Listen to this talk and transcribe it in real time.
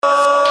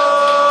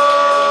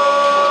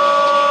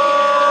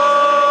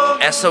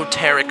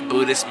esoteric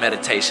Buddhist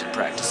meditation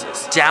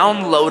practices,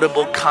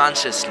 downloadable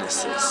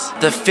consciousnesses,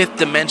 the fifth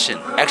dimension,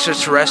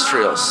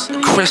 extraterrestrials,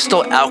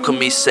 crystal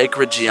alchemy,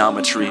 sacred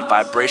geometry,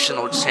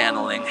 vibrational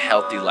channeling,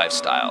 healthy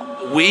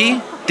lifestyle. We,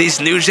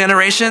 these new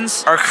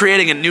generations, are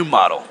creating a new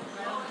model.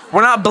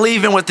 We're not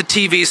believing what the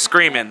TV's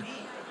screaming.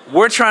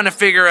 We're trying to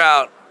figure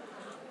out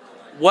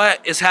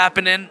what is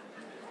happening.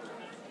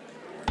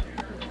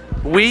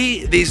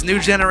 We, these new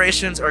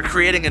generations, are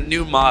creating a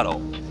new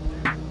model.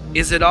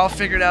 Is it all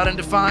figured out and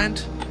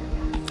defined?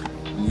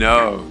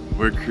 No,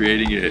 we're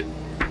creating it.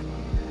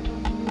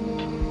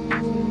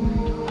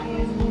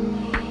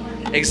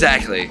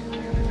 Exactly.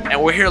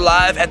 And we're here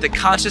live at the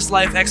Conscious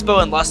Life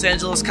Expo in Los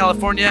Angeles,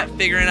 California,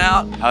 figuring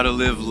out How to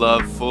live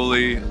love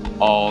fully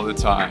all the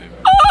time.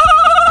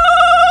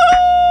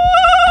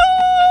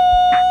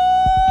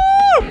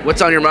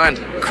 what's on your mind.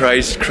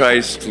 Christ,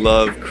 Christ,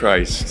 love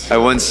Christ. I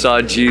once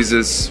saw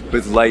Jesus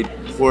with light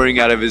pouring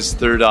out of his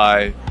third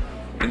eye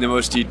in the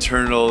most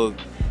eternal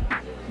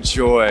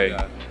joy.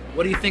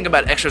 What do you think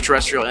about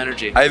extraterrestrial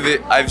energy?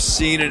 I've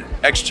seen an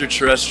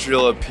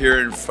extraterrestrial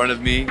appear in front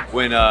of me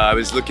when I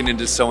was looking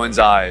into someone's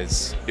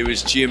eyes. It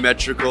was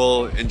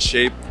geometrical in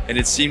shape, and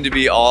it seemed to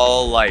be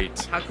all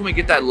light. How can we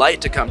get that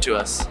light to come to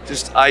us?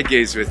 Just eye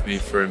gaze with me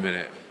for a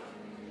minute.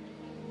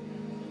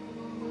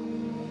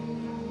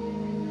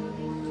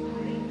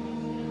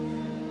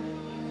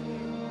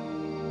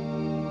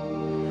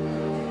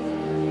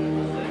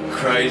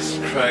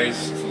 Christ,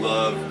 Christ,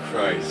 love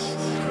Christ.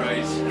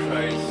 Christ,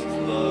 Christ,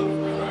 love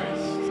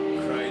Christ.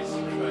 Christ,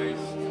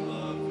 Christ,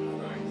 love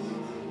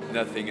Christ.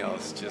 Nothing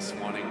else, just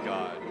wanting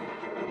God.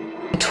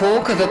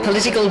 Talk of a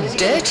political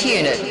dirt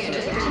unit. It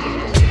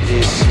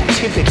is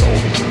typical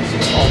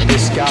of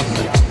this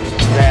government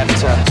that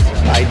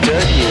a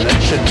dirt unit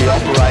should be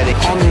operating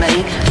On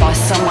me by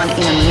someone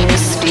in a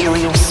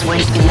ministerial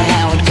suite in the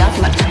Howard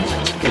government.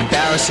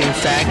 embarrassing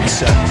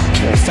facts or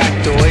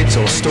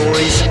factoids or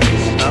stories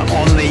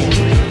on the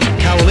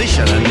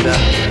coalition. And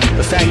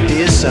the fact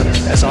is,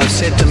 as I've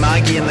said to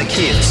Margie and the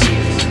kids,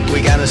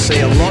 we're going to see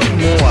a lot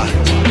more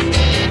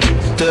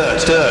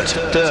dirt.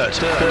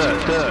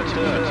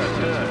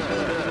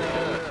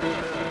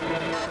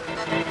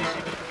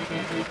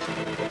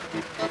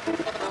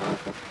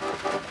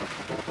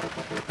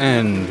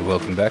 And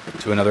welcome back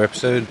to another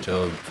episode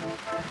of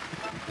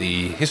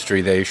the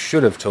history they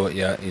should have taught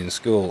you in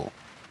school.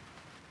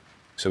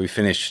 So we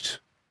finished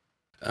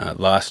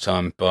last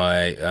time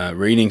by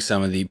reading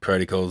some of the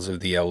protocols of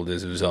the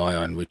Elders of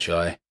Zion, which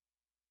I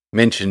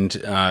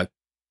mentioned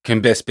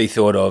can best be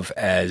thought of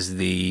as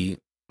the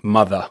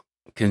mother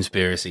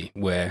conspiracy,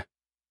 where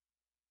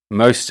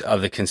most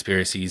other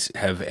conspiracies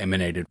have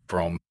emanated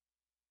from.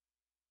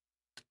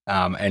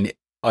 And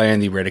I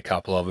only read a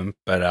couple of them,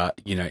 but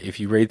if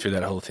you read through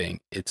that whole thing,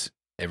 it's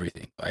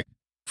everything. Like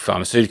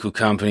pharmaceutical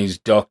companies,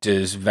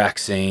 doctors,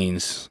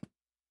 vaccines,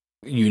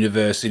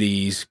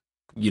 universities,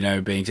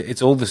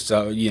 it's all the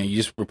stuff. You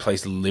just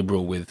replace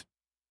liberal with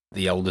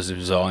the Elders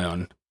of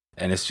Zion,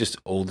 and it's just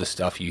all the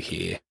stuff you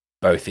hear,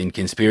 both in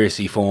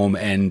conspiracy form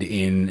and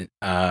in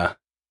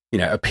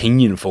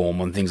opinion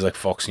form on things like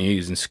Fox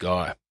News and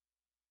Sky.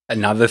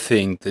 Another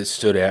thing that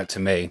stood out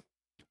to me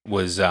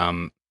was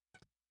the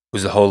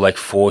whole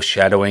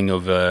foreshadowing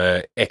of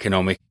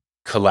economic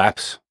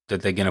collapse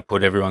that they're going to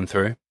put everyone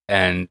through,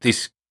 and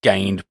this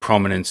gained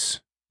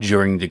prominence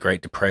during the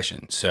Great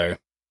Depression. So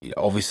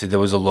obviously there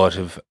was a lot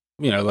of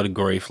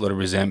grief, a lot of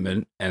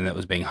resentment, and that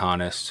was being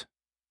harnessed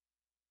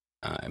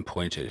and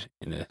pointed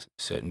in a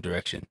certain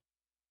direction.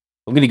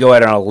 I'm going to go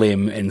out on a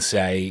limb and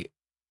say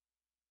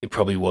it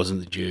probably wasn't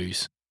the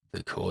Jews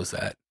that caused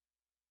that.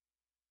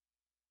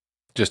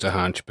 Just a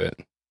hunch, but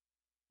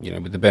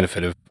with the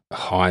benefit of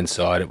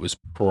hindsight, it was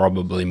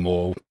probably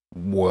more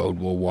World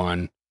War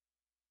One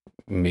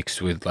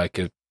mixed with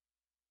a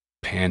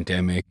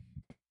pandemic,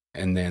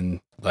 and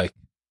then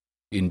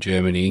in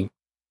Germany,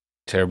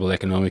 terrible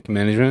economic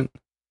management.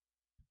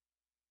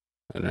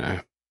 I don't know.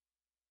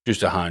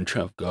 Just a hunch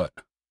I've got.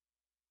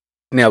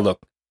 Now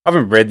look, I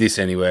haven't read this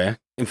anywhere.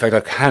 In fact,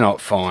 I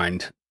cannot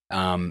find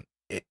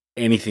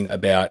anything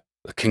about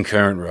the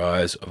concurrent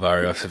rise of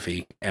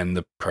Theosophy and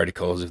the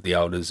protocols of the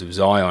Elders of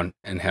Zion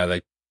and how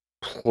they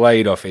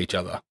played off each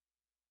other,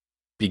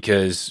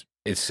 because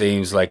it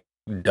seems like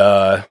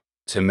to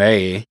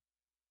me,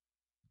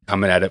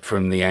 coming at it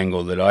from the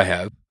angle that I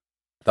have,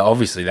 that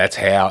obviously that's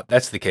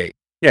the key.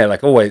 Yeah,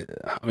 always.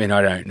 I mean,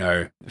 I don't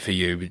know for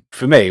you, but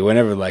for me,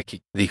 whenever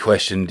the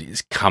question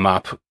has come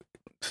up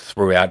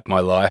throughout my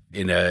life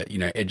in a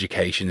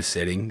education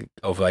setting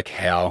of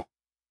how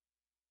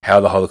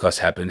the Holocaust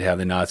happened, how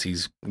the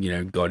Nazis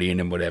got in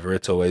and whatever,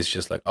 it's always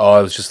just it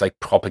was just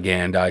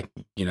propaganda,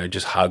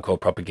 just hardcore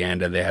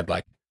propaganda. They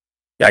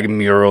had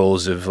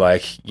murals of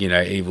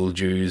evil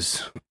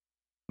Jews,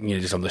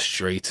 just on the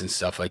streets and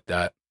stuff like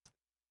that.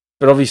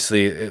 But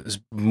obviously, it was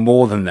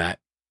more than that.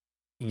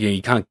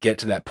 You can't get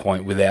to that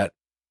point without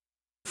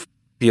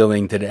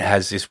feeling that it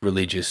has this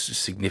religious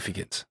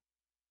significance.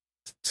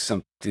 It's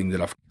something that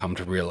I've come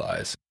to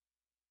realize.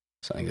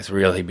 Something that's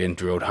really been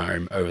drilled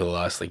home over the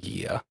last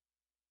year.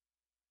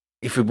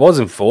 if it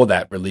wasn't for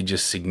that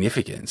religious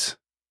significance,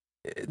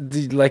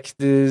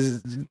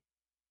 there's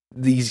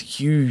these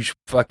huge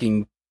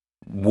fucking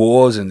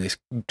wars and this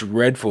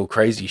dreadful,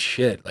 crazy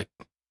shit. Like,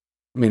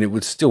 I mean, it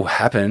would still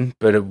happen,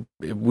 but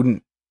it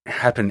wouldn't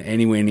happen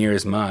anywhere near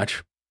as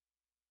much.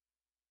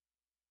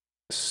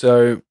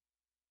 So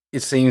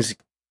it seems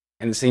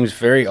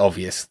very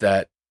obvious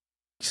that,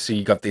 so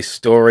you got this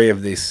story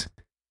of this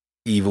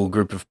evil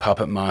group of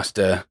puppet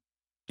master,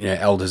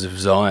 elders of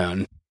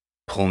Zion,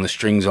 pulling the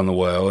strings on the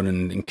world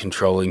and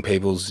controlling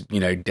people's,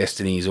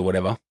 destinies or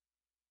whatever.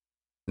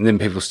 And then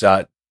people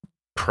start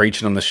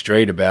preaching on the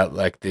street about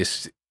like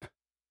this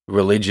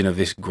religion of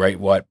this great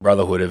white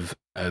brotherhood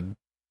of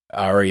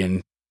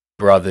Aryan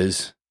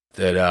brothers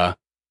that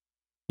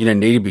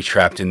need to be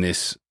trapped in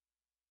this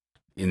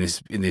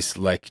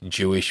like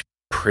Jewish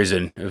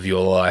prison of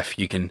your life.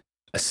 You can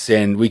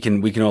ascend. We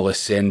can all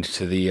ascend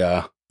to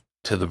the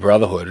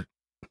brotherhood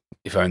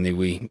if only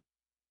we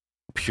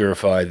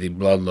purify the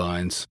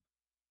bloodlines.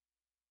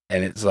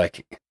 And it's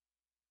like,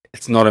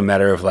 it's not a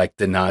matter of like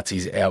the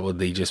Nazis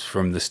outwardly just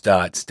from the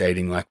start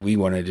stating like, we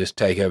want to just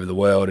take over the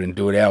world and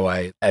do it our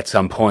way. At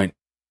some point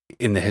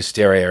in the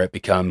hysteria, it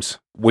becomes,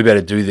 we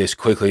better do this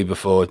quickly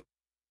before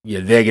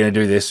they're going to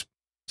do this.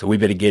 So we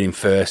better get in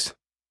first,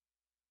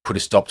 put a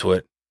stop to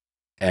it,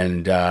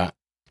 and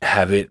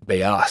have it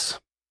be us.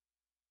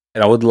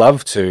 And I would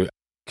love to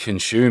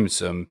consume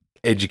some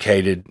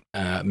educated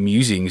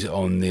musings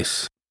on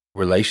this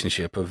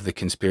relationship of the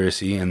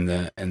conspiracy and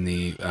the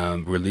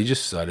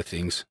religious side of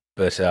things,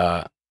 but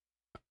I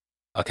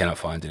cannot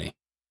find any.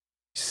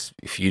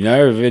 If you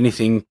know of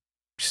anything,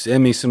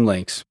 send me some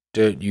links.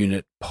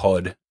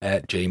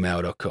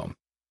 dirtunitpod@gmail.com.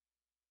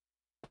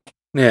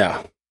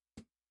 Now,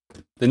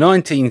 the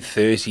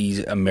 1930s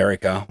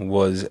America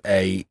was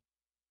a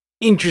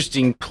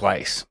interesting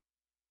place,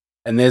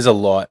 and there's a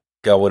lot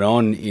going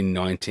on in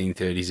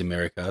 1930s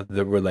America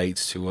that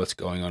relates to what's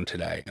going on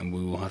today, and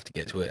we will have to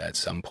get to it at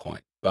some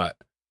point. But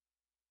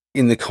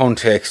in the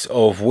context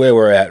of where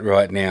we're at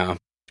right now,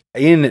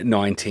 in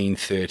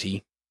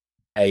 1930,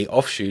 a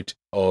offshoot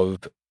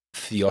of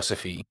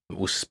Theosophy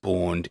was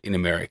spawned in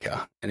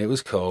America, and it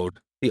was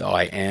called the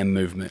I Am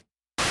movement.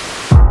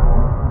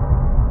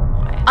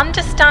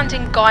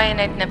 Understanding Guy and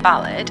Edna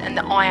Ballard and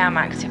the I Am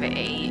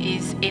activity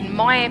is, in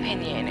my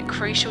opinion,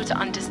 crucial to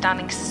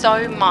understanding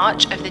so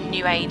much of the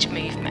New Age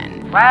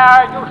movement.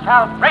 Where you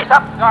shall brace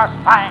up your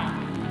spine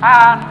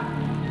and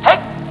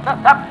take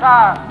the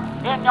scepter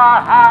in your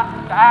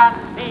hand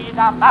and be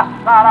the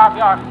master of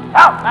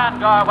yourself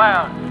and your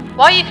world.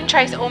 While you can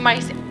trace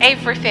almost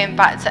everything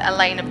back to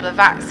Elena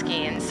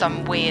Blavatsky in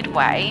some weird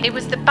way, it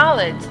was the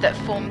Ballards that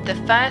formed the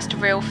first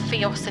real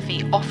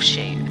Theosophy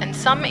offshoot, and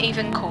some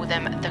even call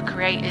them the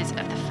creators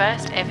of the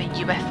first ever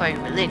UFO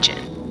religion.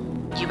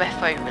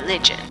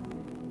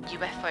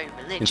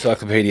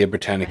 Encyclopedia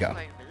Britannica.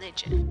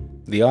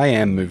 The I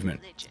Am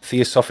movement,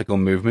 theosophical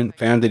movement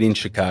founded in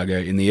Chicago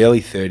in the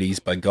early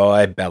 30s by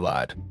Guy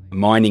Ballard, a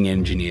mining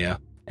engineer,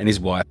 and his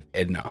wife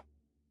Edna.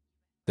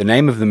 The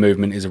name of the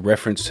movement is a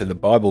reference to the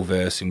Bible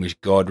verse in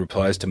which God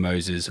replies to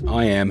Moses,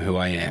 "I am who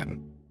I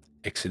am,"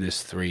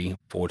 Exodus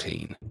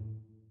 3:14,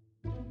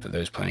 for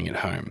those playing at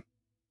home.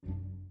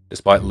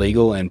 Despite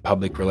legal and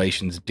public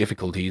relations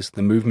difficulties,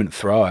 the movement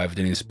thrived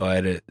and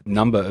inspired a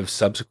number of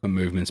subsequent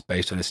movements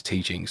based on its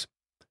teachings.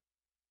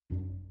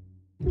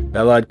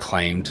 Ballard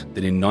claimed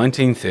that in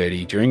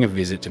 1930, during a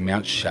visit to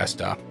Mount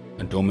Shasta,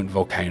 a dormant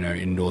volcano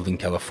in Northern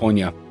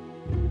California,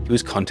 he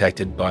was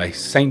contacted by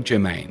Saint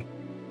Germain,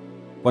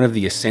 one of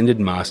the ascended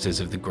masters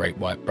of the Great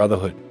White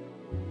Brotherhood.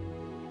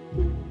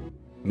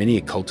 Many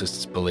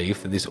occultists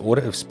believe that this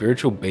order of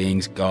spiritual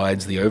beings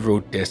guides the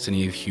overall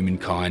destiny of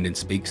humankind and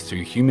speaks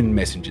through human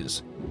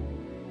messengers.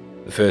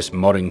 The first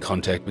modern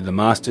contact with the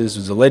masters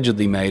was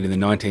allegedly made in the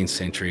 19th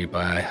century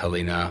by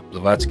Helena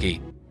Blavatsky,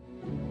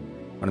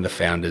 one of the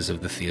founders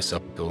of the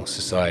Theosophical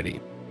Society.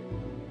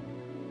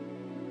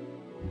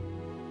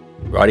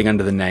 Writing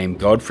under the name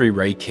Godfrey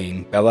Ray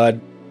King,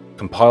 Ballard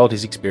compiled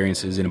his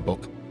experiences in a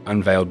book,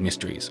 Unveiled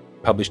Mysteries,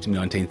 published in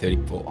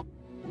 1934,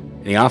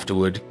 and he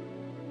afterward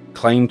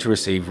claimed to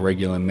receive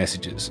regular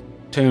messages,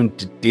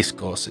 termed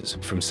discourses,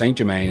 from Saint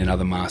Germain and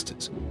other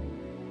masters.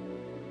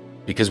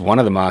 Because one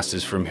of the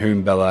masters from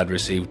whom Ballard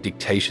received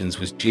dictations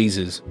was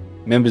Jesus,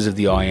 members of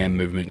the I Am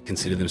movement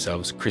consider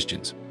themselves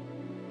Christians.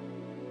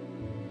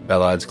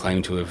 Ballard's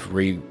claimed to have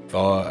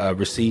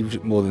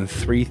received more than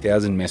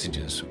 3,000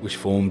 messages, which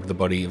formed the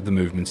body of the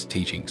movement's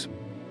teachings.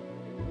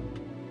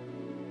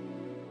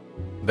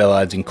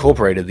 Ballard's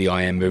incorporated the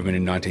I Am movement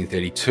in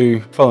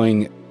 1932.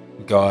 Following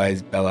Guy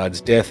Ballard's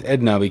death,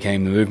 Edna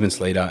became the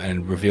movement's leader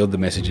and revealed the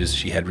messages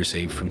she had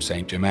received from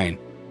Saint Germain.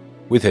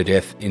 With her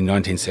death in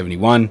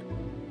 1971,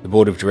 the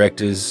board of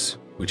directors,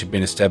 which had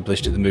been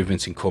established at the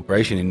movement's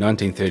incorporation in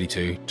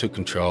 1932, took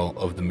control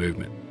of the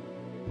movement.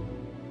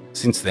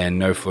 Since then,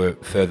 no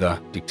further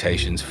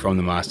dictations from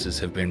the masters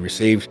have been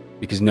received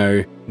because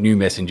no new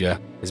messenger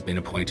has been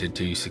appointed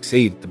to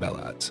succeed the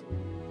Ballards.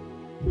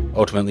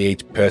 Ultimately,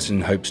 each person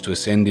hopes to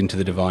ascend into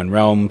the divine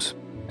realms,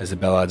 as the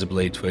Ballards are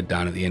believed to have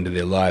done at the end of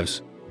their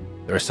lives,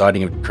 the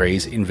reciting of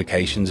decrees,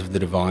 invocations of the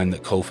divine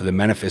that call for the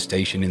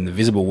manifestation in the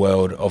visible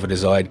world of a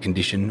desired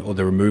condition or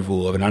the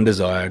removal of an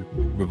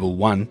undesirable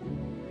one,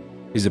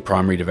 is the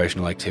primary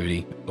devotional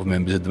activity of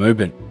members of the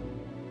movement.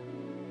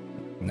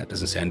 And that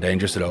doesn't sound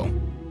dangerous at all.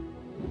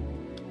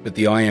 But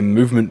the I Am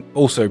movement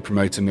also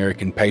promotes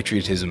American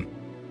patriotism.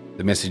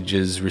 The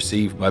messages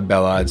received by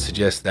Ballard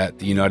suggest that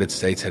the United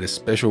States had a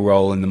special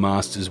role in the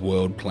Master's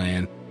world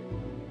plan,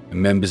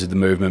 and members of the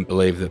movement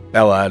believe that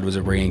Ballard was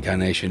a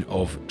reincarnation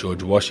of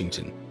George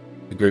Washington.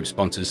 The group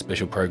sponsors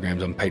special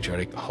programs on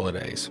patriotic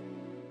holidays.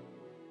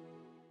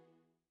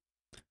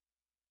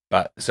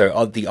 But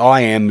so the I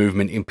Am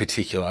movement in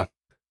particular,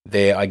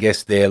 I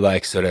guess they're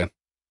like sort of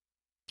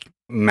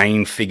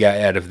main figure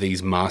out of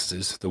these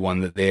masters, the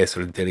one that they're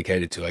sort of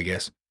dedicated to, I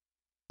guess,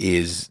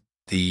 is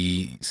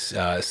the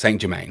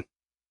Saint Germain.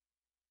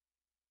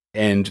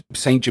 And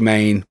Saint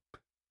Germain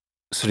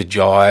sort of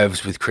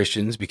jives with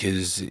Christians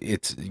because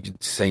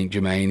Saint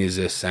Germain is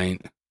a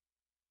saint,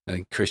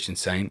 a Christian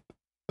saint.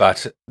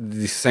 But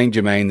the Saint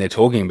Germain they're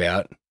talking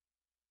about,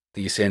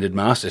 the Ascended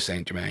Master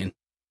Saint Germain,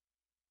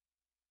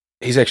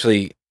 he's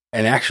actually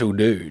an actual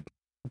dude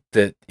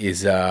that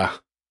is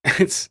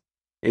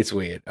it's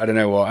weird. I don't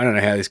know why. I don't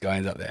know how this guy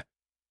ends up there.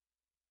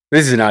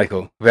 This is an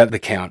article about the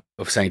Count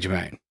of Saint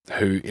Germain,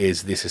 who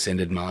is this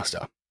Ascended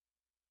Master.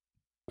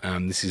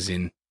 This is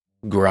in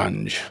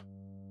Grunge.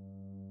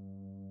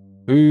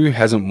 Who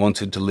hasn't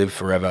wanted to live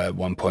forever at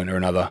one point or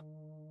another?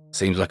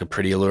 Seems like a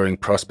pretty alluring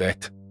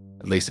prospect,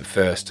 at least at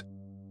first.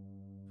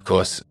 Of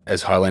course,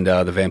 as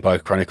Highlander, the Vampire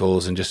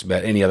Chronicles, and just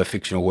about any other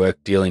fictional work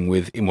dealing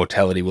with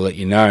immortality will let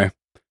you know,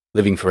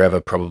 living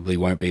forever probably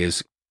won't be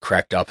as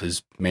cracked up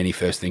as many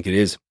first think it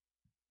is.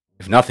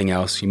 If nothing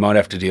else, you might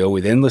have to deal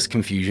with endless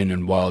confusion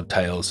and wild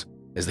tales,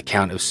 as the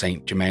Count of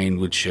Saint Germain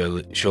would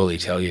surely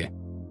tell you.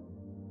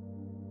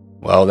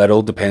 Well, that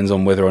all depends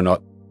on whether or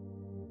not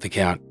the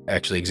Count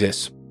actually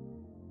exists.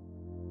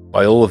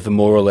 By all of the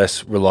more or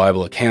less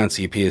reliable accounts,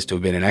 he appears to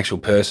have been an actual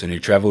person who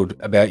travelled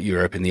about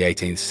Europe in the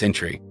 18th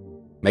century,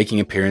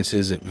 making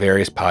appearances at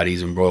various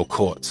parties and royal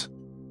courts.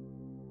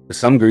 But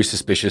some grew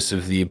suspicious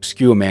of the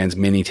obscure man's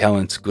many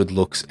talents, good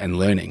looks, and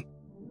learning.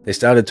 They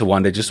started to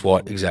wonder just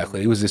what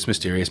exactly was this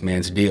mysterious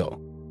man's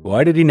deal.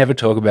 Why did he never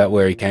talk about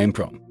where he came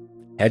from?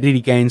 How did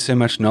he gain so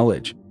much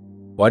knowledge?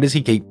 Why does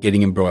he keep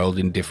getting embroiled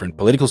in different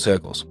political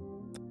circles?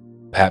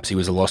 Perhaps he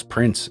was a lost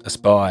prince, a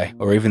spy,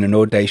 or even an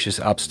audacious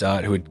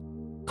upstart who had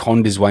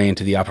conned his way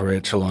into the upper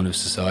echelon of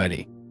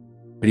society.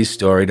 But his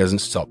story doesn't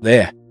stop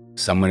there.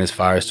 Some went as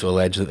far as to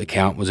allege that the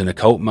Count was an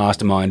occult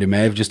mastermind who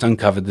may have just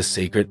uncovered the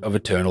secret of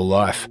eternal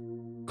life.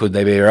 Could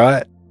they be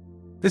right?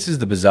 This is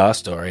the bizarre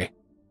story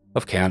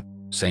of Count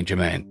Saint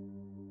Germain.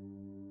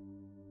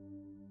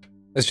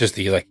 That's just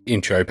the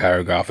intro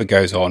paragraph. It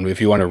goes on. If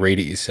you want to read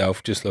it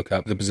yourself, just look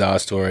up the bizarre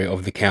story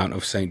of the Count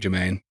of Saint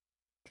Germain.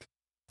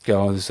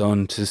 Goes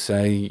on to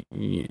say,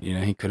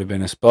 he could have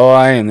been a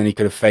spy, and then he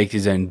could have faked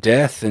his own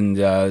death, and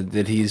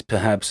that he's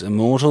perhaps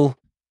immortal,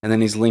 and then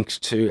he's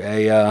linked to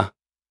a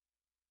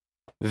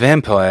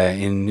vampire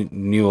in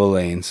New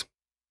Orleans.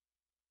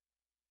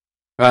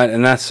 Right,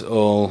 and that's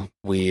all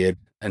weird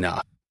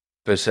enough.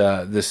 But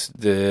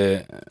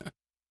the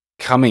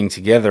coming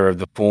together of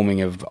the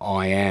forming of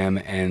I Am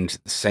and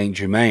Saint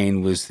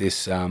Germain was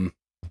this,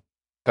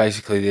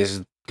 basically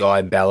this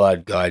Guy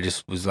Ballard guy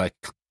just was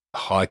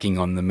hiking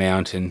on the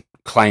mountain,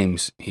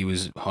 claims he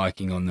was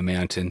hiking on the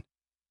mountain,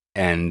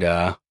 and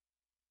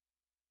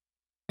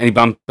he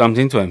bumped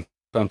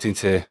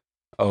into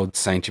old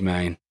Saint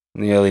Germain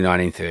in the early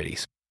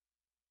 1930s.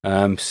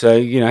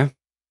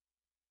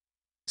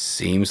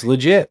 Seems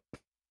legit.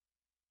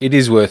 It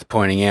is worth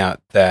pointing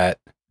out that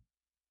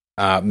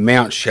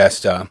Mount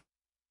Shasta,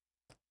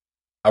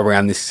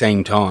 around this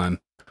same time,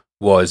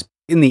 was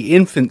in the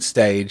infant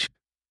stage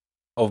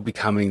of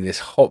becoming this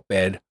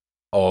hotbed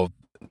of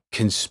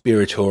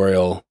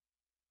conspiratorial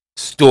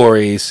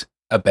stories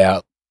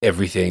about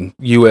everything.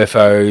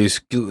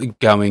 UFOs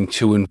going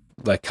to and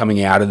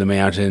coming out of the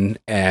mountain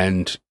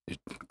and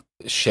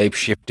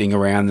shape-shifting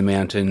around the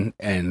mountain,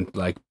 and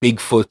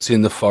Bigfoots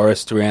in the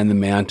forest around the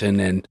mountain,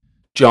 and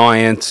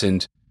giants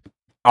and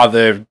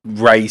other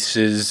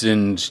races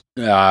and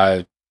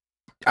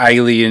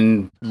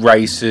alien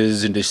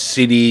races, and a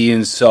city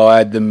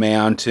inside the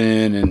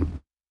mountain. And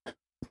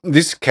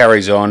this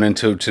carries on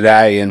until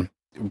today and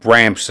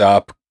ramps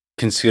up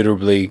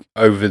considerably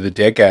over the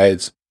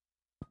decades.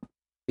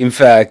 In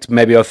fact,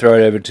 maybe I'll throw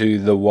it over to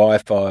the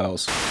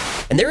Y-Files.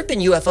 And there have been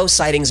UFO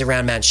sightings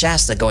around Mount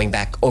Shasta going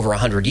back over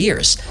 100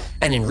 years.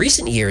 And in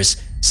recent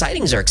years,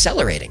 sightings are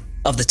accelerating.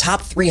 Of the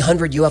top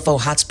 300 UFO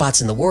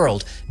hotspots in the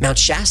world, Mount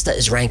Shasta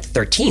is ranked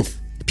 13th.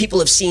 People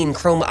have seen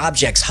chrome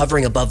objects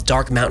hovering above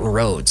dark mountain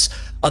roads.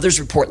 Others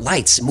report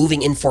lights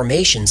moving in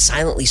formation,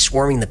 silently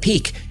swarming the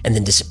peak, and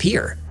then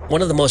disappear.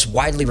 One of the most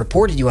widely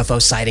reported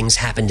UFO sightings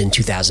happened in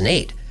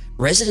 2008.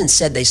 Residents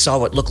said they saw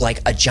what looked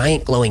like a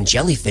giant glowing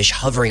jellyfish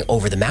hovering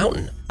over the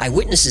mountain.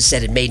 Eyewitnesses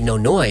said it made no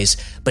noise,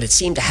 but it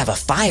seemed to have a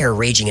fire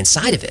raging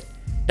inside of it.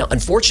 Now,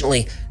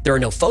 unfortunately, there are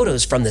no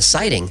photos from this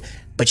sighting,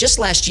 But just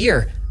last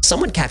year,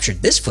 someone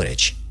captured this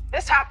footage.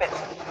 This happened.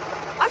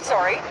 I'm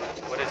sorry.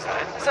 What is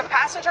that? There's a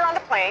passenger on the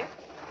plane,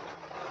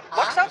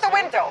 looks out the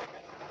window,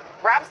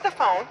 grabs the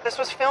phone. This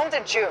was filmed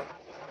in June.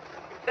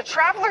 The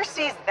traveler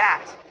sees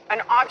that,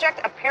 an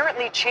object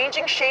apparently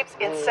changing shapes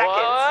in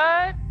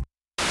seconds.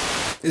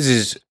 This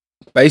is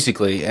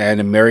basically an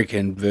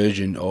American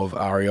version of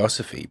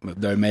Ariosophy,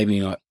 though maybe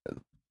not,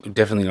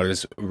 definitely not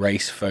as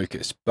race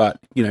focused. But,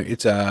 you know,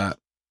 it's a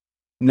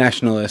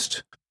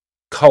nationalist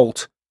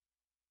cult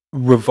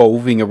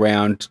revolving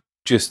around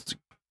just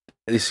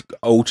this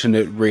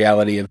alternate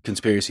reality of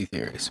conspiracy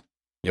theories,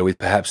 you know, with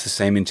perhaps the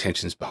same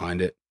intentions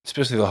behind it,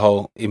 especially the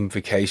whole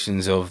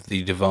invocations of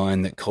the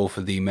divine that call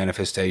for the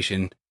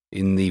manifestation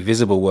in the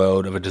visible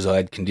world of a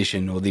desired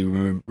condition or the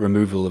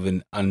removal of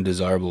an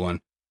undesirable one.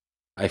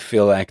 I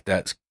feel like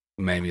that's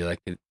maybe like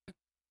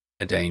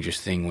a dangerous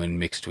thing when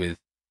mixed with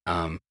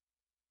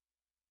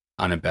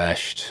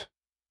unabashed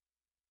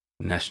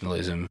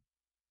nationalism.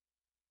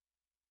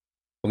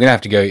 We're going to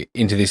have to go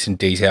into this in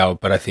detail,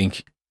 but I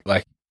think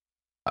like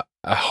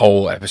a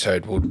whole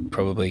episode would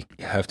probably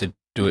have to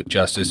do it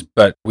justice.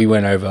 But we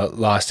went over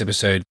last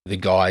episode the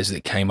guys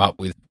that came up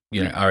with,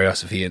 you know,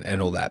 Ariosophy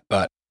and all that,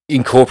 but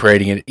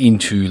incorporating it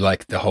into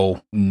like the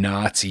whole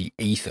Nazi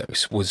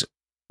ethos was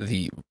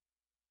the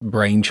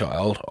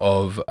brainchild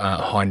of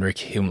Heinrich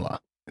Himmler.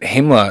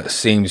 Himmler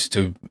seems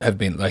to have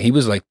been like he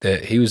was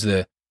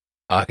the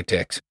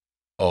architect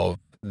of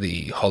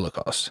the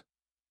Holocaust.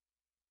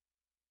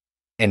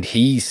 And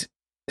he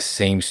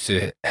seems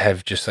to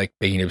have just like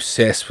been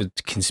obsessed with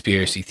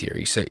conspiracy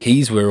theories. So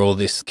he's where all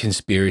this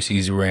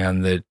conspiracies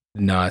around the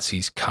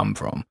Nazis come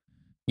from.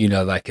 You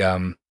know, like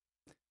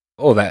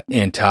all that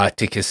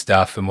Antarctica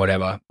stuff and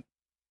whatever.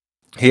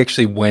 He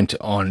actually went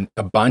on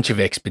a bunch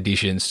of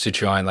expeditions to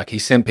try and like he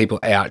sent people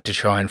out to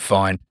try and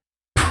find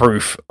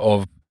proof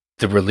of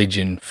the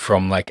religion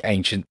from like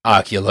ancient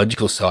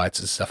archaeological sites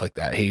and stuff like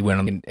that. He went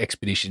on an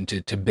expedition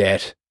to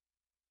Tibet.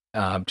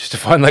 Just to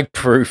find like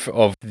proof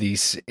of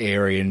this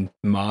Aryan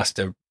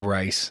master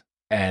race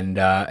and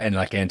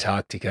like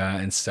Antarctica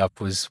and stuff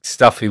was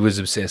stuff he was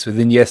obsessed with.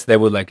 And yes, they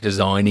were like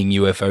designing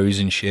UFOs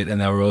and shit,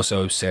 and they were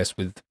also obsessed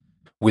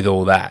with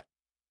all that.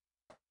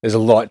 There's a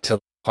lot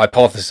to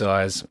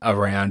hypothesize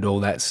around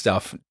all that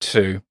stuff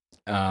too.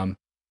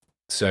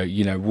 So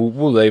you know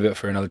we'll leave it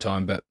for another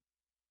time, but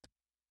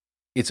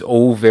it's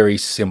all very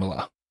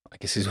similar, I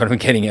guess is what I'm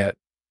getting at.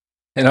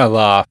 And I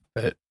laugh,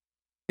 but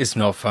it's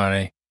not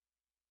funny.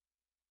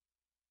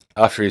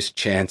 After his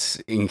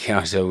chance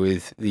encounter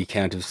with the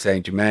Count of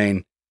Saint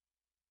Germain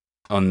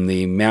on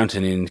the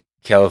mountain in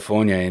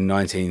California in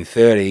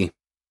 1930,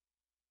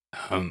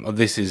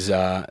 this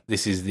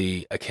is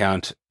the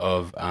account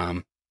of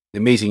the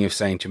meeting of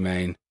Saint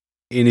Germain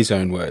in his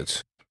own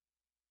words.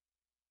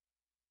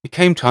 It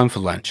came time for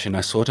lunch, and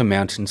I sought a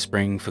mountain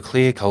spring for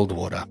clear, cold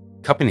water.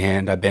 Cup in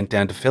hand, I bent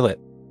down to fill it,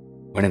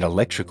 when an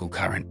electrical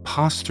current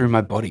passed through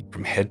my body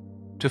from head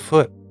to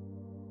foot.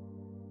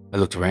 I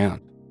looked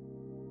around.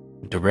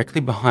 Directly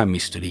behind me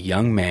stood a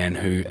young man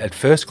who, at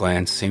first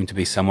glance, seemed to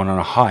be someone on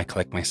a hike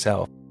like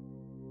myself.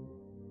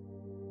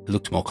 I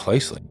looked more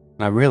closely,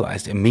 and I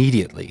realized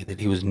immediately that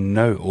he was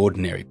no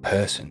ordinary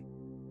person.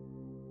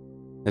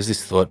 As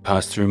this thought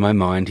passed through my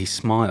mind, he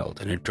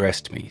smiled and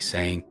addressed me,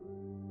 saying,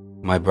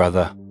 "My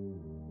brother,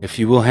 if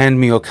you will hand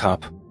me your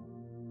cup,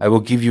 I will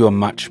give you a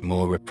much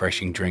more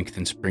refreshing drink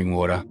than spring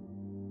water."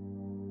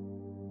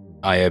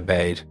 I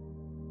obeyed,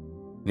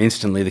 and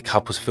instantly the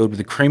cup was filled with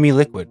a creamy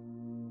liquid.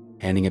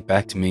 Handing it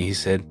back to me, he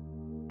said,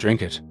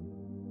 "Drink it."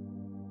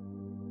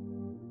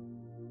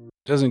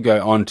 Doesn't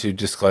go on to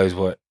disclose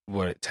what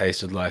it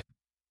tasted like,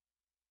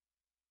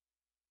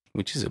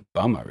 which is a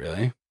bummer,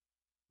 really.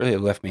 Really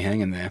left me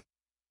hanging there.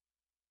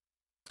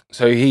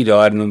 So he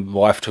died, and the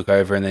wife took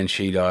over, and then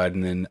she died,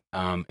 and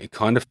then it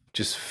kind of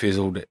just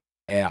fizzled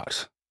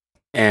out.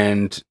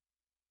 And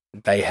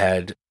they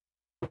had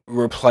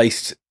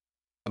replaced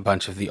a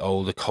bunch of the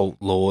old occult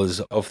laws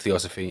of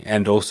Theosophy,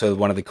 and also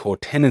one of the core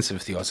tenets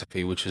of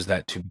Theosophy, which was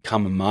that to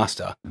become a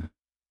master,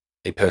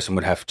 a person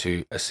would have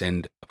to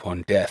ascend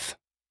upon death.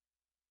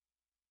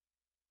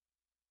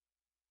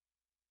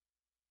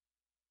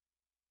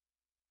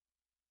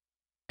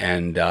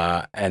 And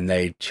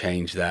they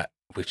changed that,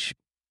 which,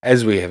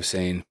 as we have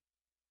seen,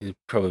 is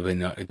probably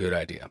not a good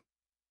idea.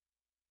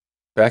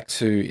 Back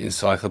to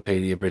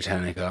Encyclopedia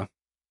Britannica.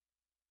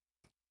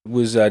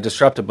 Was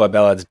disrupted by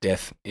Ballard's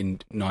death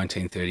in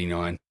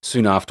 1939.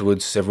 Soon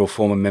afterwards, several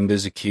former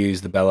members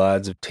accused the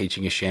Ballards of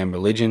teaching a sham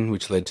religion,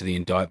 which led to the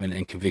indictment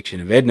and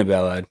conviction of Edna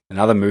Ballard and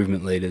other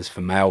movement leaders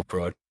for mail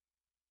fraud.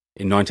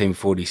 In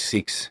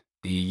 1946,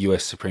 the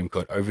US Supreme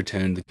Court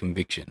overturned the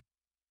conviction.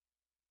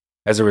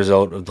 As a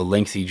result of the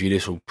lengthy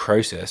judicial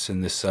process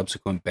and the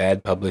subsequent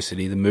bad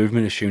publicity, the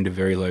movement assumed a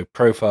very low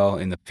profile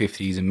in the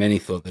 50s, and many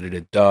thought that it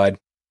had died.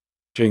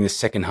 During the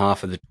second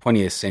half of the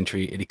 20th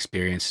century, it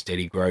experienced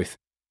steady growth.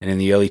 And in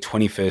the early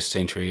 21st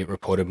century, it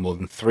reported more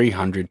than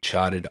 300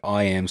 chartered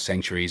I Am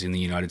sanctuaries in the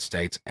United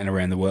States and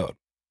around the world.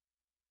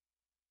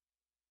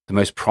 The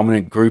most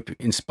prominent group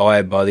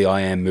inspired by the I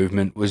Am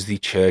movement was the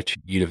Church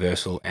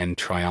Universal and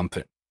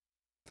Triumphant.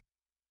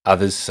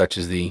 Others, such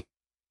as the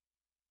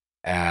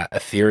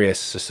Aetherius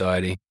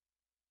Society,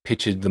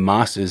 pictured the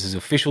masters as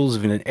officials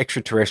of an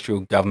extraterrestrial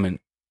government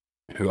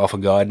who offer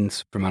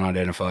guidance from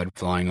unidentified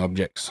flying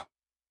objects.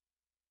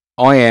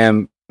 I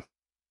Am,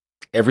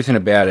 everything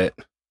about it,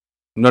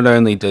 not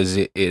only does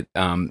it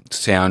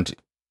sound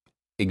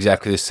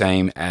exactly the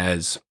same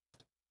as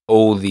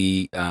all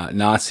the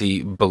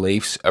Nazi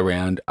beliefs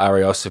around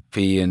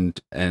Ariosophy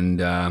and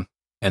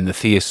the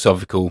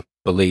theosophical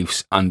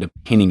beliefs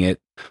underpinning it,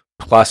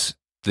 plus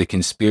the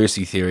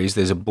conspiracy theories.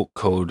 There's a book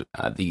called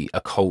The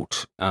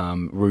Occult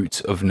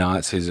Roots of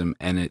Nazism,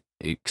 and it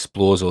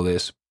explores all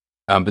this.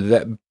 But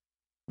that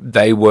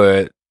they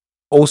were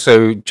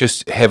also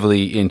just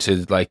heavily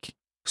into, like,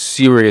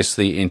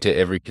 seriously into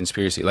every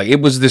conspiracy. Like, it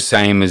was the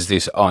same as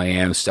this I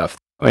Am stuff.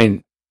 I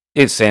mean,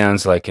 it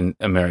sounds like an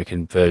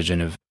American version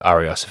of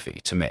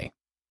Ariosophy to me.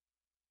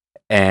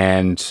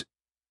 And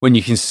when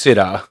you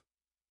consider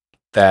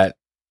that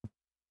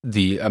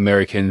the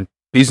American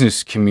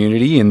business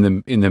community in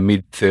the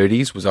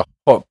mid-30s was a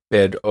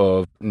hotbed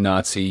of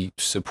Nazi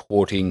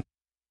supporting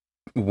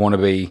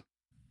wannabe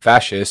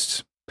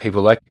fascists,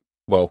 people like,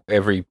 well,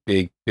 every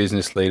big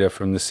business leader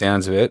from the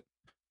sounds of it,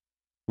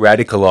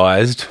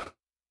 radicalized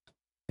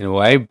in a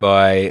way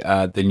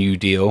by the New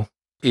Deal,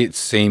 it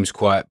seems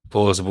quite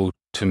plausible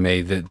to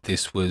me that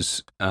this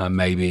was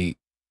maybe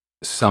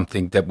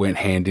something that went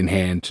hand in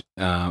hand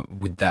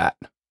with that.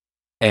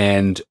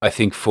 And I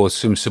think for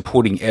some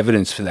supporting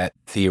evidence for that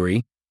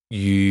theory,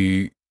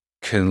 you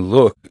can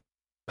look,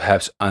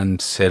 perhaps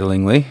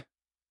unsettlingly,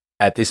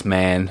 at this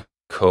man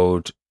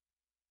called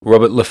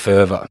Robert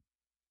Lefebvre.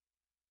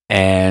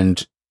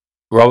 And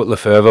Robert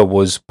Lefebvre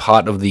was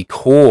part of the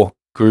core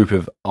group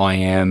of I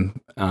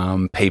Am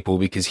people,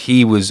 because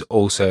he was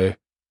also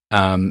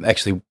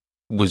actually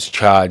was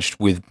charged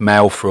with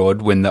mail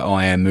fraud when the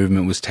I Am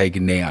movement was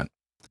taken down.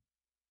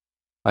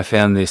 I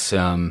found this,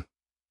 well,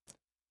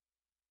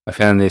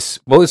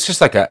 it's just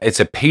like it's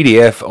a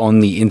PDF on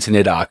the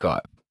Internet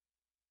Archive.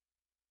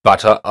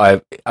 But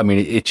I mean,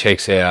 it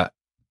checks out.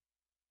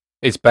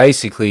 It's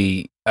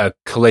basically a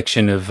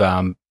collection of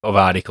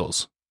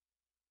articles.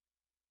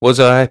 Was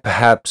I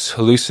perhaps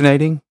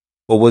hallucinating?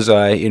 Or was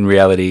I, in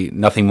reality,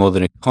 nothing more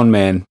than a con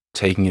man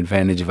taking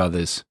advantage of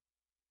others?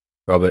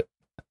 Robert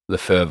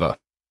Lefebvre.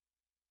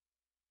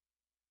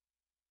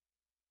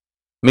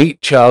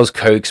 Meet Charles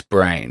Koch's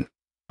brain,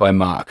 by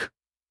Mark.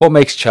 What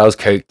makes Charles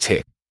Koch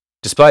tick?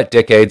 Despite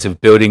decades of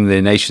building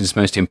the nation's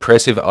most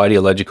impressive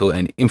ideological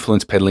and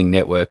influence-peddling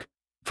network,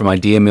 from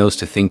idea mills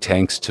to think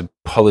tanks to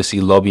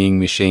policy lobbying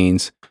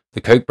machines,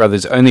 the Koch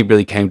brothers only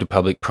really came to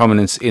public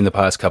prominence in the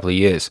past couple of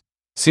years.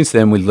 Since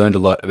then, we learned a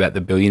lot about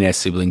the billionaire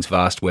siblings'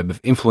 vast web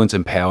of influence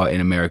and power in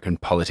American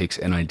politics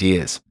and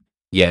ideas.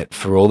 Yet,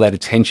 for all that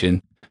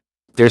attention,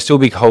 there are still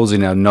big holes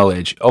in our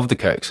knowledge of the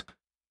Kochs.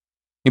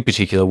 In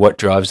particular, what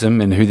drives them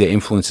and who their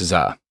influences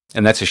are.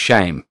 And that's a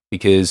shame,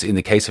 because in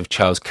the case of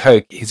Charles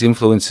Koch, his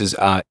influences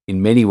are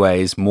in many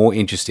ways more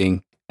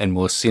interesting and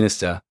more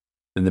sinister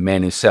than the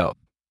man himself.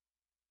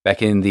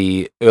 Back in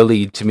the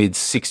early to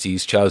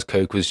mid-60s, Charles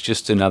Koch was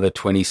just another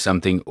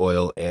 20-something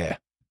oil heir.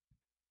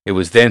 It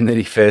was then that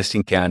he first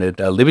encountered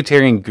a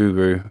libertarian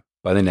guru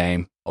by the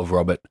name of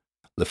Robert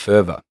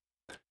Lefebvre.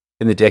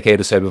 In the decade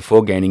or so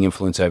before gaining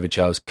influence over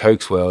Charles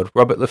Koch's world,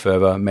 Robert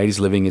Lefebvre made his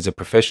living as a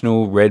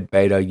professional Red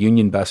Beta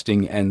union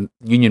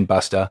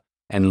buster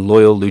and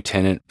loyal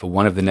lieutenant for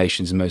one of the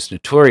nation's most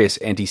notorious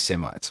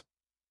anti-Semites.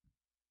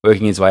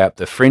 Working his way up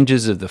the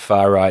fringes of the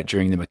far right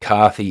during the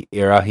McCarthy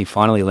era, he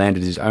finally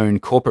landed his own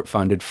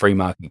corporate-funded free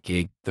market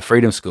gig, the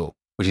Freedom School,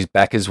 which his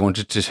backers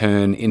wanted to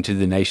turn into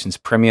the nation's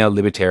premier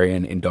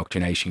libertarian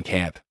indoctrination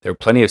camp. There are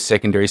plenty of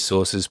secondary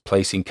sources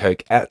placing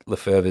Koch at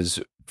Lefebvre's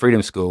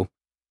Freedom School.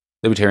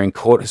 Libertarian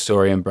court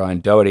historian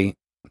Brian Doherty,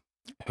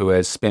 who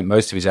has spent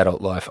most of his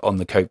adult life on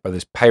the Koch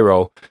brothers'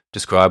 payroll,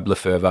 described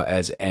Lefebvre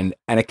as an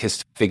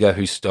anarchist figure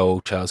who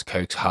stole Charles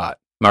Koch's heart.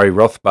 Murray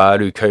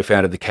Rothbard, who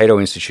co-founded the Cato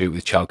Institute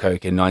with Charles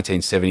Koch in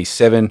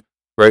 1977,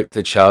 wrote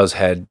that Charles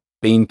had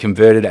been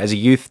converted as a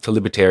youth to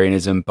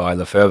libertarianism by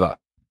Lefebvre.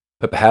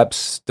 But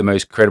perhaps the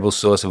most credible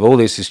source of all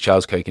this is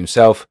Charles Koch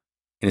himself.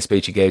 In a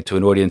speech he gave to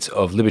an audience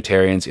of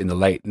libertarians in the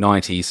late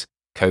 90s,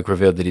 Koch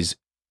revealed that his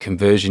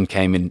conversion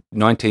came in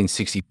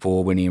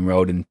 1964 when he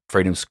enrolled in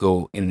Freedom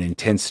School in an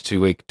intense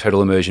 2-week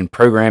total immersion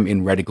program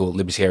in radical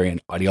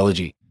libertarian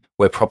ideology,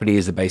 where property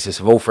is the basis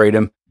of all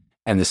freedom,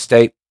 and the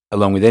state,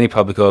 along with any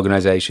public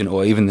organization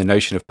or even the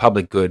notion of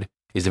public good,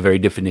 is the very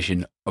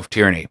definition of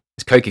tyranny.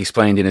 As Koch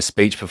explained in a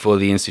speech before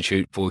the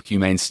Institute for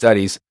Humane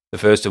Studies, the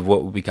first of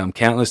what will become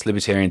countless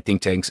libertarian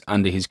think tanks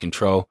under his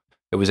control,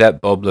 it was at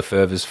Bob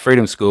Lefebvre's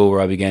Freedom School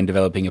where I began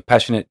developing a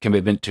passionate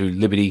commitment to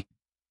liberty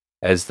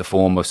as the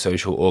form of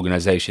social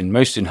organization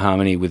most in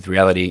harmony with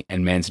reality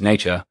and man's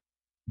nature,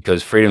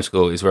 because Freedom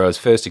School is where I was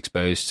first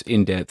exposed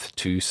in depth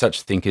to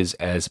such thinkers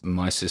as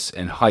Mises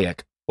and Hayek.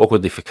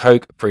 Awkwardly for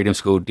Koch, Freedom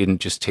School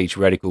didn't just teach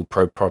radical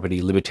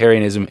pro-property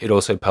libertarianism, it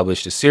also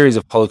published a series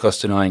of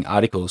Holocaust-denying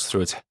articles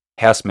through its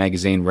House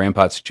magazine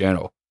Rampart's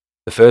Journal.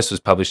 The first was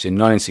published in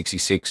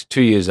 1966,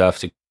 2 years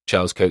after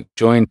Charles Koch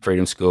joined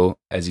Freedom School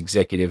as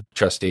executive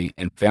trustee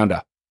and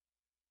founder.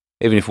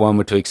 Even if one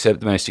were to accept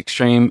the most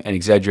extreme and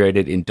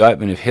exaggerated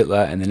indictment of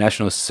Hitler and the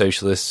National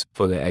Socialists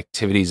for their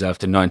activities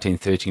after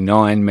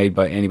 1939 made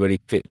by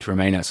anybody fit to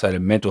remain outside a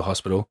mental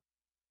hospital,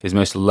 it is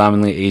most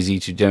alarmingly easy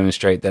to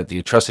demonstrate that the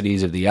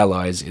atrocities of the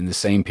Allies in the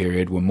same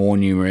period were more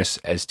numerous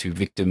as to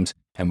victims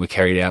and were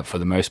carried out for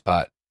the most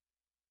part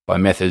by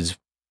methods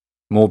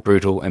more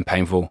brutal and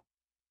painful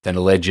than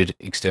alleged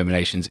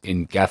exterminations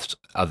in gas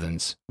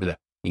ovens.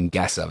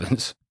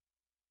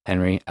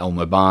 Henry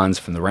Elmer Barnes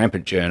from the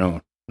Rampart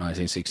Journal,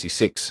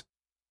 1966.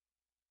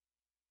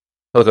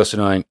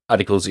 Holocaust-denying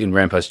articles in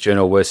Rampart's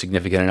Journal were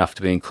significant enough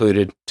to be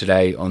included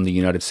today on the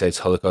United States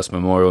Holocaust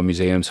Memorial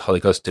Museum's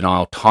Holocaust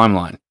Denial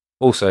Timeline.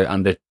 Also,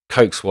 under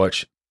Koch's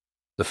watch,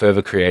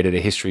 Lefebvre created a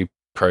history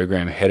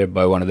program headed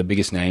by one of the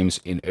biggest names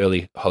in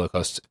early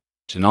Holocaust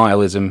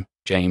denialism,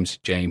 James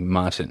J.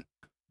 Martin.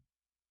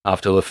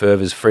 After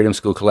Lefebvre's Freedom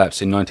School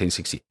collapsed in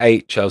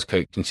 1968, Charles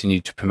Koch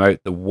continued to promote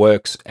the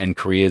works and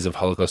careers of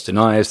Holocaust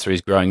deniers through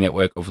his growing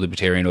network of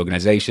libertarian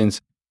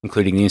organizations,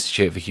 including the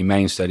Institute for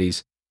Humane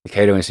Studies, the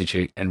Cato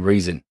Institute, and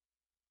Reason.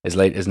 As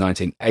late as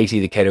 1980,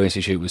 the Cato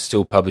Institute was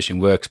still publishing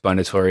works by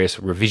notorious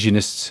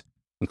revisionists,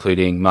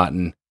 including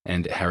Martin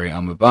and Harry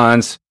Elmer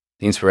Barnes.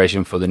 The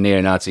inspiration for the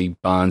neo-Nazi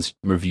Barnes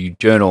Review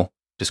Journal,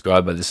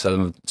 described by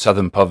the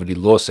Southern Poverty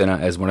Law Center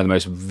as one of the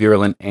most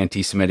virulent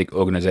anti-Semitic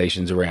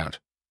organizations around.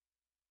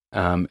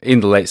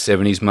 In the late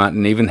 70s,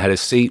 Martin even had a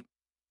seat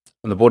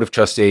on the board of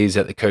trustees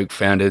at the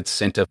Koch-founded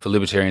Center for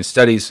Libertarian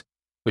Studies,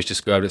 which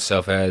described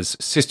itself as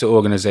sister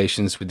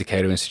organizations with the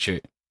Cato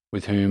Institute,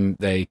 with whom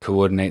they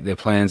coordinate their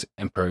plans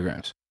and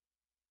programs.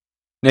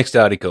 Next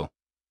article.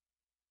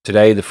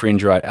 Today, the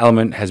fringe right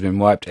element has been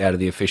wiped out of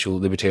the official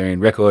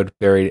libertarian record,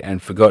 buried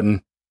and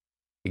forgotten.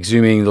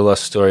 Exhuming the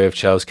lost story of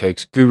Charles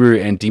Koch's guru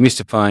and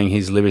demystifying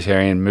his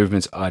libertarian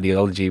movement's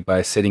ideology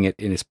by setting it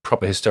in its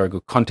proper historical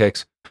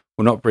context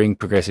will not bring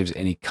progressives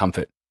any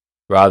comfort.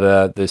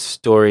 Rather, the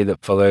story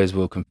that follows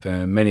will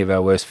confirm many of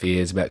our worst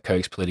fears about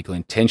Koch's political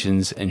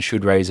intentions and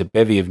should raise a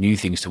bevy of new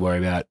things to worry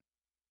about.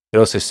 It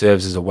also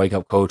serves as a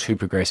wake-up call to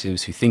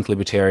progressives who think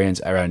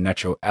libertarians are our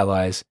natural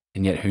allies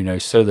and yet who know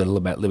so little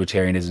about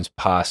libertarianism's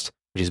past,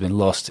 which has been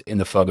lost in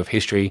the fog of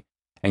history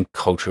and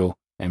cultural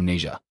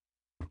amnesia.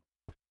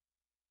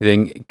 It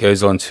then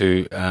goes on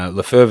to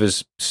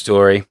Lefebvre's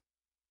story,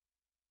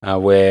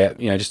 where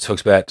just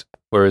talks about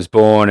where he was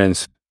born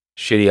and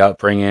shitty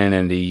upbringing,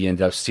 and he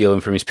ended up stealing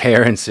from his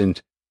parents, and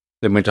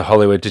then went to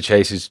Hollywood to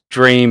chase his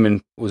dream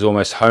and was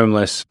almost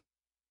homeless.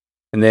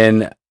 And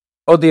then,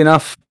 oddly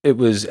enough, it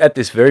was at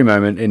this very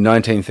moment in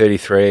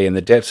 1933, in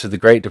the depths of the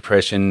Great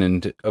Depression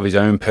and of his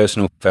own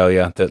personal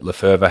failure, that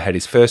Lefebvre had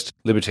his first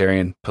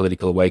libertarian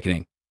political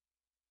awakening.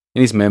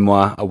 In his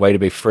memoir, A Way to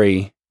Be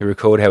Free, he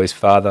recalled how his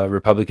father,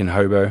 Republican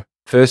hobo,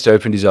 first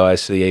opened his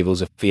eyes to the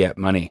evils of fiat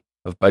money,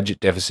 of budget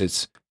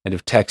deficits, and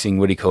of taxing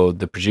what he called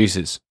the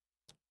producers.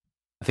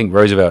 I think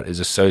Roosevelt is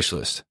a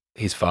socialist,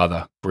 his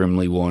father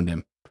grimly warned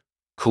him.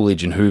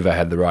 Coolidge and Hoover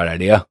had the right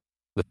idea.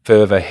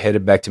 Lefebvre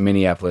headed back to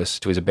Minneapolis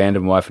to his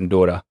abandoned wife and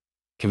daughter,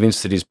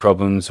 convinced that his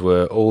problems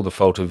were all the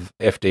fault of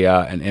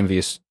FDR and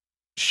envious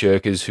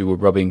shirkers who were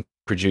robbing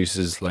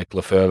producers like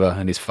Lefebvre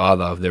and his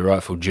father of their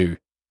rightful due.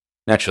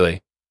 Naturally,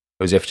 it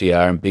was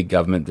FDR and big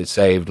government that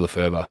saved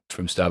Lefebvre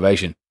from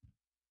starvation.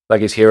 Like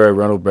his hero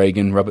Ronald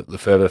Reagan, Robert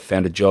Lefebvre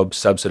found a job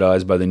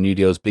subsidized by the New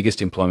Deal's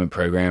biggest employment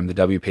program, the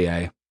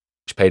WPA,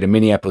 which paid a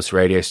Minneapolis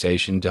radio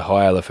station to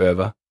hire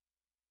Lefebvre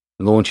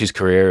and launch his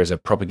career as a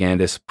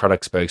propagandist,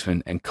 product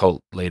spokesman, and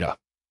cult leader.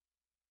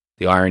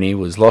 The irony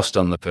was lost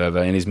on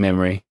Lefebvre. In his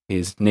memory, he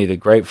is neither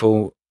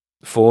grateful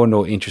for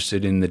nor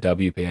interested in the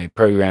WPA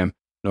program,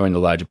 nor in the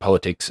larger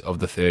politics of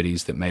the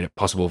 30s that made it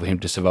possible for him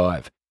to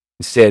survive.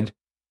 Instead,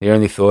 he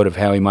only thought of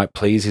how he might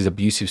please his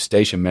abusive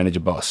station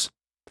manager boss.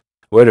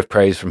 A word of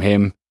praise from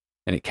him,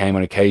 and it came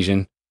on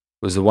occasion,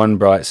 was the one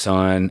bright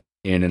sign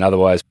in an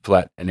otherwise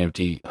flat and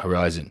empty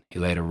horizon, he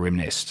later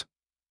reminisced.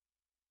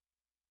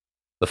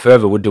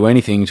 Lefebvre would do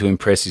anything to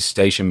impress his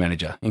station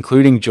manager,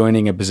 including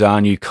joining a bizarre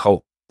new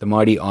cult, the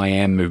mighty I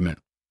Am movement,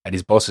 at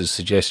his boss's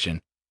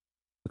suggestion.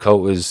 The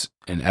cult was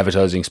an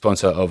advertising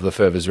sponsor of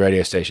Lefebvre's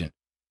radio station.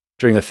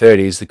 During the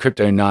 30s, the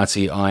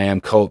crypto-Nazi I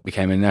Am cult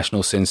became a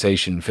national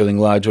sensation, filling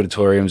large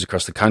auditoriums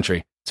across the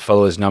country, its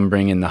followers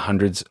numbering in the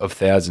hundreds of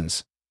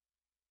thousands.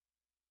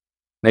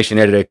 Nation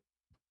editor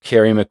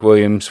Kerry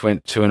McWilliams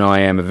went to an I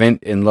Am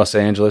event in Los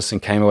Angeles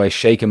and came away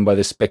shaken by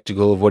the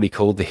spectacle of what he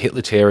called the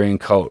Hitleritarian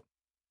cult.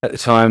 At the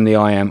time, the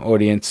I Am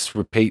audience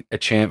repeat a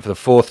chant for the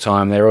fourth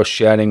time. They were all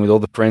shouting with all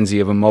the frenzy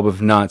of a mob of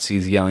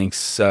Nazis yelling,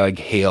 "Sag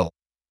Heil."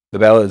 The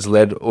ballads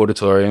led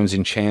auditoriums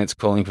in chants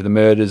calling for the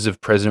murders of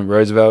President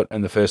Roosevelt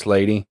and the First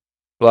Lady.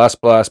 Blast,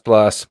 blast,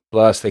 blast,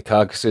 blast their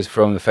carcasses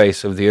from the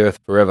face of the earth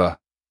forever.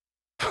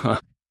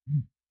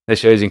 The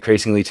shows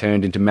increasingly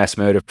turned into mass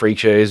murder freak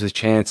shows with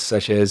chants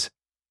such as,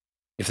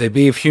 "If they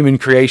be of human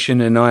creation,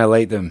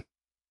 annihilate them,"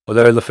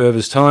 Although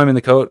Lefebvre's time in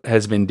the cult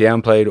has been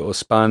downplayed or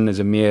spun as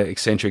a mere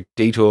eccentric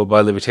detour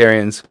by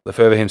libertarians,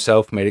 Lefebvre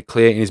himself made it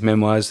clear in his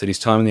memoirs that his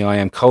time in the I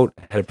Am cult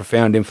had a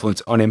profound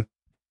influence on him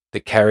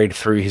that carried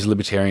through his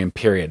libertarian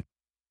period.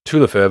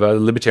 To Lefebvre, the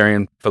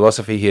libertarian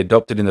philosophy he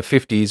adopted in the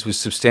 50s was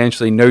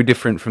substantially no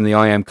different from the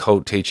I Am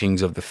cult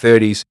teachings of the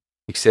 30s,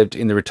 except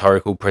in the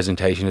rhetorical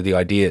presentation of the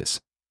ideas.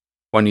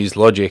 One used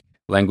logic,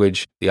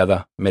 language, the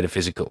other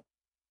metaphysical.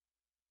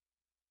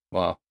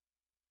 Wow.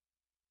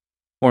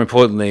 More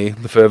importantly,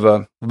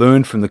 Lefebvre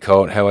learned from the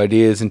cult how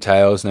ideas and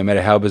tales, no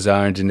matter how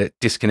bizarre and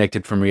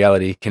disconnected from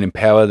reality, can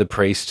empower the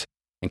priest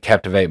and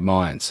captivate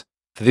minds.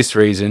 For this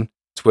reason,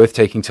 it's worth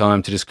taking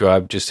time to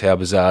describe just how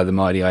bizarre the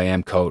Mighty I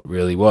Am cult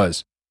really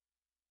was.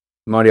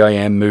 The Mighty I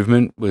Am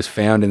movement was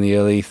found in the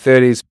early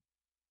 30s.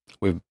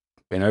 We've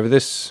been over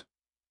this.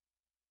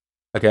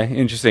 Okay,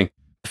 interesting.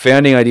 The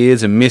founding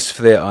ideas and myths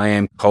for their I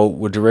Am cult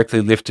were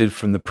directly lifted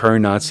from the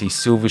pro-Nazi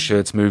silver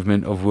shirts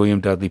movement of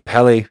William Dudley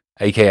Pelley,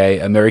 aka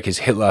America's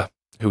Hitler,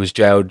 who was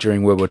jailed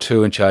during World War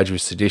II and charged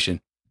with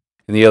sedition.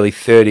 In the early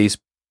 30s,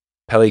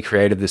 Pelley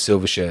created the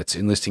silver shirts,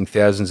 enlisting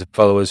thousands of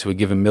followers who were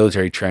given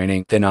military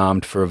training, then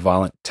armed for a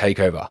violent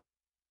takeover.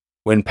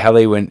 When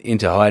Pelley went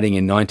into hiding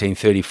in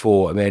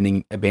 1934,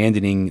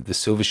 abandoning the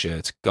silver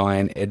shirts, Guy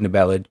and Edna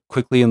Ballard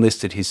quickly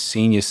enlisted his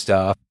senior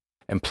staff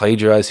and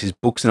plagiarized his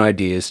books and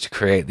ideas to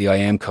create the I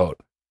Am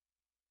cult.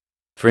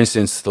 For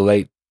instance,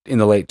 in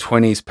the late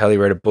 20s, Pelley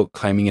wrote a book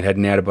claiming it had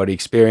an out-of-body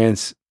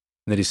experience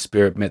and that his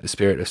spirit met the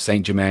spirit of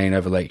Saint Germain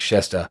over Lake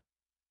Shasta.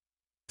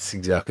 It's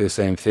exactly the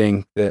same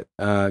thing that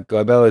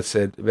Guy Ballard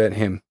said about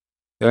him.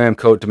 The I Am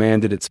cult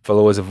demanded its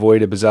followers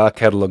avoid a bizarre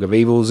catalogue of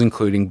evils,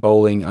 including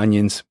bowling,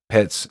 onions,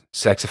 pets,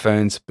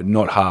 saxophones, but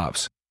not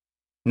harps.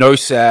 No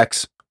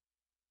sax,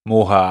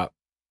 more harp,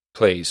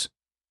 please.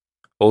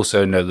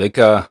 Also, no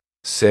liquor,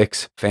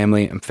 sex,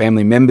 family, and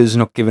family members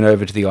not given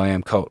over to the I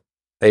Am cult.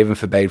 They even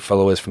forbade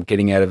followers from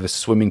getting out of a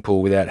swimming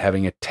pool without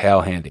having a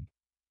towel handy.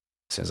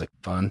 Sounds like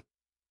fun.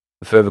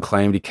 Lefebvre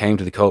claimed he came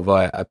to the cult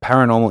via a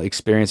paranormal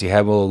experience he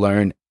had all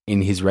alone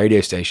in his radio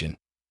station.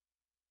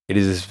 It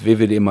is as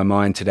vivid in my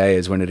mind today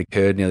as when it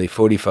occurred nearly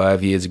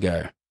 45 years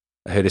ago.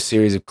 I heard a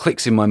series of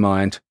clicks in my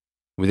mind.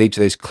 With each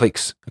of those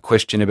clicks, a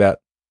question about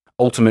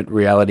ultimate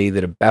reality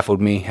that had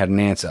baffled me had an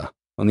answer.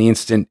 On the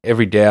instant,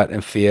 every doubt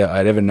and fear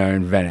I'd ever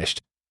known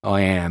vanished. I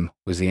am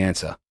was the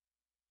answer.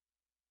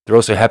 There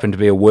also happened to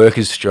be a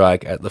workers'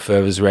 strike at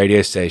Lefebvre's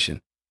radio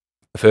station.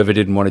 Lefebvre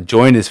didn't want to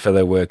join his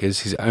fellow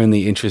workers. His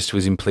only interest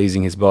was in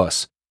pleasing his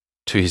boss.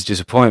 To his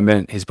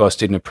disappointment, his boss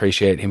didn't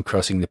appreciate him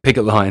crossing the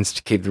picket lines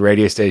to keep the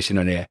radio station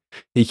on air.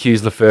 He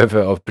accused Lefebvre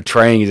of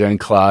betraying his own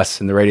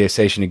class, and the radio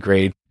station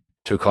agreed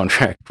to a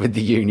contract with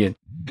the union.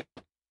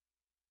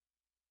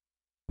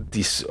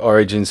 This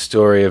origin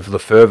story of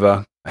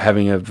Lefebvre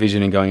having a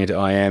vision and going into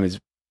I Am is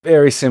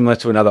very similar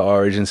to another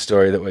origin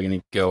story that we're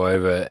going to go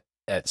over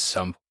at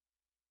some point.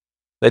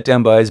 Let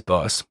down by his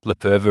boss,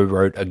 Lefebvre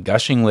wrote a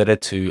gushing letter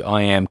to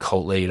I Am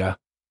cult leader,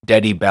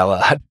 Daddy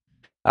Ballard,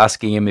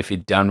 asking him if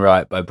he'd done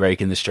right by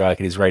breaking the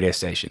strike at his radio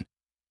station.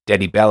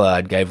 Daddy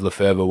Ballard gave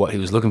Lefebvre what he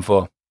was looking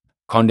for: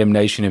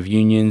 condemnation of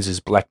unions as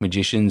black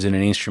magicians and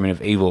an instrument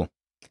of evil.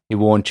 He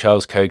warned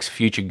Charles Koch's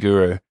future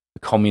guru the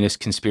communist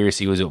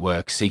conspiracy was at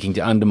work, seeking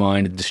to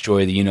undermine and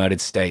destroy the United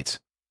States.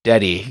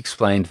 Daddy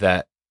explained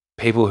that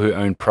people who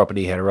owned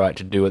property had a right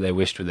to do what they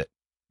wished with it.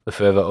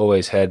 Lefebvre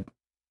always had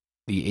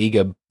the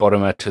eager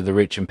bottomer to the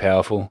rich and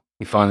powerful.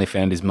 He finally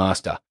found his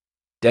master.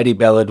 Daddy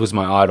Ballard was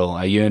my idol.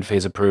 I yearned for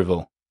his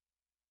approval.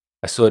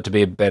 I sought to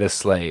be a better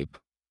slave.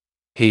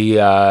 He,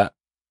 3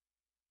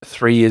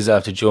 years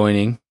after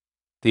joining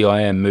the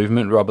I Am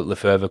movement, Robert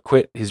Lefebvre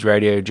quit his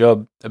radio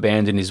job,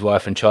 abandoned his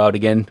wife and child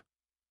again,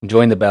 and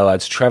joined the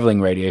Ballards'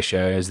 travelling radio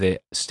show as their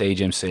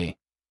stage MC.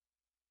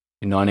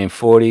 In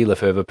 1940,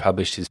 Lefebvre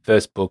published his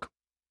first book,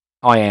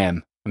 I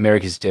Am,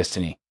 America's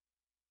Destiny,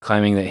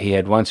 claiming that he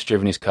had once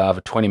driven his car for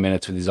 20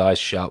 minutes with his eyes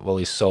shut while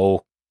his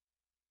soul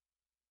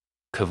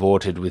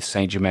cavorted with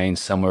Saint Germain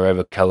somewhere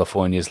over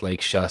California's Lake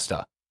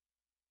Shasta.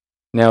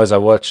 Now as I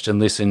watched and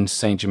listened,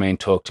 Saint Germain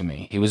talked to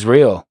me. He was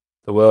real.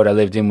 The world I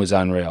lived in was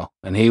unreal,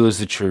 and he was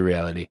the true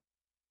reality.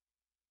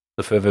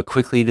 Lefebvre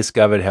quickly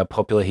discovered how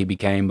popular he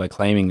became by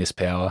claiming this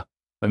power.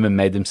 Women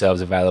made themselves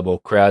available.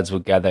 Crowds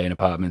would gather in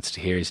apartments to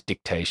hear his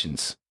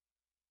dictations.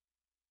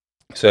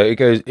 So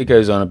it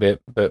goes on a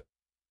bit, but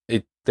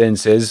it then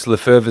says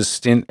Lefebvre's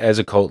stint as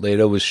a cult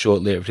leader was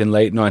short-lived. In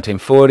late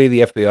 1940,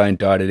 the FBI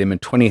indicted him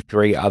and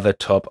 23 other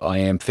top I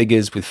Am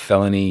figures with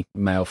felony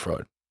mail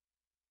fraud.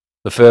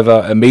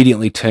 Lefebvre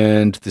immediately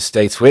turned the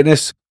state's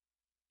witness.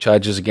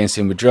 Charges against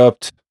him were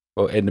dropped,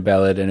 while Edna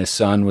Ballard and his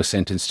son were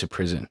sentenced to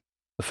prison.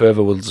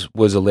 Lefebvre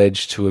was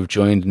alleged to have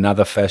joined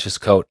another fascist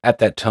cult at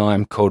that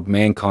time called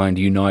Mankind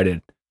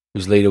United,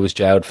 whose leader was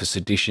jailed for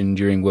sedition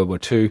during World War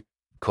II,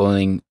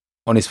 calling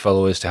on his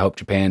followers to help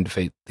Japan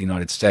defeat the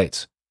United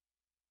States.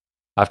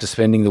 After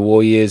spending the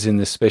war years in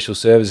the Special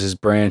Services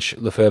branch,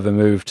 Lefebvre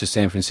moved to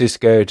San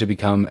Francisco to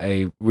become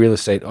a real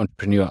estate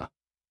entrepreneur.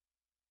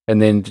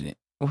 And then,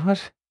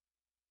 what?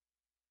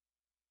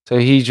 So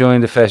he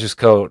joined a fascist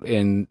cult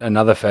in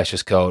another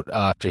fascist cult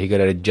after he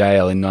got out of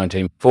jail in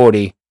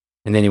 1940,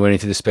 and then he went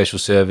into the Special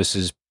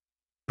Services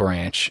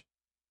branch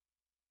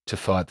to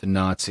fight the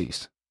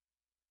Nazis.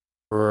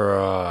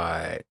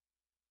 Right.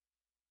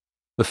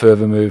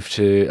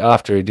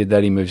 After he did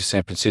that, he moved to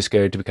San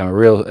Francisco to become a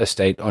real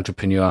estate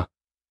entrepreneur.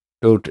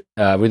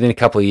 Within a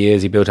couple of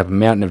years, he built up a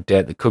mountain of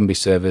debt that couldn't be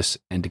serviced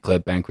and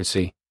declared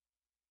bankruptcy.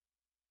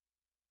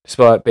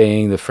 Despite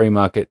being the free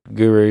market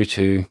guru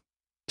to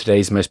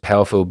today's most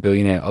powerful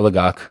billionaire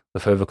oligarch,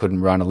 Lefebvre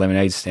couldn't run a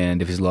lemonade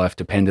stand if his life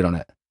depended on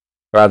it.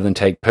 Rather than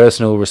take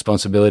personal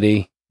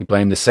responsibility, he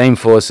blamed the same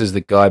forces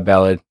that Guy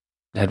Ballard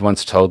had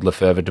once told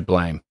Lefebvre to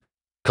blame.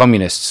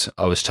 Communists,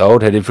 I was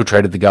told, had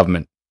infiltrated the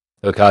government.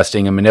 They were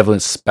casting a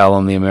malevolent spell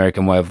on the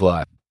American way of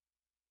life.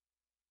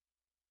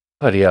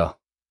 Bloody hell.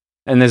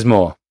 And there's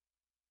more.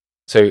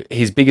 So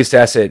his biggest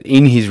asset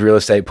in his real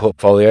estate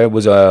portfolio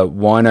was a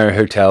Wino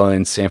hotel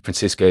in San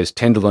Francisco's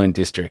Tenderloin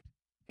district.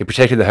 He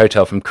protected the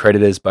hotel from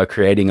creditors by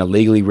creating a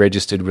legally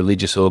registered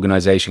religious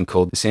organization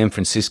called the San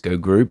Francisco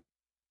Group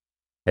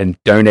and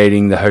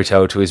donating the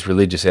hotel to his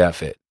religious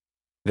outfit.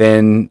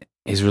 Then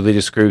his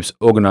religious groups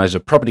organized a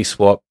property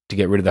swap to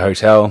get rid of the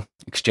hotel,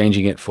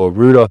 exchanging it for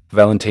Rudolph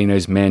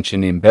Valentino's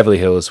mansion in Beverly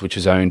Hills, which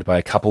was owned by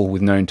a couple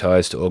with known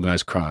ties to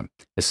organized crime.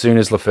 As soon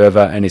as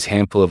Lefebvre and his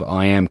handful of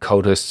I Am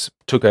cultists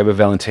took over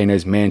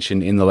Valentino's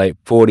mansion in the late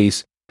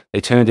 40s, they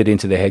turned it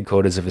into the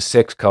headquarters of a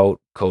sex cult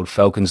called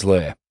Falcon's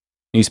Lair.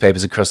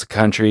 Newspapers across the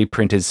country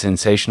printed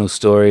sensational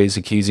stories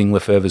accusing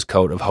Lefebvre's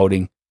cult of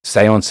holding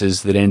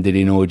seances that ended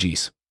in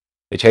orgies.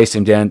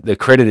 The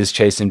creditors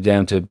chased him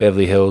down to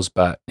Beverly Hills,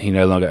 but he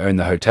no longer owned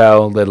the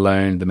hotel, let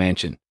alone the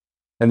mansion.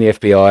 Then the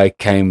FBI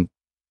came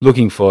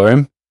looking for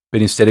him,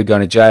 but instead of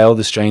going to jail,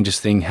 the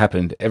strangest thing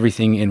happened.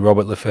 Everything in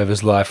Robert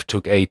Lefebvre's life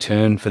took a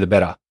turn for the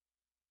better.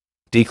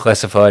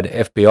 Declassified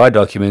FBI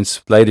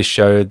documents later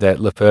showed that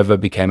Lefebvre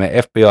became an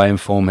FBI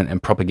informant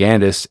and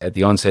propagandist at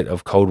the onset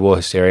of Cold War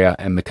hysteria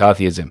and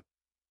McCarthyism.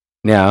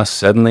 Now,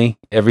 suddenly,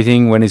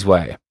 everything went his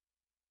way.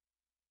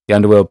 The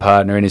underworld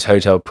partner in his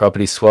hotel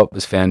property swap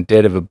was found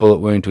dead of a bullet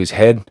wound to his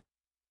head,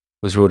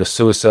 was ruled a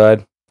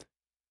suicide.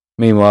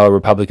 Meanwhile,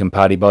 Republican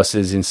Party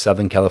bosses in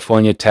Southern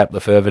California tapped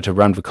Lefebvre to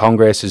run for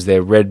Congress as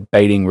their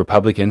red-baiting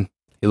Republican.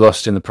 He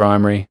lost in the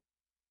primary,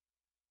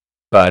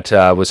 but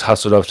was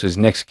hustled off to his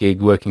next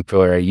gig working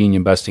for a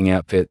union-busting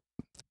outfit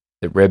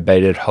that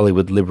red-baited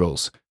Hollywood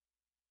liberals.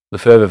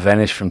 Lefebvre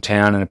vanished from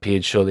town and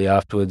appeared shortly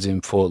afterwards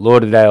in Fort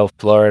Lauderdale,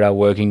 Florida,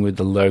 working with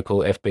the local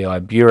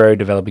FBI bureau,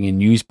 developing a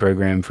news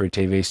program for a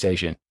TV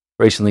station.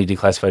 Recently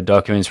declassified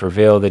documents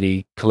reveal that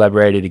he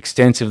collaborated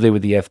extensively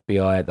with the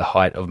FBI at the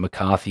height of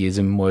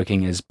McCarthyism,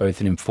 working as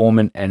both an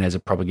informant and as a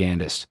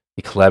propagandist.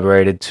 He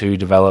collaborated to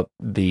develop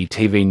the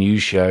TV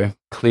news show,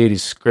 cleared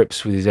his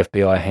scripts with his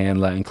FBI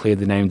handler, and cleared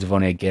the names of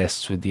on-air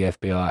guests with the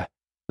FBI.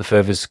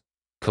 Lefebvre's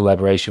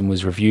collaboration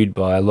was reviewed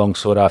by a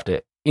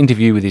long-sought-after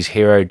interview with his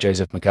hero,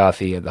 Joseph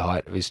McCarthy, at the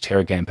height of his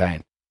terror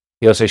campaign.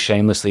 He also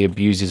shamelessly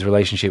abused his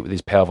relationship with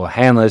his powerful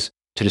handlers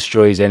to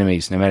destroy his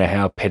enemies, no matter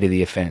how petty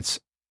the offense.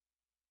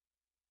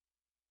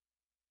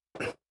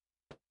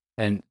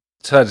 And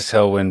it's hard to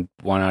tell when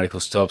one article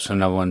stops and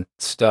another one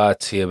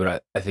starts here,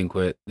 but I think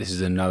this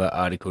is another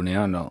article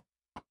now. No.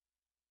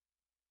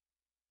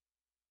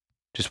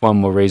 Just one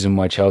more reason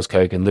why Charles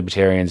Koch and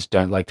libertarians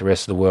don't like the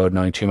rest of the world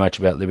knowing too much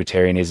about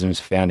libertarianism's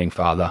founding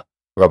father,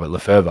 Robert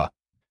Lefebvre.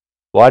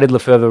 Why did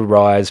Lefebvre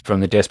rise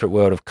from the desperate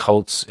world of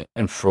cults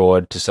and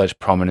fraud to such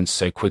prominence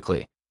so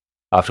quickly?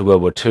 After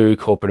World War II,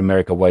 corporate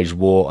America waged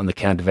war on the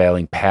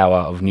countervailing power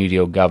of New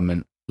Deal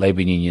government,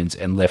 labor unions,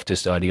 and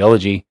leftist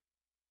ideology.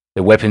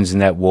 The weapons in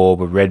that war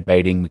were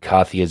red-baiting,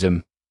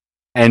 McCarthyism,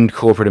 and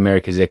corporate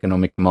America's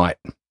economic might.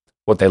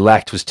 What they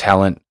lacked was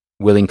talent,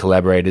 willing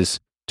collaborators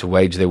to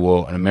wage their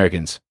war on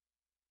Americans.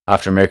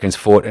 After Americans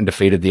fought and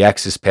defeated the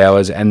Axis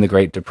powers and the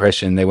Great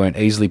Depression, they weren't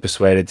easily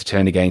persuaded to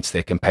turn against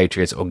their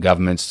compatriots or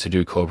governments to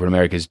do corporate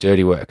America's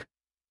dirty work.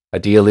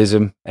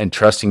 Idealism and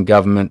trust in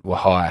government were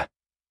high.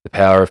 The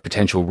power of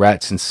potential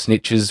rats and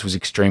snitches was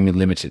extremely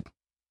limited.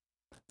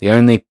 The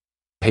only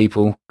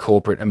people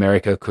corporate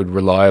America could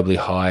reliably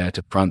hire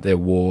to front their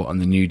war on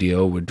the New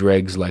Deal were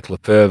dregs like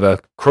Lefebvre,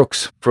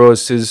 crooks,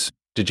 fraudsters,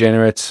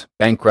 degenerates,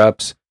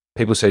 bankrupts,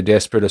 people so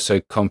desperate or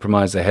so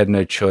compromised they had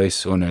no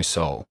choice or no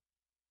soul.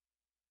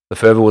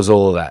 Lefebvre was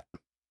all of that.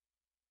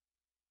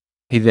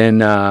 He then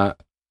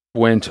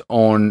went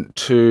on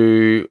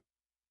to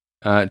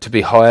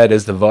be hired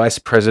as the vice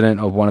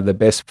president of one of the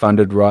best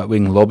funded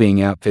right-wing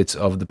lobbying outfits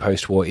of the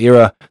post-war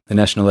era, the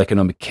National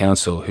Economic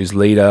Council, whose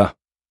leader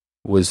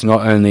was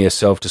not only a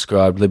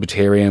self-described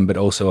libertarian but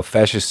also a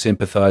fascist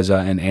sympathizer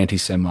and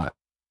anti-Semite.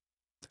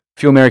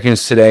 Few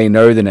Americans today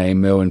know the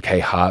name Merwin K.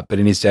 Hart, but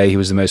in his day he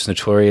was the most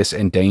notorious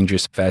and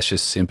dangerous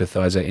fascist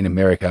sympathizer in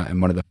America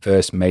and one of the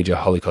first major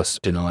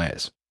Holocaust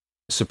deniers.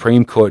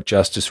 Supreme Court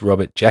Justice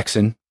Robert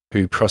Jackson,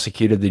 who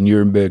prosecuted the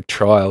Nuremberg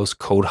trials,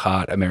 called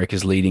Hart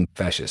America's leading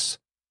fascist.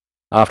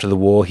 After the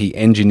war, he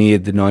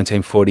engineered the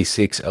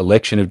 1946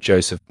 election of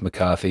Joseph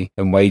McCarthy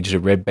and waged a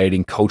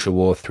red-baiting culture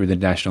war through the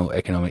National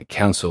Economic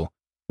Council,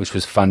 which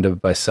was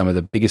funded by some of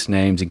the biggest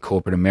names in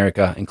corporate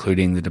America,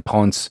 including the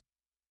DuPonts,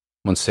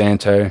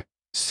 Monsanto,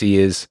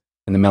 Sears,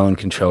 and the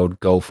Mellon-controlled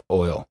Gulf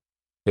Oil.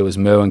 It was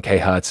Merwin K.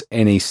 Hart's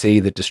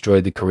NEC that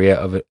destroyed the career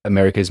of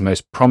America's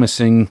most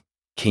promising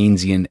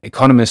Keynesian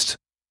economist,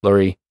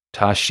 Laurie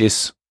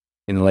Tarshis,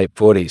 in the late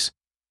 40s.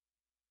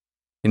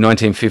 In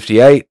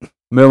 1958,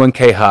 Merwin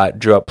K. Hart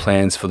drew up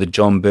plans for the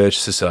John Birch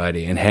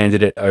Society and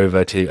handed it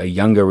over to a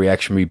younger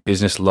reactionary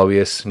business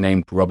lobbyist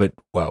named Robert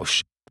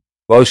Welsh.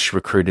 Welsh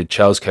recruited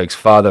Charles Koch's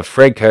father,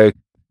 Fred Koch,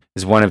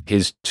 as one of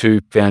his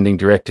two founding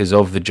directors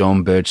of the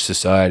John Birch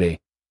Society.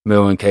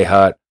 Merwin K.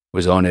 Hart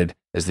was honored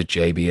as the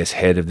JBS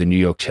head of the New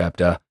York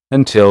chapter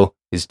until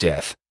his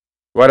death.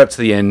 Right up to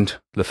the end,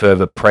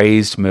 Lefebvre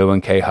praised Merwin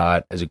K.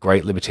 Hart as a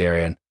great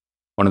libertarian,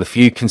 one of the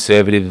few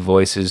conservative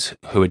voices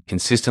who had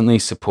consistently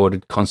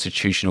supported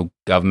constitutional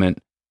government,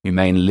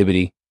 humane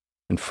liberty,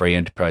 and free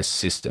enterprise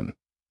system.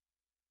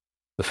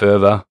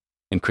 Lefebvre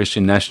and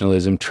Christian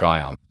nationalism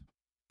triumphed.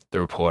 The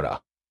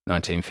Reporter,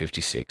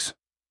 1956. A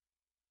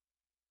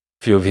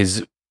few of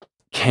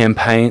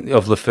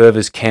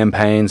Lefebvre's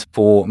campaigns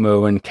for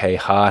Merwin K.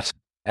 Hart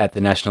at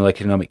the National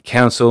Economic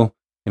Council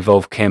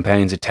involved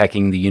campaigns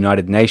attacking the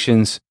United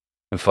Nations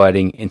and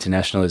fighting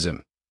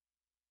internationalism.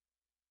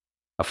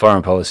 Our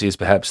foreign policy is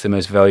perhaps the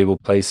most valuable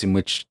place in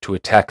which to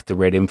attack the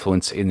red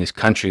influence in this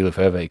country,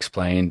 Lefebvre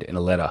explained in a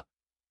letter.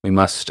 We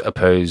must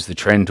oppose the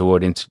trend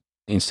toward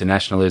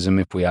internationalism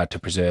if we are to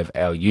preserve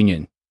our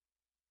union.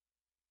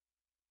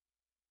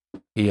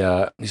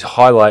 His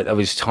highlight of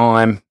his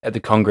time at the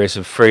Congress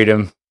of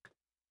Freedom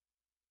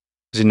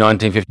was in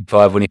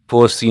 1955 when he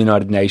forced the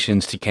United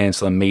Nations to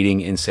cancel a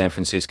meeting in San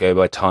Francisco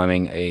by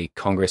timing a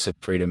Congress of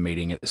Freedom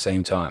meeting at the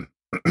same time.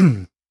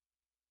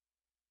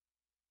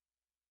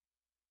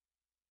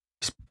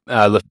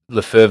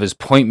 Lefebvre's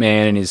point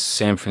man in his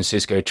San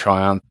Francisco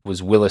triumph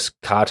was Willis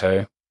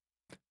Cato,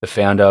 the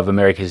founder of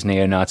America's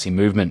neo-Nazi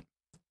movement.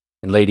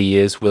 In later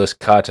years, Willis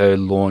Cato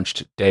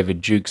launched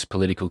David Duke's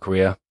political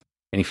career,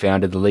 and he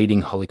founded the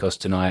leading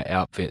Holocaust denier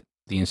outfit,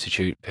 the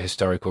Institute for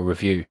Historical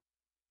Review.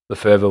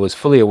 Lefebvre was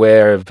fully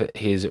aware of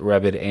his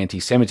rabid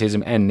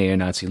anti-Semitism and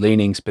neo-Nazi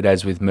leanings, but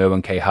as with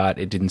Merwin K. Hart,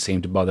 it didn't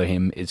seem to bother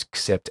him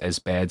except as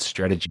bad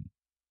strategy.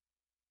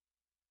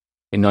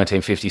 In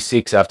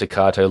 1956, after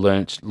Cato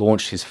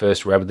launched his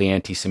first rabidly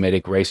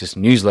anti-Semitic racist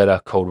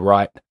newsletter called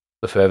Right,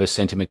 Lefebvre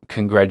sent him a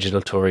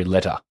congratulatory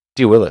letter.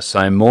 Dear Willis,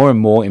 I am more and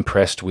more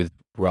impressed with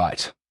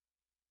Right.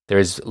 There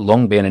has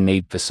long been a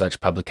need for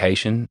such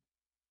publication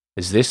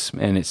as this,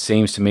 and it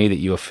seems to me that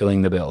you are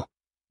filling the bill.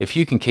 If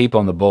you can keep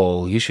on the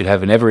ball, you should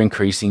have an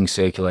ever-increasing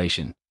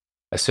circulation.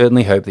 I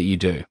certainly hope that you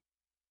do.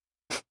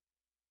 It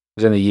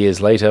was only years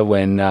later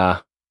when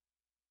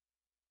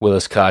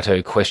Willis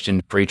Cato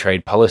questioned free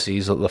trade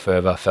policies that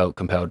Lefebvre felt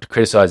compelled to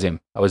criticize him.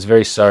 I was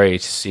very sorry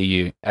to see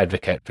you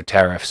advocate for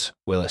tariffs,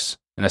 Willis,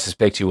 and I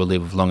suspect you will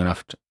live long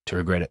enough to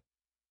regret it.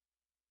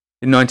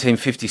 In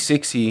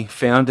 1956, he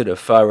founded a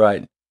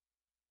far-right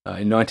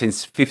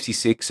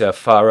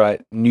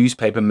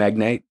newspaper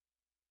magnate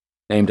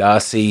named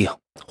R.C.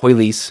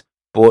 Hoyles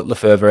bought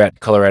Lefebvre at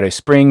Colorado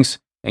Springs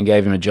and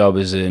gave him a job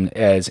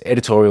as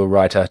editorial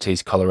writer to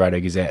his Colorado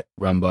Gazette,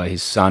 run by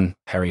his son,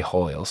 Harry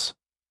Hoyles.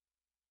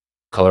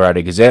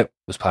 Colorado Gazette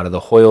was part of the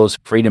Hoyles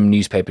Freedom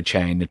newspaper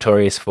chain,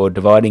 notorious for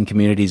dividing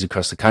communities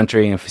across the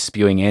country and for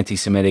spewing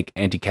anti-Semitic,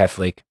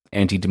 anti-Catholic,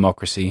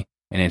 anti-democracy,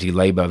 and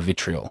anti-labor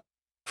vitriol.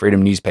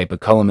 Freedom newspaper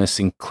columnists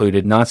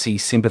included Nazi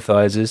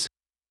sympathizers.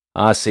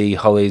 R.C.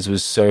 Hoyles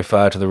was so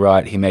far to the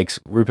right he makes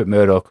Rupert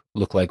Murdoch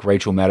look like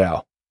Rachel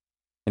Maddow.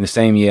 In the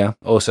same year,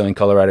 also in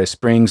Colorado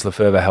Springs,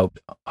 Lefebvre helped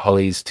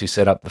Hoyles to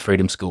set up the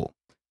Freedom School.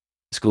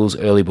 The school's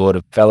early board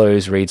of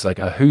fellows reads like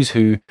a who's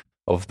who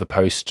of the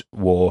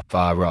post-war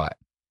far right.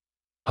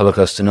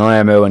 Holocaust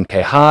denier Merwin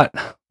K. Hart,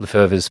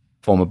 Lefebvre's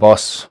former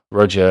boss,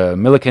 Roger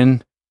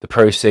Milliken, the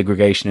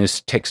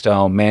pro-segregationist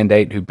textile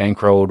mandate who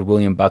bankrolled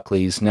William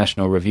Buckley's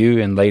National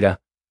Review and later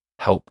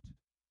helped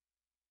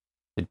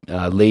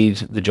lead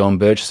the John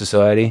Birch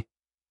Society,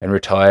 and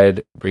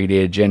retired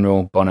Brigadier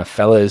General Bonner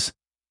Fellers,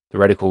 the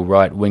radical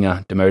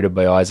right-winger demoted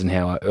by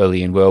Eisenhower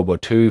early in World War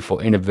II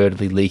for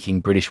inadvertently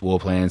leaking British war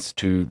plans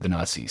to the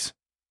Nazis.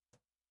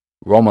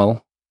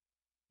 Rommel,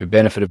 who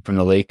benefited from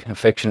the leak,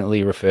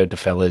 affectionately referred to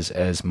Fellers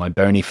as my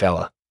bony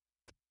fella.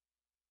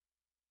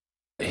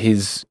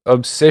 His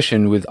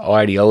obsession with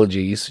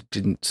ideologies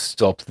didn't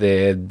stop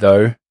there,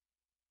 though.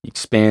 He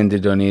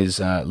expanded on his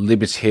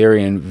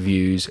libertarian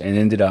views and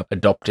ended up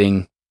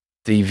adopting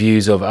the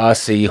views of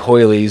R.C.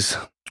 Hoyles,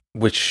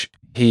 which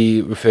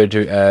he referred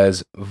to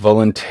as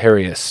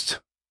voluntarist,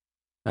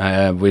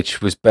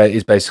 which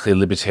is basically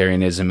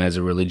libertarianism as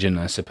a religion,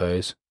 I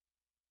suppose.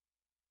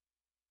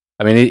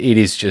 I mean, it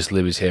is just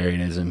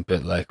libertarianism,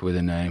 but like with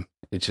a name.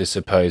 It just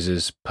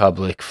opposes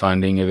public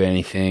funding of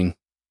anything,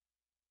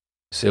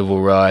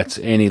 civil rights,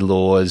 any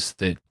laws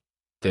that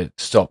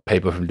stop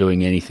people from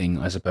doing anything,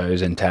 I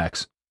suppose, and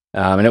tax.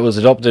 And it was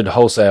adopted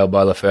wholesale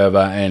by Lefebvre,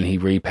 and he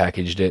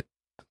repackaged it,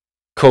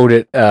 called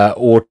it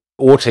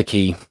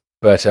autarky,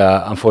 but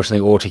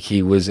unfortunately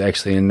autarky was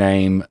actually a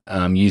name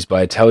used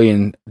by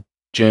Italian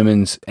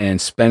Germans and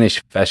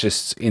Spanish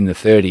fascists in the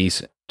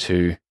 30s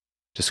to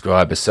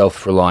describe a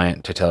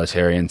self-reliant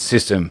totalitarian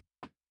system.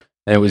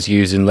 And it was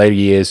used in later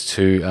years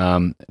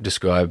to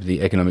describe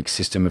the economic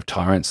system of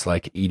tyrants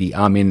like Idi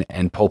Amin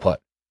and Pol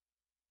Pot.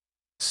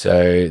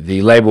 So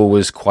the label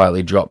was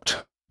quietly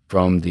dropped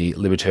from the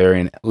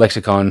libertarian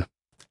lexicon,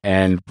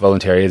 and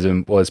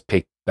voluntarism was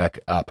picked back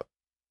up.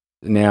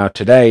 Now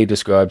today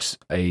describes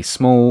a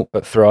small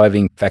but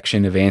thriving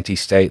faction of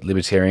anti-state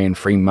libertarian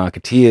free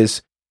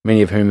marketeers,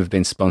 many of whom have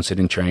been sponsored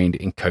and trained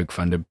in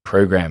Koch-funded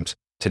programs.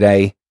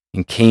 Today,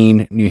 in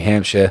Keene, New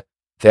Hampshire,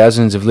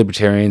 thousands of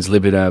libertarians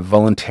live in a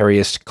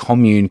voluntarist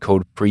commune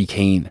called Free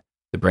Keene,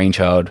 the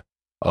brainchild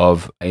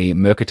of a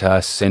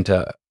Mercator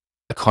Center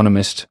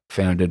economist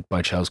founded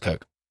by Charles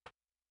Koch.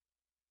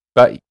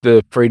 But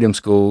the Freedom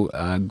School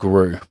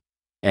grew,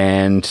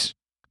 and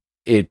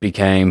it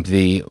became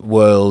the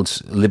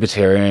world's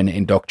libertarian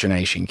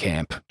indoctrination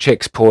camp.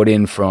 Checks poured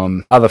in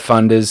from other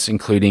funders,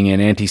 including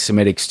an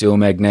anti-Semitic steel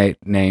magnate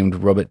named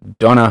Robert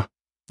Donner,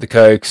 the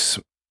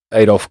Kochs,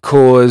 Adolf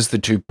Kors, the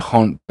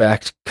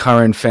DuPont-backed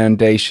Curran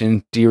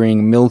Foundation,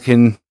 Deering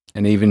Milken,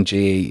 and even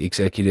GE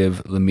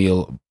executive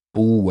Lemuel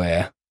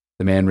Boulware,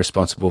 the man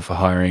responsible for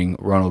hiring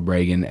Ronald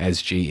Reagan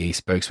as GE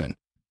spokesman.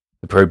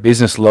 The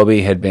pro-business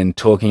lobby had been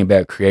talking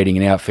about creating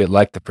an outfit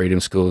like the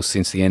Freedom Schools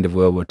since the end of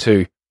World War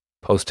II.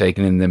 Polls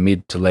taken in the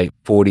mid to late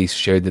 40s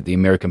showed that the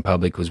American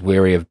public was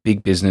wary of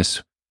big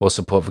business, while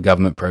support for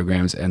government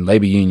programs and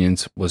labor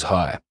unions was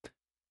high.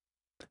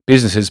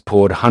 Businesses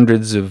poured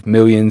hundreds of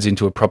millions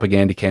into a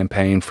propaganda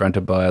campaign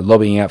fronted by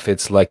lobbying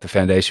outfits like the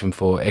Foundation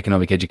for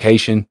Economic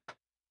Education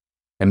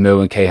and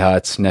Merwin K.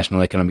 Hart's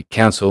National Economic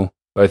Council,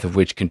 both of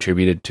which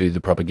contributed to the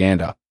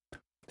propaganda.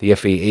 The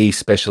FEE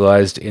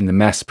specialized in the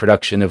mass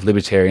production of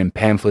libertarian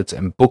pamphlets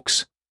and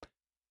books.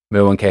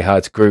 Merwin K.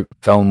 Hart's group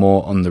fell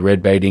more on the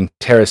red-baiting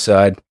terror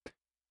side,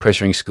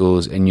 pressuring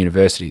schools and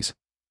universities.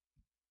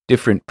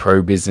 Different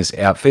pro-business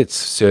outfits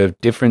served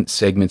different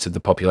segments of the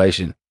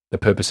population. The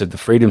purpose of the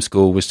Freedom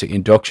School was to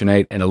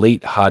indoctrinate an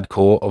elite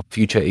hardcore of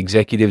future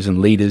executives and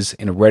leaders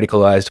in a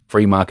radicalized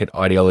free market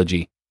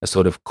ideology, a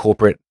sort of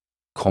corporate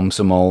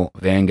Komsomol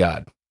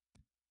vanguard.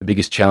 The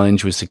biggest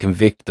challenge was to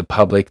convince the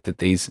public that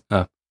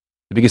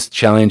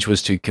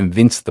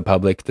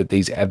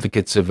these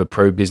advocates of a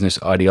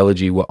pro-business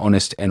ideology were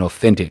honest and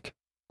authentic.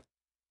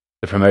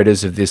 The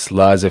promoters of this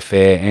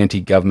laissez-faire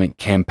anti-government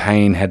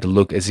campaign had to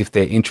look as if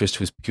their interest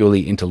was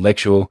purely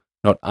intellectual,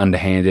 not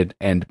underhanded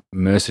and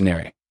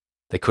mercenary.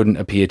 They couldn't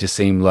appear to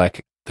seem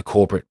like the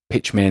corporate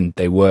pitchmen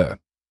they were.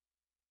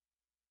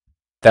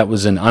 That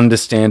was an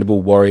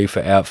understandable worry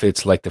for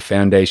outfits like the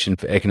Foundation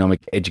for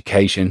Economic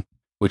Education,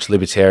 which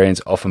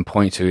libertarians often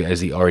point to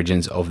as the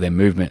origins of their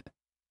movement.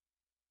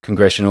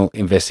 Congressional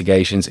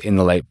investigations in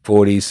the late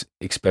 40s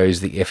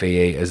exposed the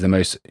FEE as the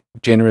most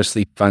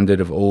generously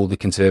funded of all the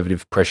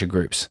conservative pressure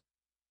groups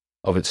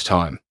of its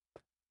time,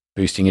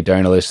 boosting a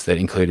donor list that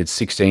included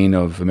 16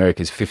 of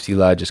America's 50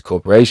 largest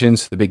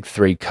corporations, the big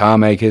 3 car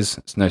makers,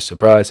 it's no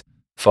surprise,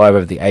 5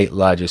 of the 8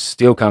 largest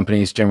steel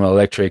companies, General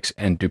Electric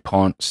and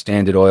DuPont,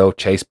 Standard Oil,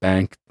 Chase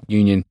Bank,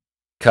 Union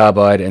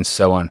Carbide, and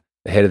so on.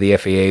 The head of the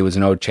FEE was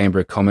an old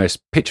Chamber of Commerce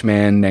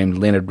pitchman named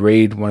Leonard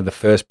Reed. One of the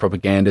first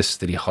propagandists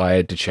that he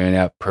hired to churn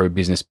out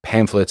pro-business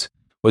pamphlets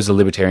was the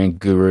libertarian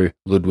guru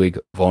Ludwig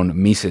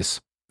von Mises.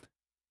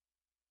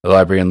 The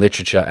library and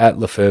literature at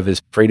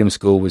Lefebvre's Freedom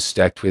School was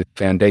stacked with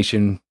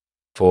Foundation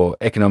for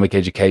Economic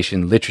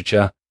Education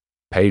literature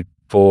paid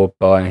for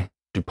by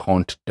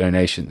DuPont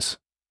donations.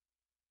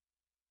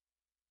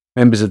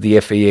 Members of the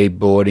FEE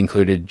board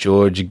included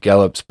George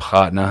Gallup's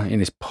partner in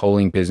his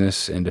polling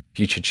business and a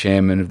future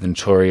chairman of the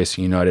notorious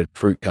United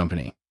Fruit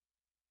Company.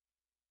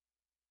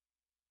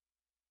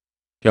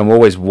 I'm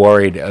always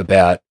worried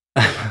about,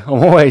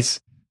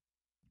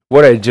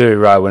 what I do,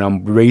 right, when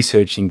I'm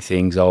researching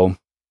things, 90%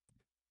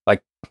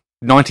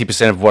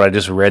 of what I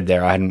just read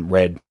there, I hadn't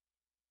read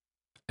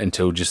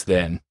until just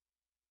then.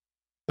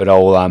 But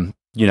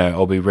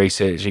I'll be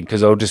researching,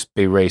 because I'll just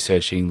be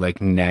researching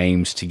like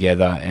names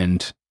together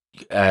and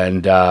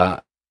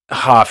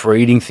half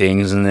reading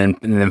things and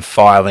then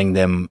filing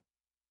them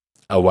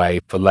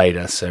away for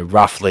later. So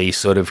roughly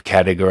sort of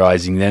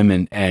categorizing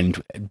them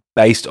and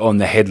based on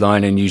the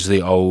headline, and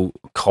usually I'll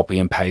copy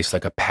and paste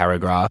like a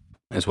paragraph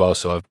as well.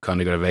 So I've kind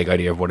of got a vague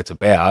idea of what it's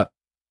about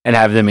and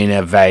have them in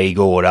a vague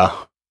order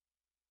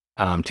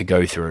to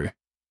go through.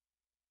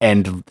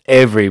 And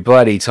every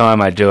bloody time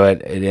I do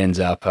it, it ends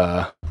up,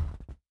 I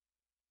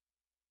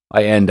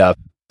end up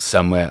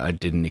somewhere I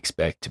didn't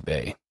expect to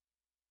be.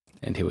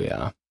 And here we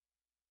are.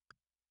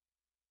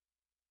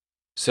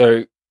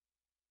 So,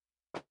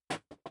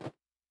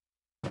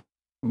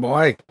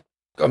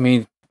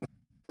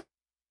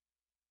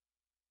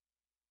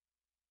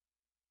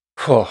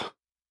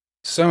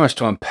 so much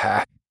to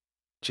unpack.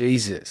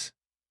 Jesus.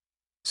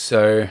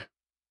 So,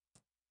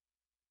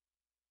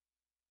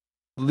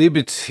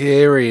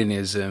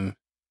 libertarianism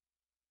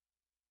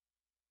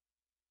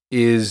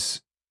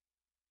is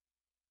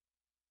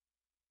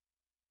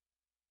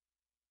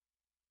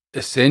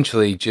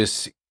essentially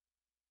just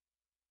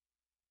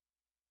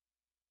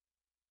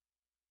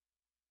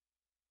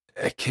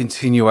a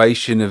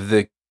continuation of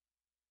the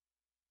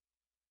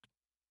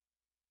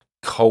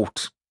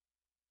cult,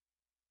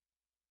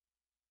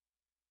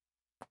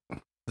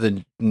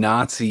 the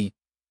Nazi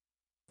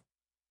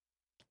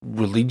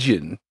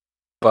religion,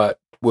 but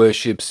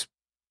worships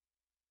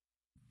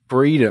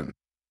freedom.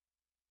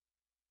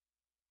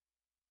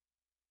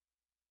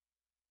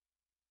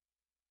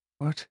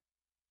 What?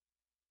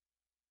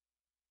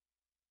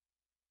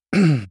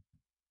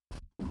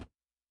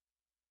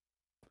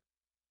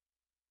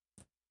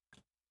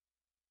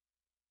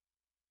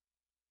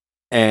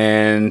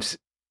 And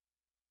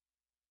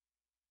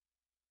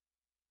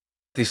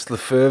this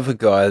Lefebvre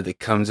guy that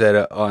comes out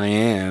of I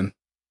Am,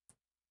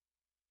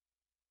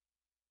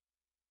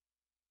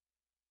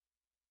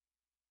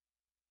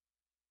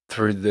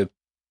 through the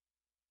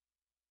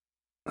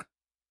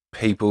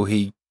people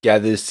he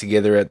gathers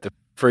together at the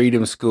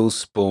Freedom School,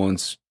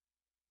 spawns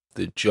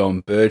the John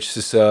Birch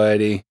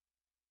Society,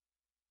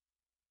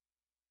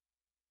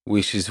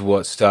 which is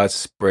what starts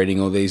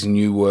spreading all these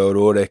New World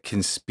Order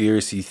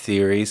conspiracy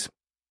theories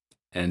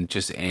and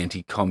just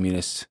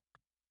anti-communist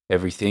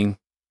everything.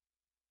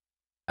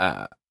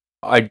 I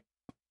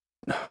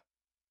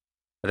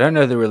don't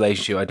know the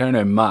relationship. I don't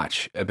know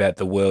much about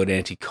the World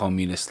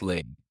Anti-Communist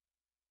League,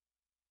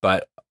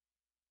 but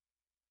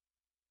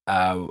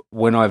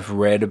when I've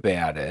read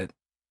about it,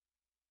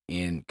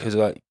 because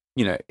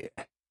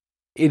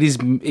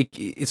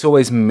it's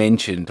always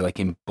mentioned like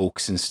in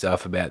books and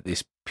stuff about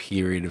this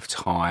period of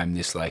time,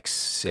 this like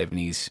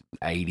 70s,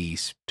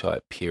 80s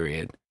type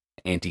period,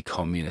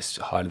 anti-communist,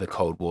 height of the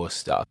Cold War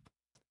stuff.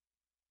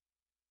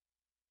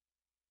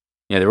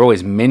 They're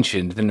always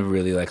mentioned, they're never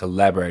really like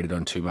elaborated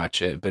on too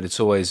much, but it's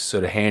always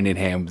sort of hand in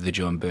hand with the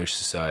John Birch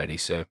Society.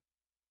 So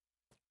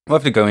we'll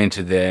have to go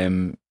into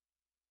them,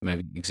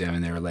 maybe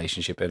examine their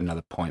relationship at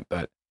another point,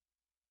 but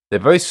they're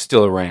both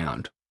still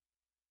around.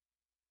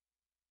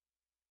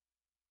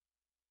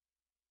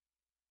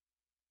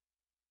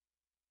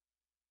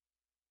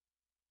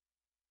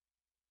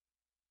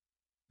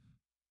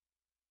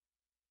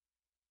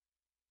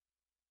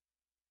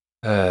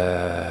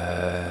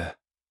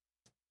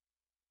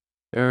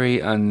 Very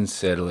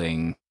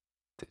unsettling,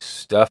 this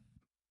stuff.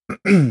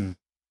 And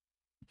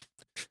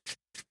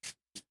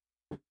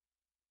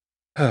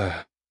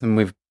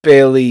we've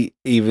barely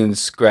even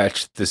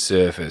scratched the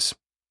surface.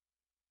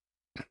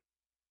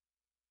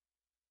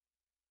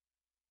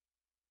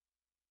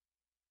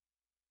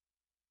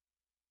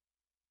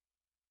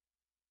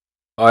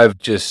 I've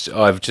just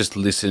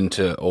listened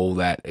to all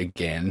that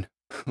again,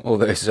 all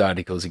those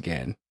articles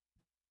again.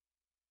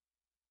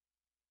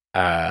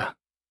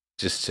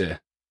 Just to,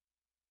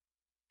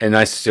 and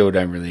I still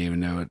don't really even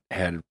know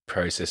how to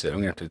process it. I'm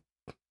gonna have to.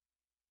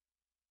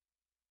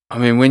 I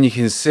mean, when you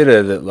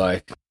consider that,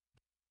 like,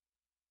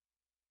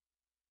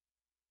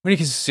 when you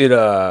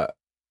consider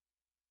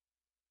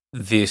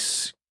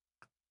this,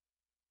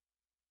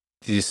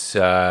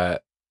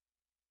 there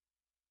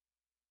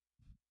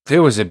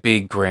was a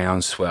big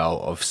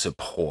groundswell of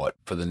support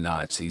for the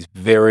Nazis.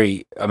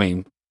 I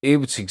mean, it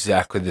was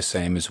exactly the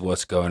same as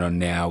what's going on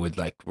now with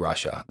like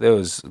Russia. There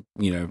was,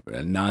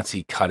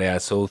 Nazi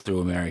cutouts all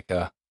through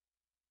America.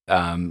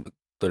 The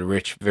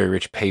rich, very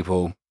rich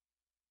people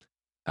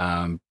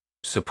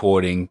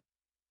supporting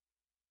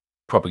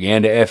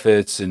propaganda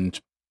efforts and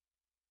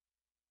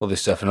all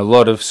this stuff, and a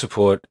lot of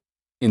support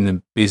in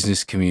the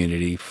business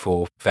community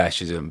for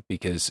fascism,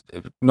 because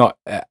not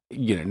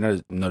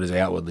as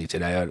outwardly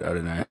today. I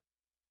don't know.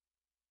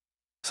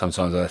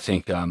 Sometimes I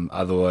think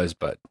otherwise,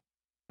 but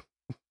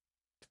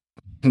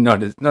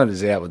not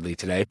as outwardly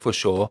today for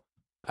sure.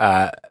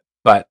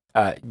 But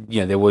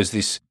there was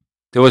this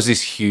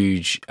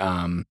huge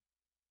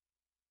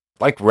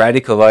like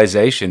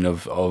radicalization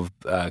of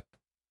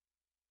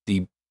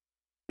the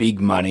big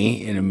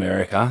money in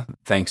America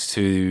thanks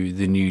to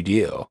the New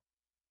Deal,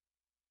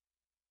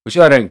 which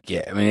I don't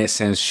get. I mean, it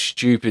sounds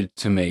stupid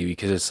to me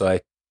because it's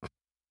like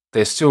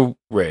they're still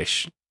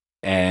rich,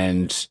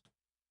 and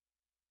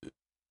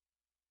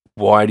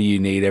why do you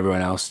need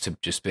everyone else to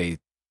just be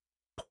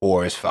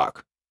poor as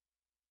fuck?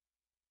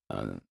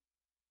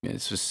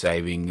 This was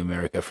saving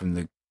America from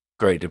the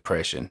Great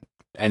Depression,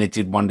 and it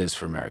did wonders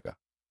for America.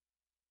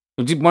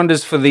 It did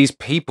wonders for these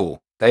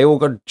people. They all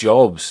got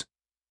jobs.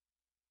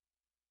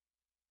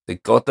 They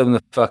got them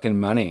the fucking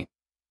money.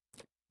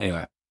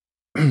 Anyway.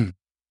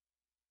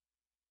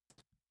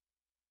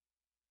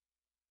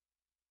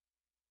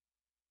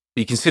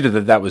 You consider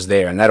that was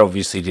there, and that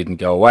obviously didn't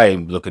go away.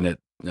 I'm looking at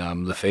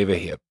Lefebvre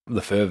here,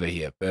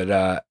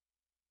 but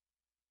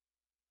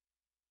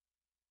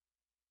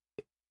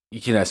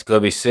it's got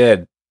to be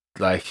said,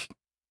 like,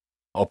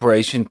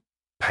 Operation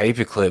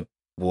Paperclip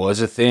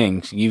was a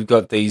thing. You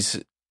got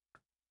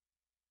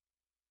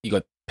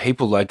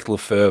people like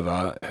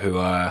Lefebvre who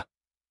are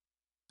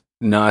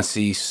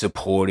Nazi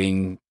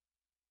supporting,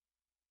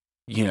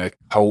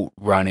 cult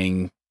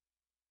running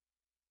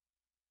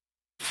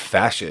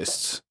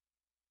fascists.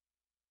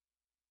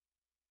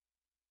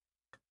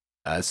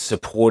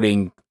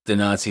 Supporting the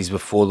Nazis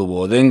before the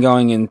war, then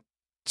going and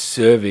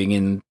serving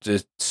in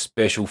the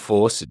special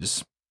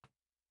forces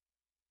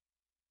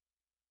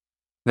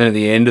Then at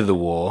the end of the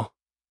war,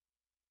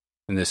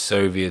 when the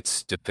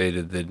Soviets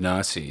defeated the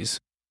Nazis,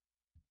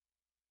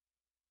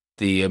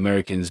 the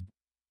Americans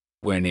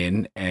went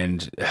in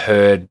and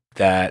heard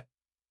that,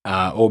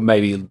 or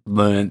maybe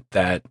learned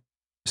that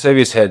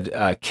Soviets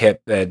had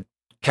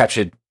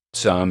captured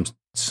some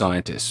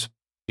scientists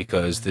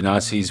because the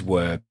Nazis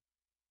were,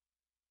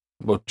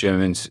 well,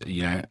 Germans,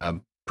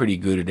 are pretty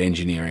good at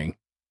engineering.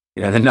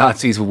 The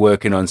Nazis were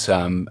working on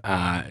some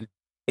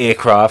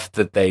aircraft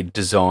that they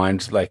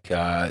designed, like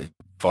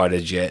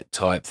fighter jet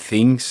type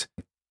things.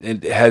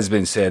 It has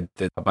been said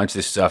that a bunch of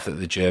the stuff that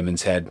the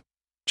Germans had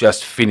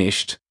just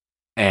finished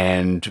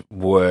and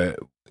were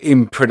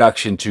in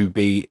production to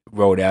be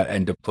rolled out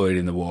and deployed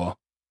in the war.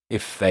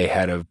 If they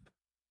had have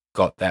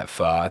got that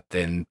far,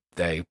 then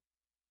they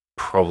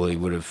probably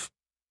would have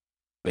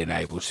been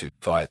able to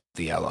fight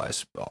the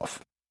Allies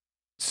off.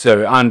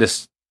 So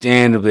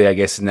understandably, I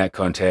guess, in that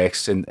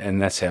context,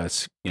 and that's how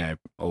it's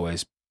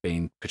always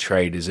been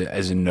portrayed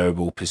as a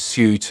noble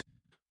pursuit,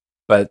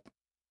 but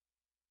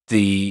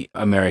the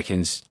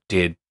Americans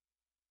did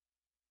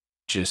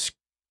just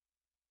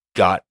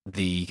gut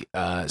the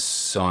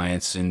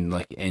science and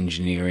like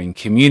engineering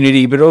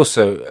community, but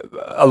also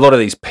a lot of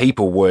these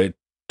people were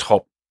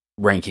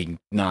top-ranking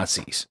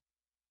Nazis.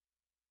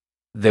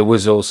 There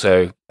was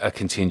also a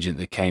contingent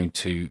that came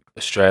to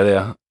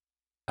Australia,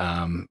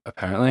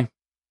 apparently,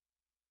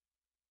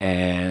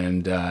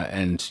 and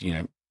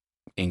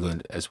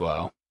England as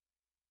well.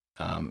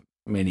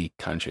 Many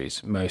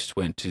countries. Most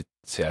went to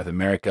South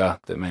America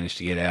that managed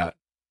to get out.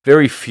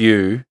 Very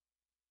few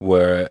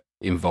were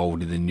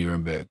involved in the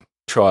Nuremberg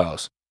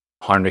trials.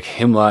 Heinrich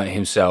Himmler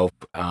himself,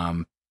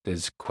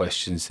 there's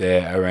questions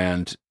there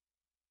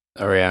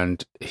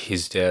around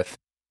his death,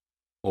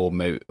 or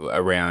maybe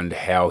around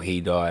how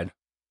he died.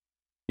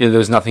 There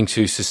was nothing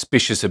too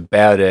suspicious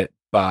about it,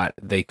 but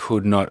they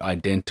could not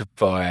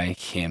identify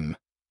him.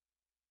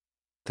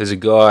 There's a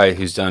guy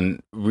who's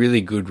done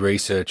really good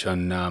research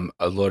on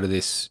a lot of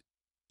this,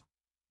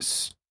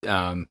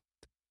 a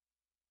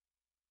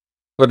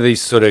lot of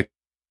these sort of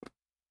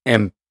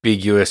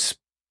ambiguous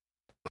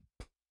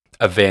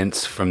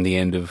events from the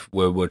end of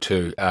World War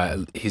II.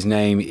 His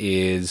name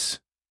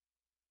is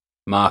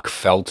Mark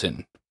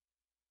Felton,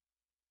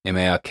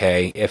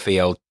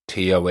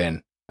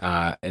 Markfelton,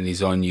 and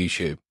he's on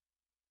YouTube.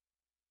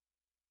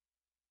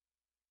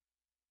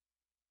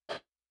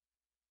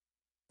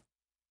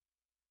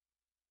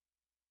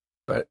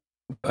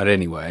 But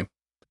anyway,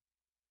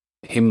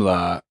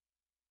 Himmler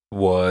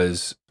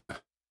was...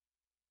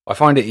 I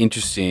find it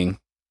interesting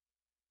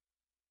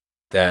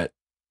that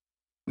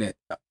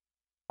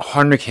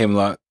Heinrich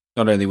Himmler,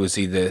 not only was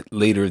he the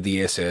leader of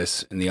the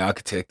SS and the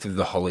architect of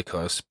the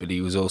Holocaust, but he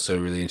was also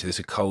really into this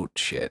occult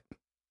shit.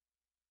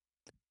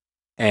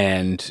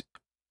 And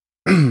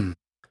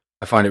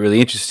I find it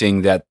really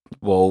interesting that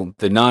while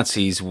the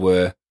Nazis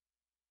were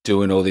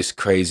doing all this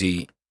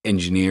crazy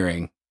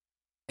engineering,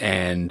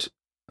 and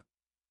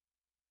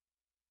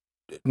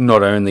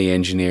not only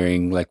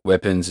engineering like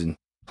weapons and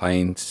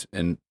planes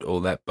and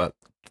all that, but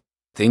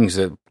things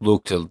that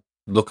look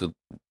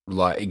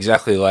like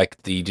exactly like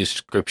the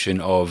description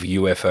of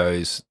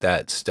UFOs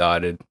that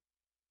started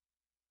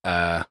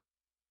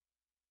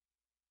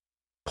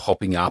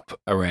popping up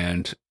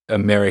around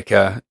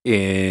America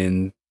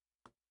in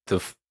the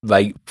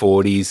late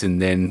 40s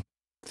and then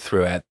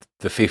throughout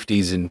the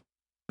 50s and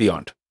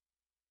beyond.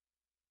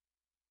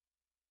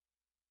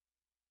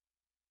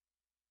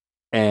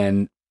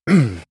 And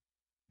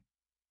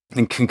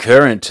and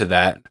concurrent to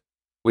that,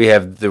 we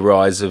have the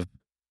rise of,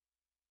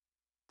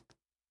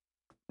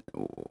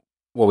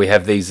 well, we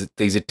have these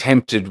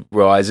attempted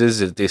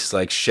rises of this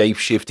like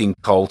shape-shifting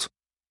cult,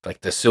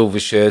 like the silver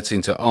shirts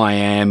into I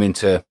Am,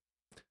 into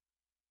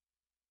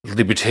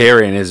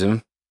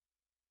libertarianism,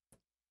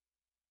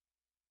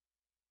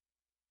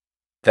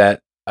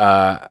 that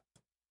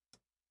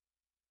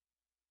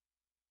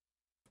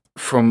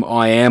from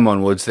I Am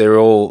onwards, they're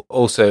all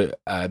also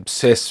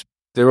obsessed.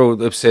 They're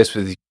all obsessed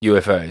with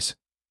UFOs.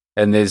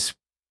 And there's,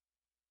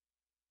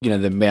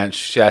 the Mount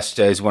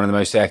Shasta is one of the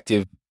most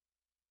active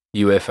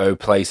UFO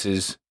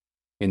places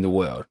in the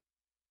world.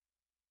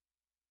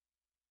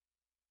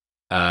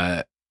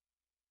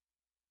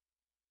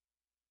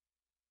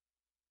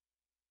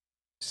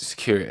 Just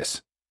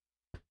curious.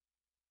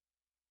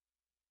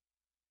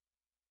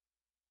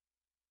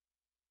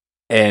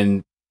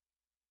 And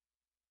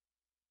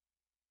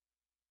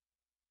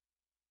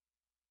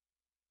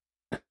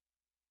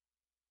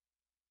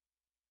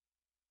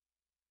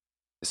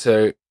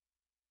so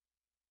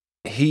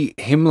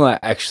Himmler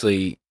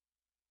actually,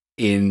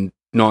 in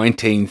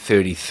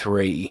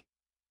 1933,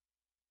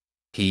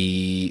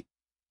 he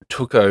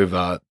took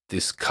over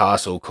this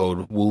castle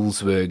called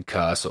Wolfsburg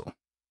Castle.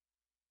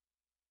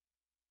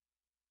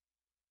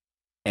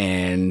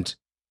 And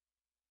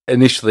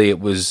initially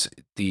it was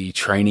the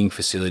training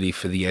facility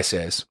for the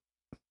SS.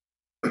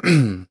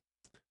 And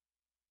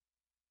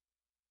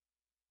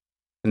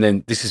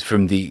then this is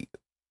from the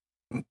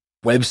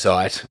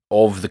website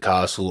of the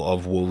castle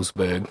of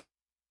Wolfsburg.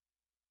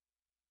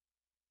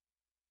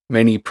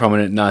 Many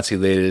prominent Nazi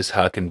leaders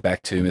harkened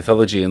back to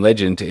mythology and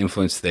legend to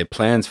influence their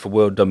plans for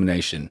world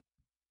domination.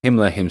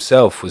 Himmler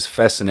himself was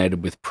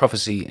fascinated with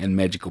prophecy and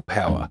magical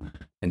power,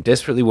 and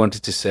desperately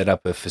wanted to set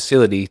up a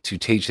facility to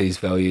teach these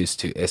values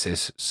to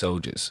SS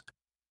soldiers.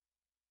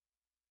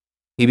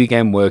 He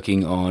began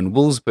working to turn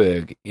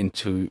Wolfsburg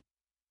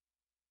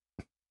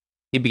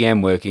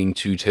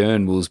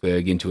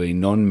into a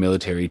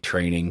non-military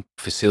training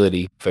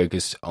facility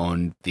focused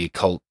on the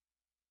occult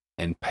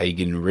and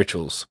pagan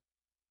rituals.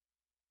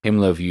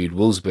 Himmler viewed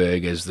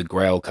Wolfsburg as the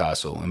Grail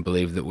Castle and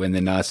believed that when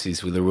the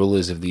Nazis were the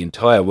rulers of the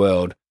entire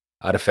world,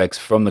 artifacts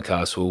from the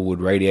castle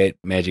would radiate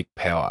magic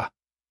power.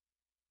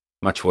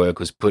 Much work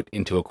was put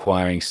into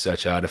acquiring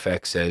such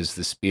artifacts as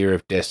the Spear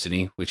of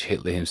Destiny, which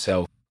Hitler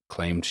himself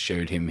claimed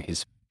showed him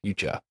his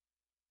future.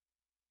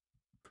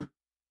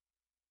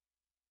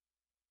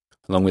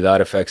 Along with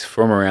artifacts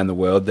from around the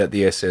world that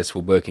the SS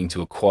were working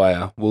to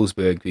acquire,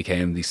 Wolfsburg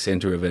became the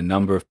center of a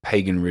number of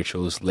pagan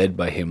rituals led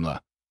by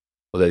Himmler.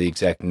 Although the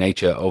exact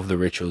nature of the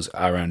rituals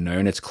are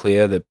unknown, it's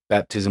clear that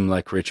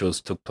baptism-like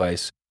rituals took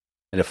place,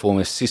 and a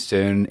former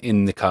cistern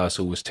in the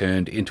castle was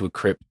turned into a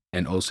crypt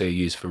and also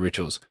used for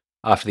rituals.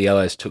 After the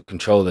Allies took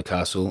control of the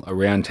castle, a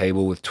round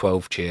table with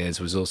 12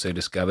 chairs was also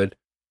discovered,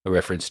 a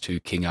reference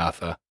to King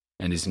Arthur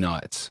and his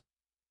knights.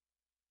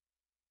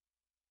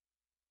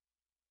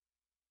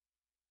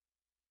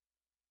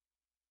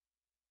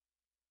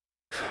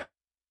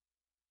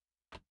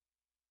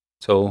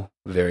 It's all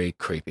very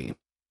creepy.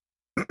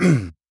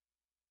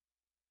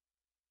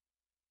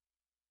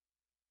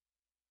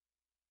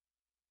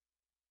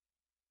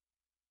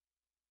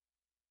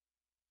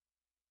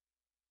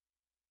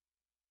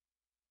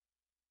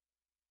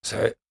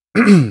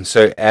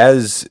 So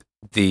as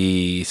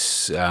the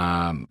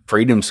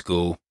Freedom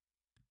School,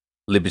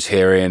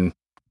 Libertarian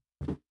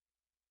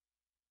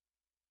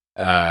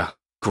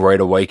Great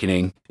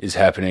Awakening is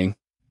happening,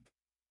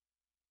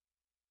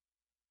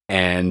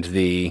 and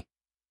the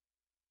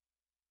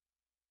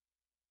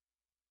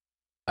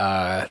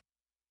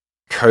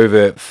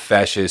covert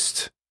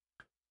fascist,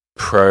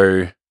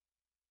 pro-Nazi,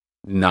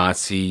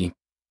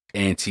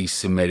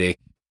 anti-Semitic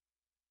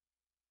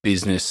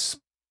business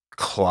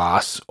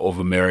class of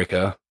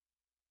America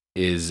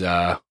is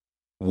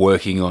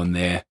working on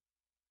their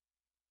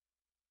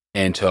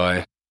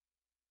anti-union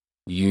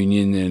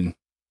and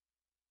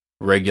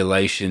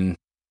regulation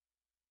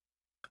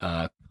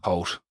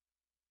cult.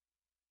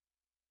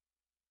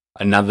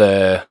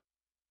 Another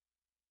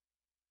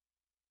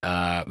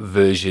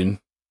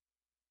version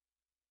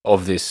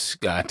of this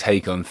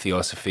take on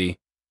Theosophy,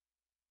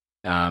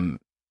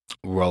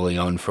 rolling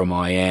on from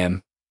I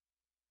Am,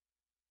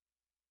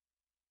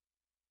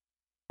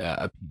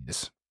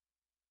 appears,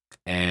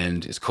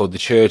 and it's called The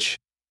Church,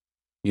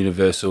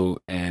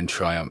 Universal and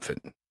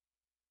Triumphant.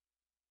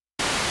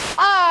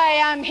 I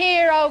am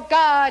here, O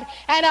God,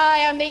 and I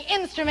am the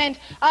instrument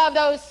of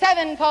those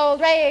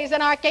sevenfold rays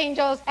and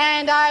archangels,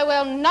 and I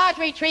will not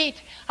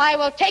retreat. I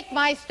will take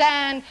my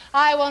stand.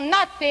 I will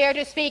not fear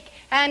to speak,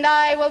 and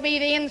I will be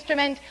the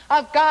instrument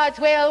of God's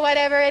will,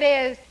 whatever it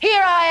is.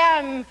 Here I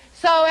am,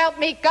 so help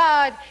me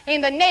God, in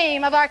the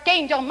name of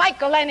Archangel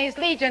Michael and his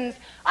legions.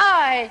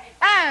 I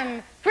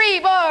am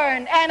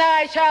freeborn, and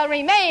I shall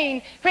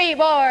remain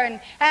freeborn,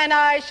 and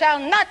I shall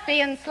not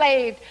be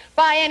enslaved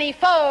by any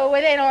foe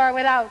within or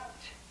without.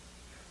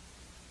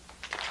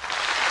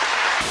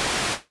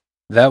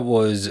 That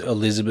was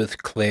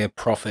Elizabeth Clare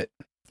Prophet,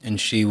 and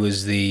she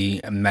was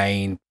the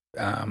main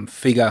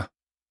figure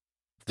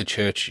of the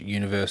Church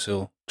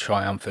Universal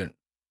Triumphant.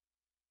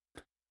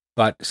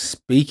 But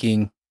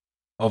speaking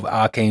of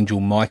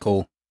Archangel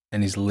Michael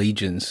and his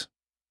legions,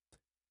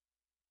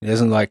 he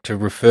doesn't like to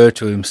refer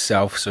to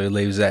himself, so he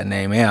leaves that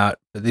name out,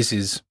 but this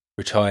is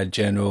retired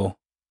General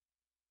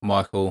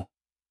Michael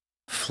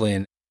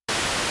Flynn.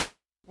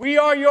 We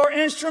are your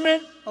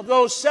instrument of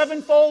those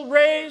sevenfold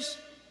rays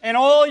and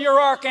all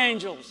your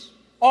archangels,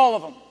 all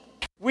of them.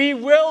 We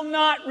will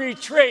not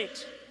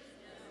retreat.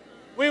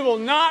 We will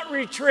not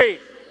retreat.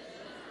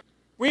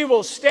 We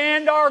will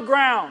stand our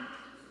ground.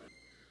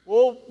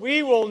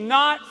 We will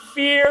not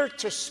fear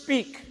to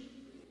speak.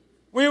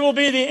 We will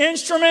be the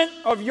instrument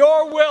of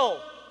your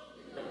will,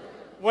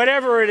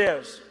 whatever it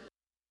is.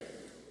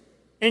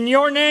 In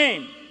your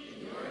name,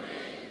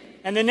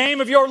 and the name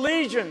of your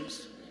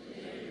legions,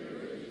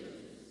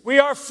 we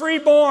are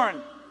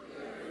freeborn,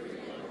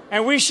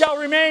 and we shall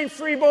remain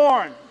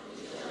freeborn,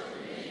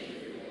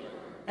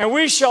 and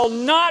we shall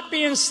not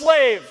be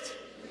enslaved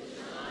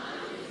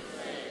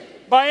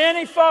by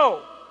any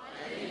foe,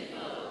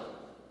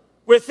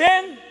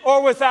 within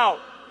or without.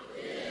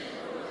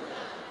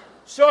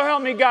 So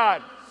help me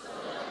God.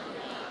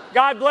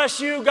 God bless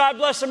you. God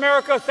bless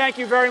America. Thank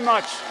you very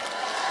much.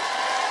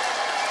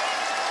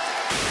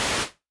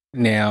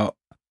 Now,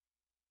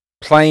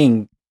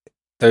 playing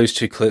those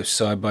two clips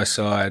side by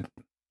side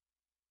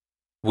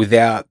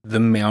without the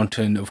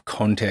mountain of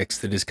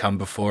context that has come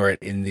before it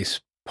in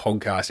this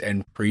podcast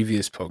and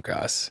previous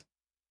podcasts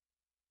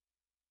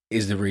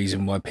is the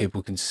reason why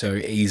people can so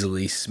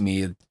easily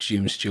smear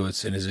Jim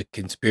Stewartson as a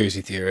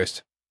conspiracy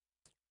theorist.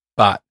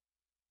 But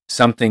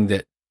something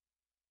that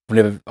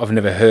I've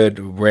never heard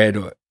or read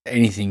or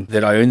anything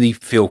that I only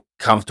feel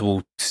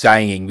comfortable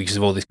saying because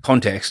of all this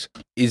context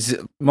is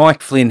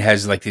Mike Flynn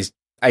has like this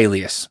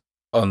alias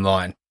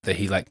online that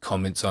he like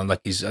comments on,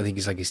 like I think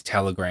it's like his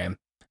Telegram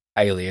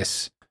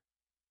alias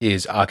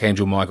is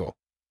Archangel Michael.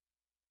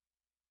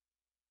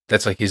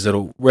 That's like his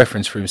little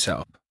reference for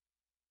himself.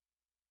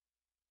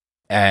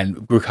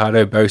 And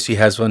Ricardo Bosi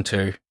has one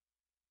too,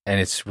 and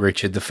it's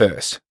Richard the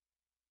First.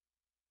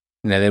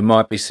 Now there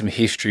might be some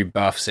history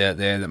buffs out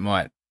there that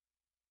might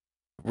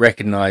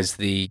recognize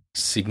the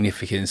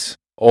significance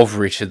of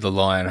Richard the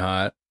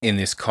Lionheart in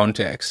this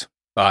context,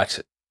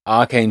 but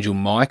Archangel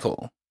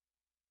Michael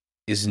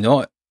is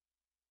not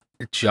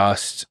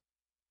just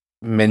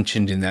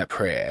mentioned in that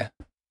prayer.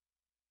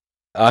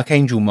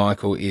 Archangel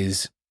Michael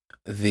is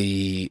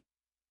the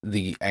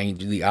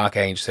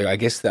archangel. So I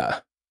guess I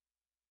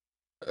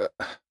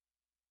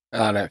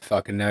don't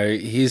fucking know.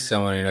 Here's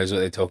someone who knows what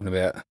they're talking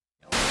about.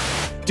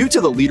 Due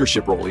to the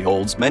leadership role he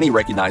holds, many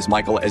recognize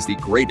Michael as the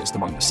greatest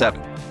among the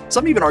seven.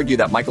 Some even argue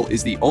that Michael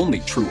is the only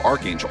true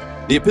archangel.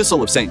 The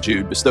Epistle of St.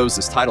 Jude bestows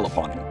this title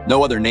upon him.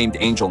 No other named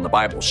angel in the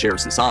Bible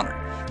shares this honor.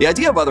 The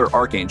idea of other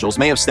archangels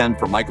may have stemmed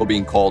from Michael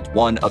being called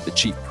one of the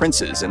chief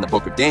princes in the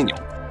book of Daniel.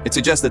 It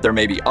suggests that there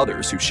may be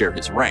others who share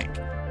his rank.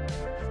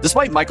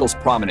 Despite Michael's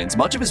prominence,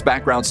 much of his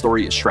background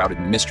story is shrouded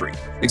in mystery.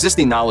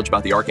 Existing knowledge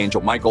about the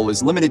Archangel Michael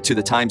is limited to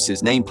the times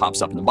his name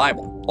pops up in the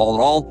Bible. All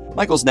in all,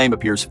 Michael's name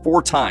appears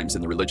 4 times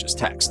in the religious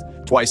text,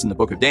 twice in the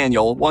book of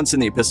Daniel, once in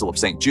the Epistle of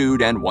St.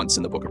 Jude, and once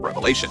in the book of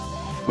Revelation.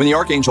 When the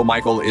Archangel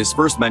Michael is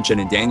first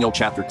mentioned in Daniel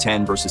chapter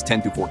 10, verses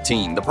 10 through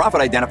 14, the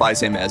prophet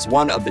identifies him as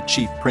one of the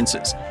chief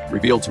princes,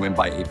 revealed to him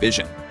by a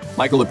vision.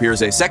 Michael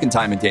appears a second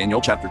time in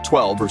Daniel chapter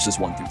 12, verses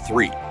 1 through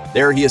 3.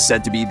 There he is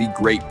said to be the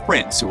great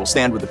prince who will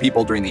stand with the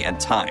people during the end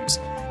times.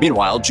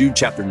 Meanwhile, Jude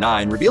chapter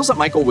 9 reveals that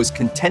Michael was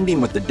contending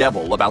with the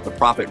devil about the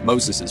prophet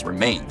Moses'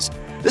 remains.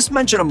 This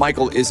mention of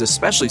Michael is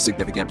especially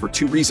significant for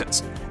 2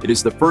 reasons. It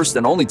is the first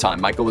and only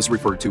time Michael is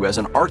referred to as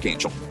an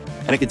archangel,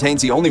 and it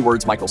contains the only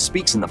words Michael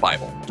speaks in the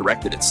Bible,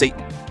 directed at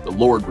Satan: "The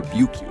Lord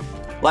rebuke you."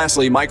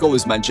 Lastly, Michael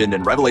is mentioned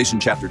in Revelation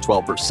chapter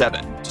 12, verse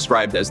 7,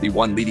 described as the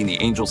one leading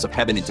the angels of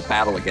heaven into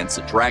battle against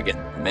the dragon,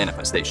 the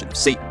manifestation of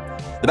Satan.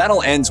 The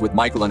battle ends with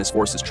Michael and his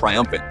forces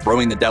triumphant,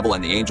 throwing the devil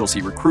and the angels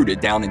he recruited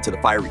down into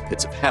the fiery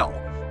pits of hell.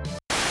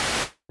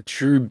 A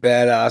true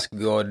badass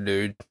god,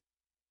 dude.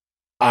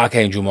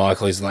 Archangel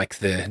Michael is like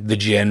the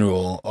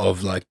general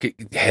of like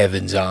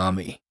heaven's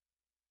army,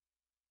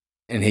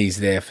 and he's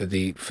there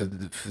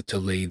to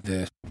lead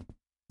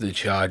the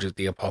charge of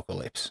the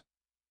apocalypse.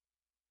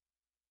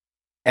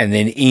 And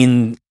then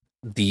in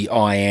the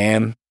I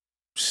Am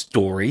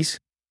stories,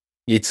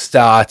 it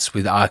starts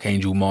with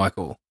Archangel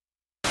Michael.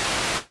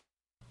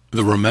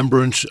 The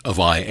remembrance of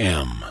I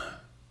Am.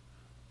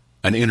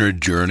 An inner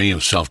journey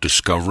of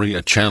self-discovery,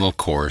 a channel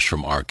course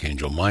from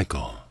Archangel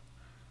Michael.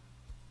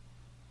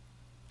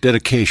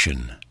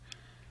 Dedication.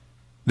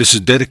 This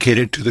is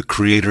dedicated to the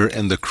Creator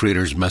and the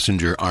Creator's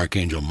messenger,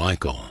 Archangel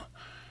Michael,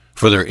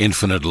 for their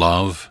infinite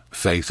love,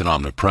 faith, and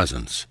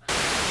omnipresence.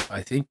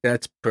 I think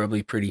that's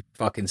probably pretty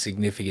fucking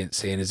significant,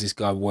 seeing as this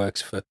guy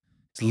works for,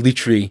 it's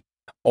literally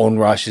on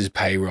Russia's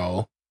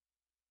payroll,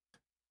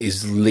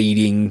 is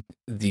leading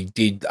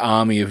the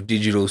army of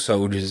digital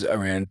soldiers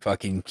around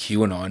fucking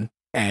QAnon,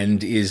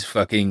 and is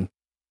fucking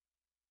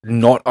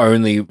not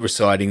only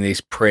reciting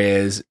these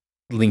prayers,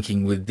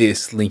 linking with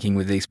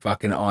these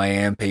fucking I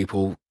Am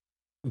people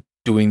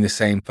doing the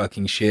same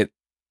fucking shit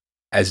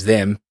as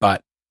them,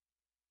 but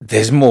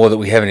there's more that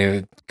we haven't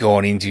even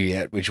gone into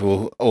yet, which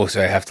we'll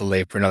also have to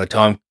leave for another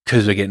time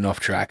because we're getting off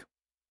track.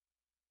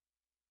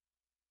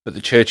 But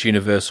the Church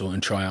Universal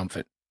and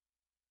Triumphant.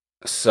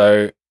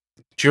 So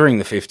during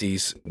the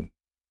 50s,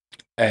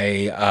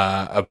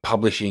 a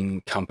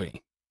publishing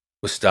company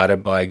was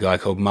started by a guy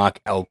called Mark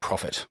L.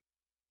 Prophet,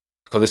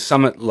 called the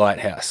Summit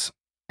Lighthouse,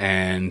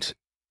 and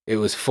it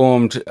was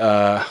formed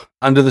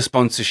under the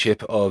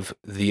sponsorship of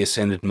the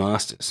Ascended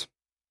Masters.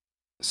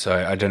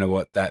 So I don't know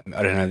if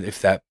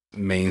that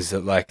means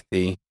that like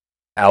the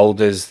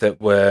elders that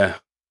were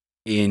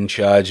in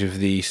charge of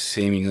the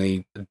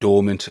seemingly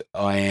dormant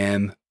I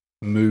Am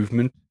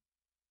movement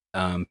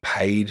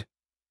paid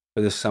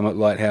for the Summit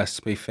Lighthouse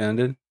to be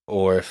founded,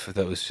 or if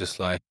that was just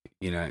like,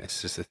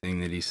 it's just a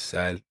thing that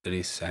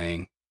he's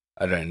saying.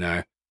 I don't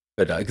know,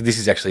 but this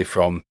is actually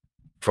from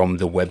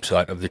the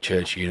website of the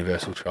Church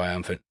Universal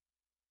Triumphant.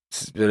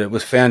 But it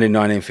was founded in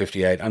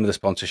 1958 under the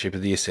sponsorship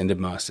of the Ascended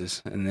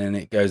Masters. And then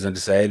it goes on to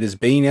say, it has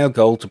been our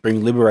goal to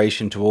bring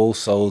liberation to all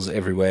souls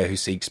everywhere who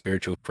seek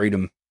spiritual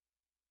freedom,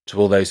 to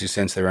all those who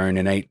sense their own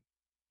innate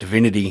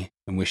divinity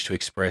and wish to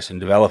express and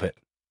develop it.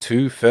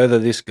 To further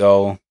this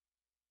goal,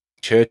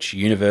 Church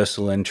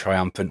Universal and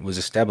Triumphant was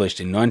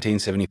established in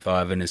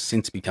 1975 and has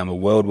since become a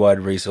worldwide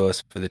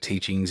resource for the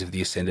teachings of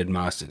the Ascended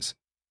Masters.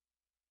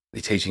 The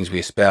teachings we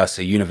espouse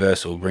are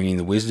universal, bringing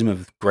the wisdom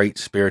of great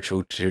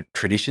spiritual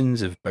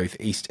traditions of both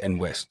East and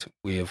West.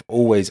 We have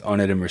always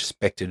honored and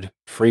respected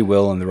free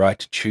will and the right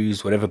to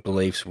choose whatever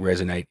beliefs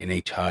resonate in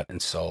each heart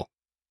and soul.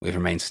 We've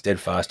remained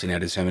steadfast in our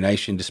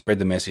determination to spread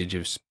the message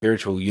of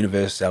spiritual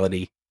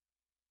universality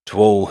to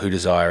all who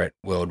desire it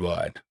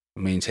worldwide.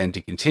 We intend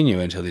to continue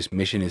until this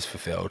mission is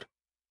fulfilled.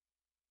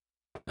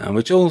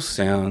 Which all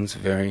sounds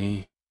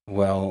very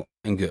well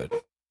and good.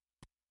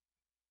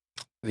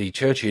 The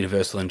Church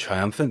Universal and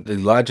Triumphant, the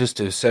largest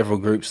of several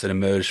groups that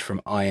emerged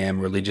from I Am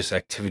religious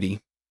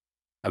activity,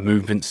 a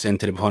movement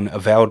centered upon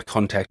avowed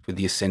contact with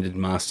the ascended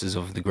masters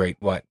of the Great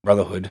White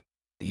Brotherhood,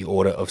 the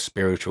order of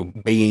spiritual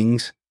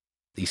beings,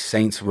 the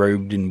saints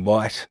robed in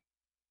white,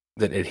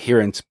 that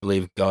adherents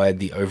believe guide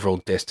the overall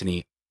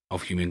destiny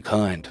of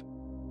humankind.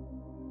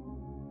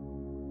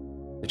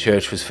 The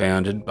church was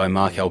founded by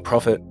Mark L.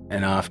 Prophet,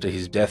 and after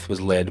his death was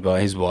led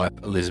by his wife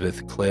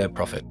Elizabeth Clare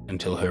Prophet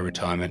until her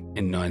retirement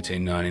in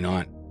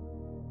 1999.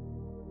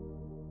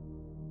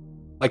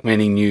 Like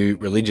many new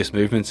religious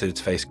movements,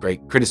 it's faced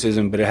great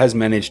criticism, but it has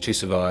managed to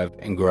survive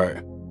and grow.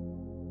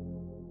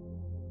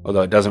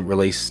 Although it doesn't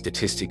release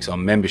statistics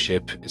on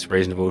membership, it's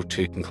reasonable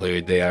to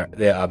conclude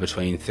there are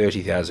between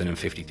 30,000 and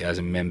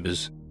 50,000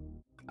 members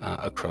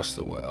across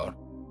the world.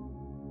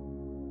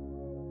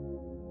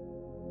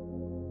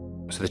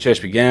 So the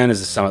church began as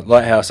a Summit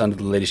Lighthouse under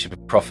the leadership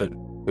of Prophet,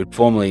 who had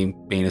formerly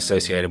been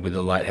associated with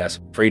the Lighthouse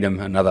of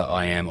Freedom, another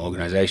I Am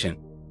organisation.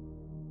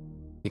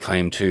 He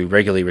claimed to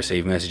regularly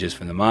receive messages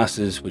from the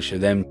masters, which are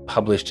then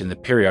published in the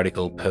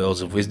periodical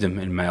Pearls of Wisdom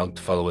and mailed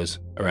to followers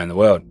around the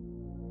world.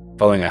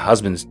 Following her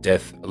husband's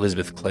death,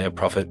 Elizabeth Clare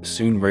Prophet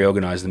soon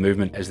reorganized the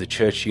movement as the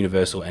Church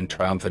Universal and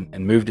Triumphant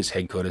and moved its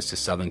headquarters to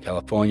Southern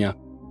California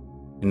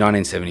in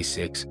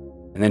 1976,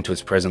 and then to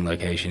its present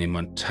location in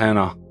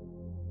Montana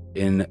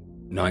in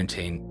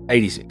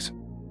 1986.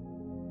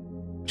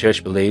 The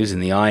church believes in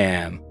the I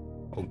Am,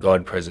 or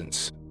God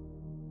presence.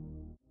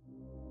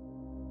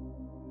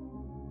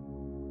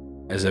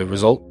 As a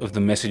result of the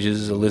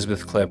messages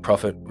Elizabeth Clare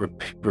Prophet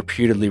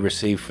reputedly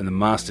received from the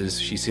masters,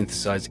 she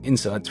synthesized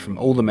insights from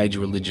all the major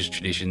religious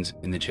traditions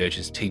in the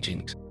church's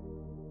teachings.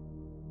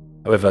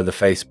 However, the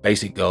faith's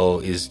basic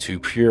goal is to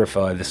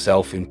purify the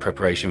self in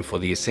preparation for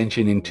the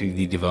ascension into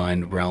the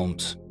divine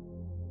realms.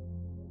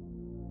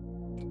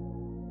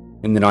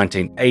 In the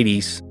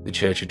 1980s, the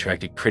church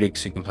attracted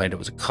critics who complained it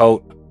was a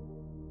cult.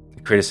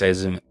 The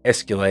criticism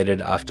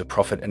escalated after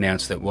Prophet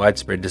announced that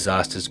widespread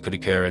disasters could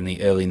occur in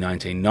the early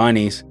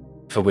 1990s,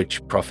 for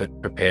which Prophet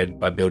prepared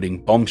by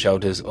building bomb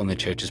shelters on the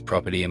church's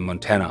property in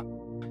Montana.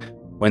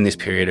 When this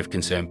period of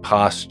concern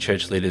passed,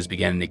 church leaders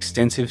began an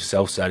extensive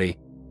self-study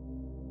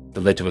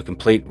that led to a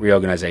complete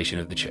reorganization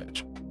of the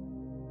church.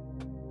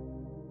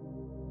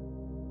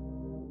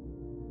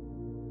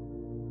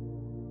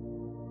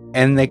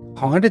 And they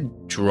kind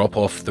of drop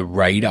off the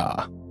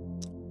radar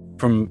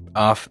from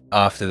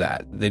after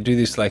that. They do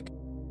this like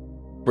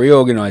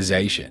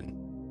reorganization,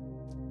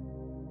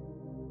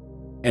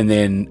 and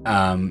then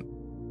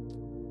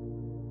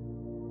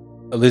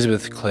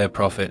Elizabeth Clare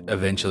Prophet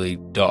eventually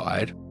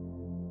died,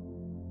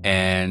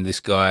 and this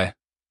guy,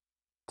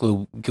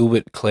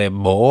 Gilbert Clare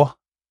Bout,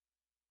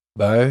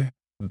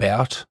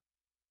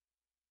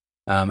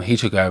 he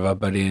took over,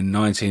 but in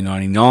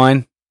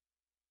 1999,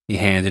 he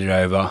handed it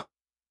over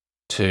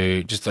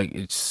to just like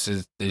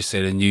they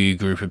said, a new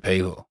group of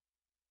people.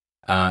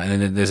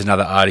 And then there's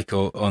another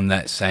article on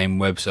that same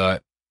website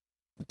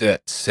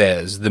that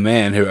says the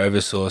man who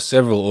oversaw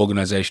several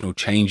organizational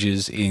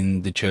changes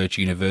in the Church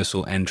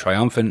Universal and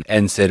Triumphant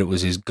and said it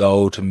was his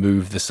goal to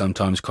move the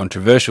sometimes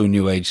controversial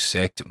New Age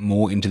sect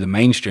more into the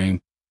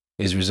mainstream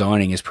is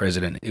resigning as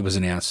president. It was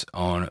announced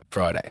on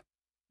Friday.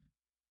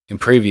 In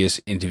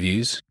previous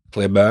interviews,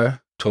 Clairbeau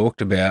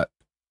talked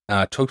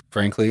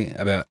frankly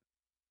about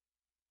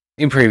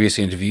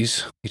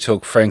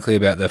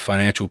the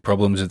financial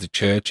problems of the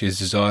church, his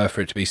desire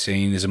for it to be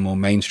seen as a more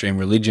mainstream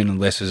religion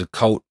and less as a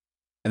cult,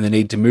 and the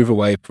need to move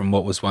away from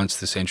what was once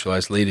the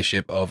centralized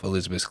leadership of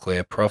Elizabeth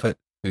Clare Prophet,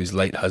 whose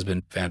late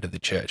husband founded the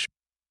church.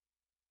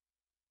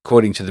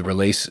 According to the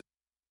release,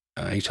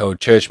 he told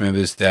church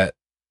members that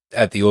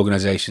at the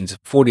organization's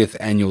 40th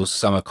annual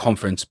summer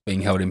conference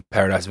being held in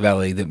Paradise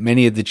Valley, that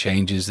many of the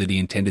changes that he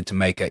intended to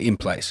make are in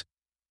place.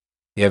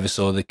 He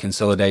oversaw the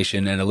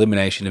consolidation and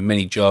elimination of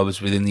many jobs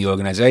within the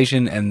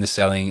organization and the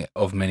selling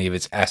of many of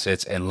its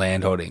assets and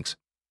land holdings.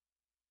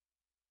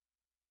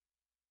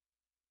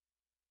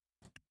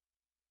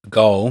 The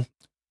goal,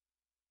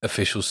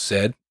 officials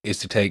said, is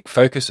to take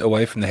focus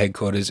away from the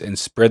headquarters and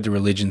spread the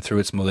religion through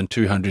its more than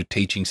 200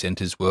 teaching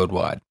centers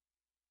worldwide.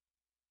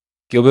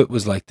 Gilbert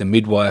was like the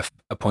midwife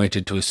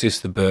appointed to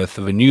assist the birth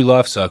of a new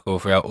life cycle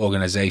for our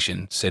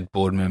organization, said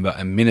board member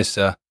and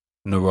minister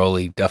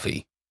Noroli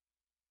Duffy.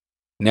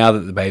 Now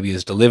that the baby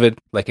is delivered,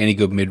 like any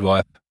good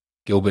midwife,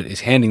 Gilbert is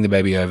handing the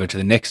baby over to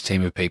the next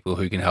team of people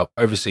who can help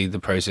oversee the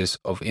process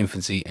of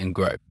infancy and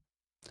growth.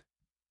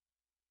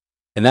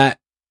 And that,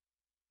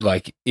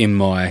 like in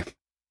my,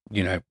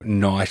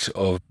 night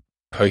of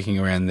poking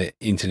around the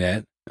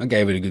internet, I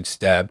gave it a good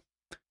stab.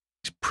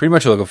 It's pretty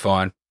much all I could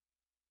find.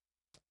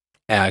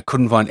 And I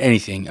couldn't find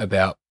anything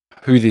about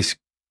who this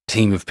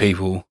team of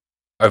people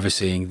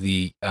overseeing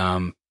the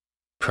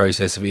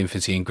process of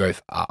infancy and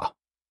growth are.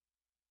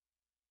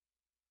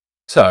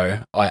 So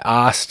I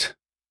asked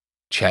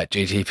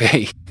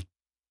ChatGTP,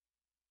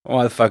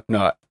 why the fuck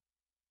not?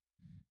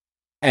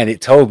 And it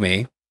told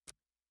me,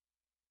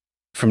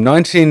 from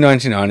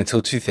 1999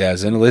 until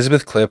 2000,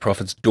 Elizabeth Clare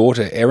Prophet's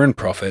daughter, Erin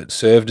Prophet,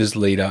 served as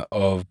leader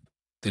of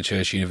the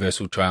Church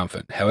Universal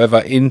Triumphant. However,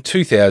 in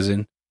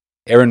 2000,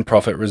 Erin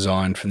Prophet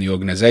resigned from the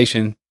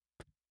organization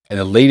and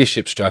the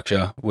leadership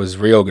structure was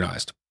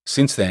reorganized.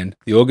 Since then,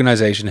 the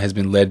organization has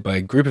been led by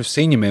a group of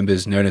senior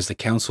members known as the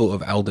Council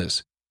of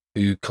Elders,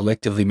 who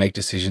collectively make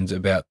decisions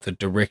about the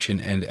direction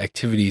and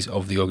activities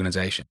of the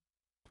organization.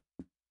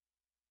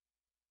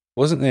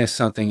 Wasn't there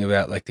something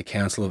about like the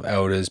Council of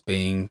Elders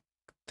being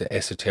the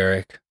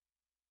esoteric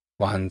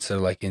ones that are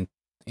like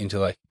into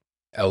like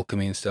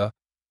alchemy and stuff?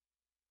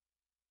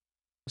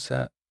 What's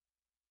that?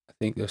 I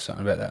think there was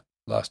something about that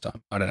last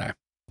time. I don't know.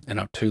 And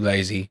I'm too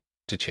lazy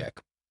to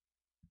check.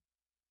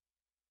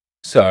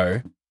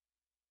 So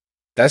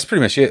that's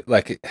pretty much it.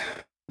 Like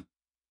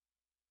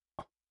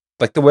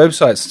the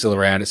website's still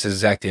around. It says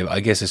it's active. I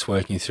guess it's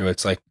working through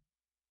its like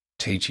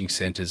teaching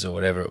centers or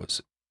whatever it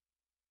was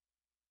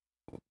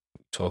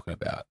talking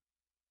about.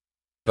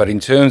 But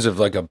in terms of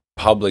like a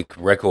public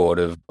record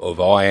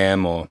of I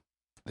Am or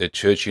the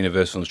Church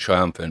Universal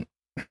Triumphant,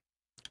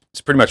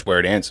 it's pretty much where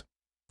it ends.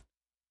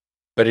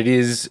 But it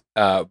is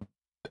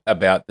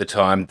about the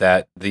time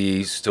that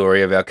the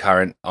story of our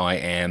current I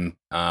Am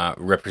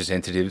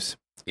representatives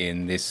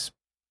in this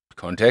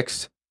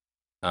context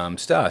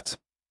starts.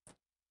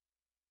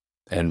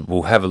 And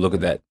we'll have a look at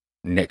that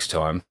next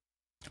time.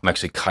 I'm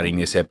actually cutting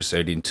this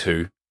episode in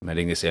two. I'm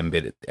adding this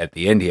embed at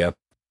the end here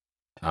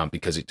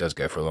because it does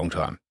go for a long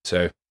time.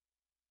 So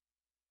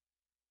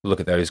look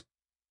at those.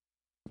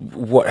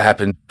 What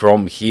happened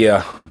from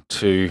here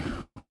to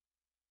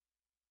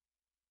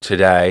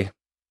today,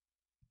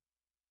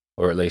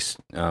 or at least,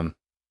 yeah.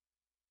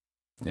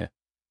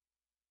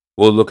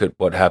 We'll look at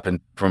what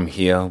happened from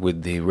here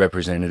with the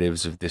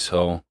representatives of this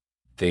whole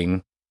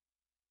thing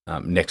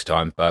next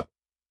time. But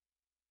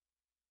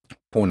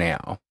for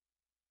now,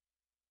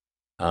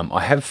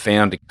 I have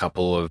found a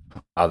couple of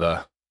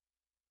other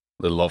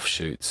little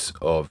offshoots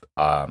of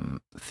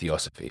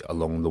Theosophy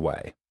along the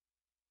way.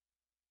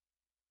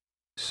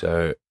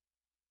 So,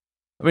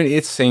 I mean,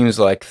 it seems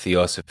like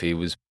Theosophy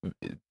was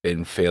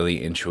been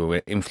fairly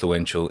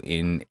influential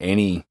in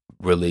any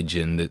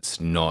religion that's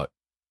not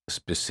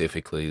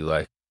specifically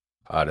like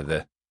part of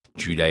the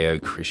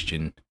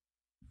Judeo-Christian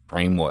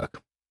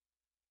framework.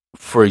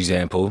 For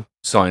example,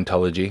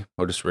 Scientology.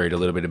 I'll just read a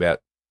little bit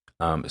about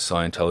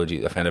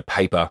Scientology. I found a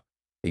paper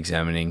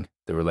examining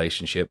the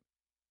relationship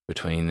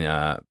between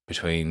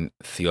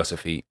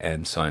Theosophy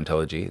and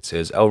Scientology. It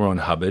says L. Ron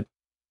Hubbard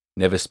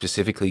never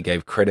specifically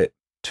gave credit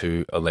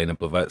to Elena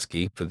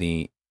Blavatsky for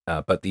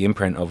but the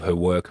imprint of her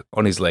work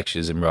on his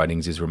lectures and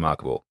writings is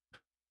remarkable.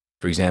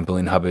 For example,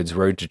 in Hubbard's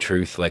Road to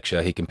Truth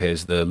lecture, he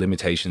compares the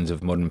limitations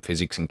of modern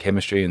physics and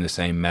chemistry in the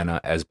same manner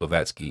as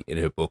Blavatsky in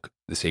her book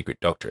The Secret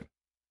Doctrine.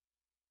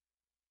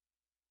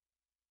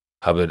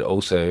 Hubbard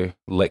also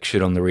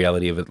lectured on the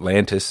reality of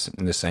Atlantis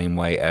in the same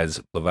way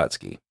as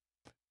Blavatsky.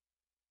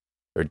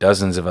 There are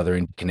dozens of other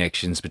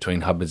interconnections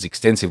between Hubbard's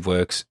extensive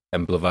works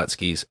and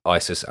Blavatsky's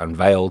Isis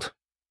Unveiled,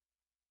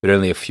 but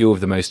only a few of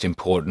the most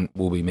important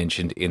will be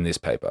mentioned in this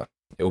paper.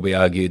 It will be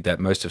argued that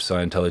most of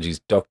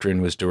Scientology's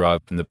doctrine was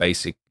derived from the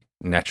basic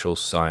natural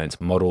science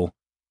model,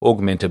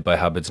 augmented by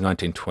Hubbard's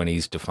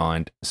 1920s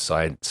defined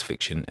science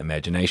fiction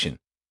imagination.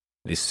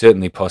 It is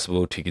certainly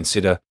possible to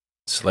consider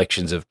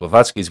selections of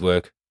Blavatsky's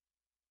work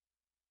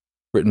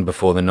written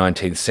before the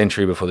 19th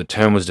century, before the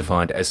term was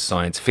defined as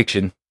science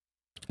fiction,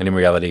 and in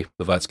reality,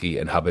 Blavatsky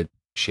and Hubbard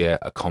share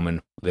a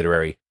common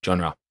literary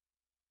genre.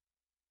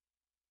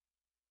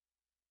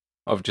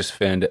 I've just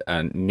found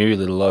a new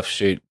little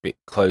offshoot a bit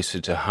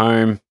closer to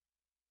home.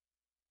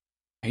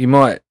 You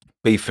might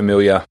be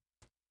familiar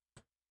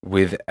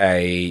with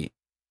a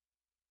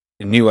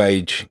New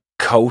Age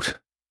cult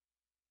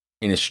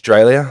in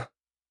Australia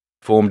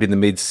formed in the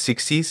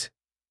mid-60s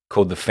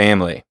called The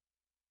Family.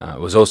 It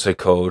was also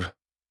called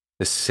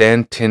the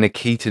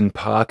Santaniquetan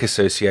Park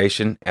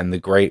Association and the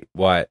Great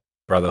White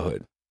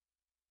Brotherhood.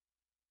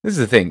 This is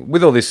the thing,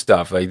 with all this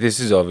stuff, like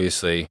this is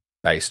obviously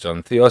based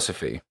on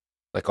Theosophy.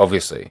 Like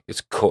obviously,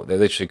 they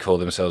literally call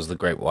themselves the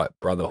Great White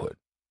Brotherhood.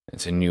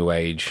 It's a New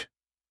Age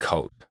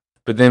cult.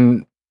 But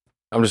then,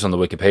 I'm just on the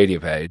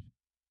Wikipedia page,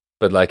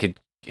 but like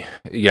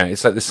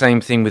it's like the same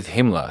thing with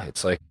Himmler.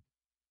 It's like,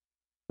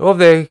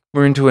 they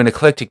were into an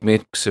eclectic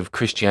mix of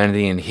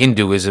Christianity and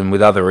Hinduism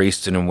with other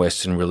Eastern and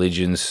Western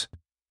religions,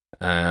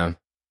 on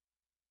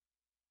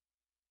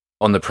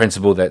the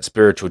principle that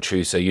spiritual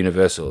truths are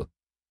universal.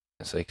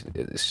 It's like,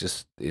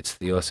 it's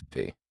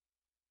Theosophy.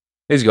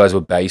 These guys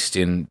were based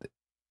in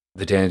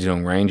the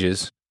Dandenong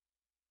Ranges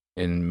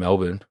in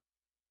Melbourne.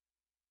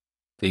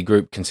 The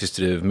group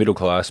consisted of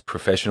middle-class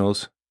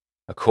professionals.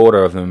 A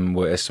quarter of them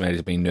were estimated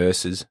to be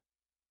nurses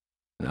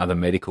and other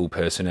medical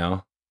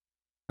personnel,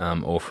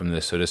 all from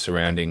the sort of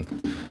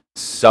surrounding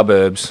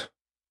suburbs,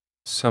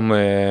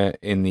 somewhere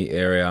in the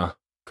area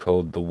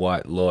called the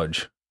White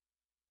Lodge.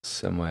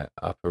 somewhere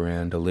up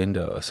around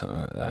Olinda or something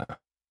like that.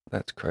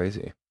 That's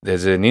crazy.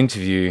 There's an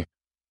interview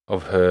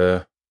of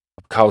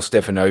Karl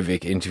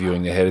Stefanovic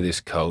interviewing the head of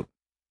this cult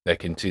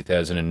back in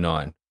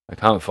 2009. I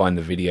can't find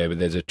the video, but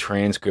there's a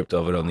transcript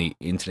of it on the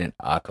Internet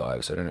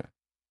Archives. I don't know.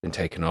 It's been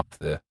taken off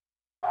the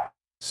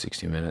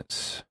 60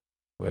 Minutes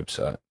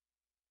website.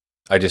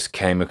 I just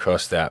came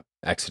across that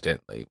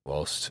accidentally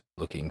whilst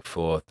looking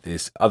for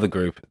this other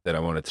group that I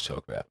wanted to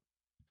talk about,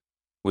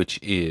 which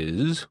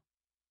is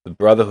the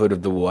Brotherhood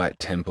of the White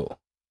Temple.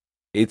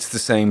 It's the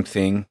same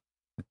thing.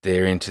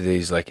 They're into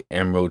these like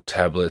emerald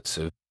tablets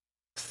of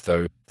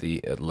Thoth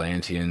the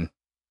Atlantean,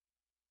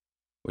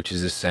 which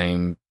is the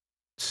same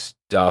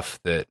stuff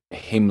that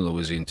Himmler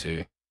was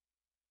into.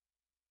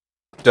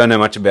 Don't know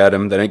much about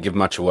them. They don't give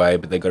much away,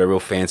 but they got a real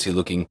fancy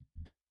looking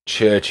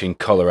church in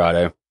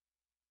Colorado.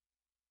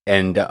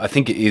 And I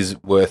think it is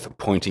worth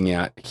pointing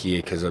out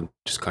here, because I'm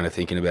just kind of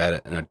thinking about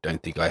it, and I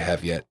don't think I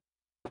have yet,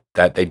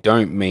 that they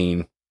don't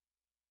mean,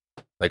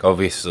 like,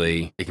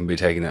 obviously it can be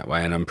taken that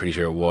way, and I'm pretty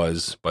sure it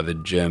was by the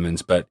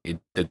Germans, but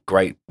the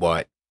Great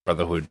White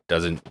Brotherhood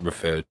doesn't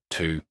refer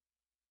to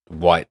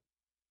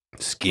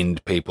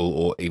white-skinned people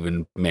or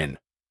even men.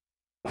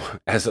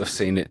 As I've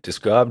seen it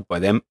described by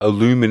them,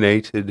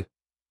 illuminated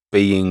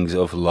beings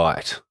of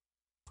light.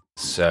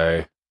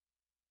 So,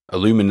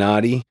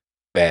 Illuminati,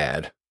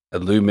 bad.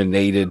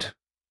 Illuminated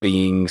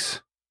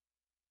beings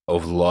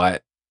of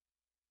light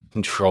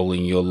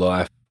controlling your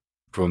life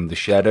from the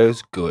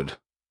shadows, good.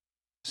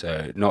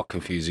 So, not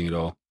confusing at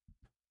all.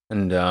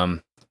 And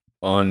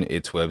on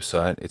its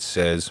website, it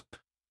says,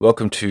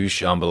 "Welcome to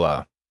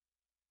Shambhala.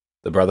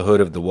 The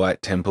Brotherhood of the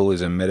White Temple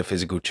is a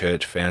metaphysical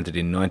church founded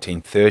in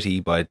 1930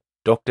 by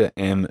Dr.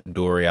 M.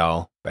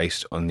 Doreal,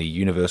 based on the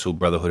Universal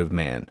Brotherhood of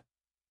Man.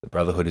 The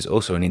Brotherhood is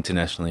also an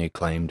internationally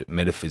acclaimed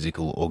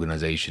metaphysical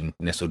organization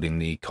nestled in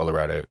the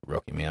Colorado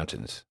Rocky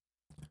Mountains."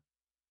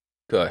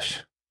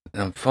 Gosh,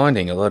 I'm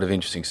finding a lot of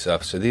interesting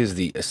stuff. So there's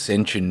the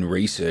Ascension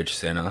Research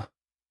Center.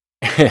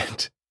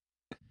 And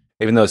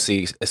even though it's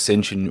the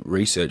Ascension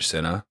Research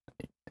Center,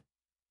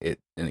 it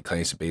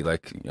claims to be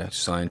like, you know,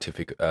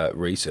 scientific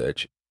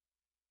research,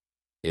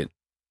 it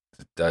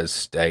does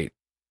state,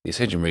 "The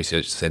Ascension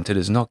Research Center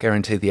does not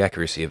guarantee the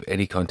accuracy of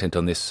any content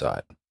on this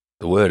site.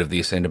 The word of the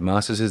Ascended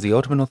Masters is the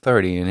ultimate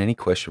authority in any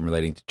question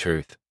relating to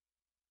truth."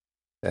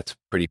 That's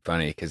pretty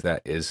funny, because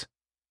that is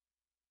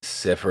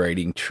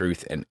separating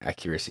truth and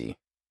accuracy.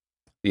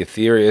 The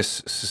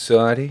Aetherius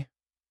Society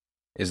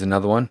is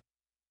another one.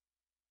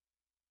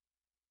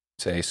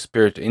 It's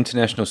a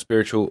international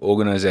spiritual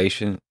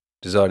organization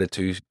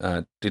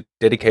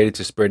dedicated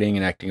to spreading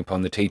and acting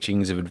upon the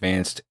teachings of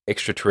advanced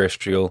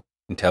extraterrestrial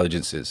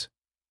intelligences.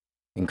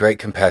 In great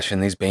compassion,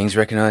 these beings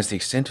recognize the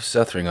extent of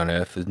suffering on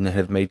Earth and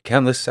have made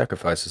countless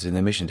sacrifices in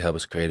their mission to help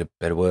us create a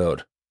better world.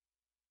 It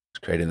was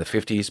created in the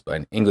 50s by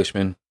an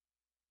Englishman,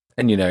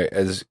 and, you know,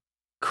 as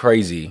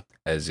crazy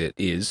as it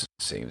is,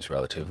 seems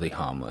relatively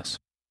harmless.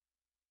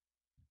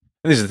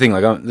 And this is the thing,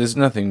 like, there's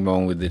nothing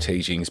wrong with the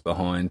teachings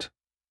behind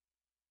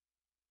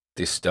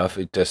this stuff.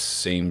 It just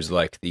seems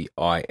like the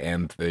I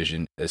Am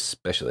version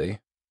especially.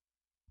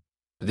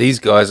 But these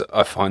guys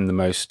I find the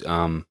most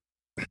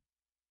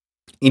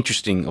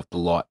interesting of the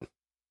lot,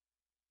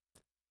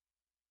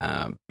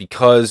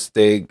 because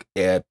they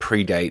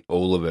predate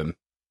all of them,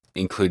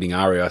 including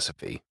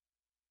Theosophy,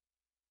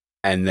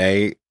 and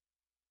they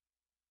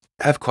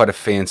have quite a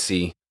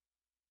fancy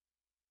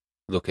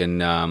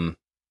looking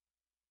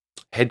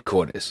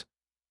headquarters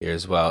here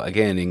as well.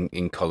 Again,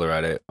 in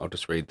Colorado. I'll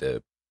just read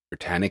the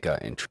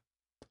Britannica entry.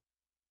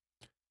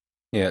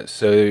 Yeah,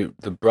 so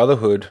the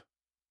Brotherhood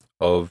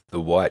of the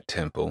White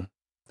Temple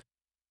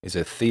is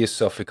a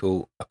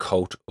theosophical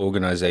occult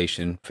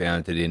organization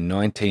founded in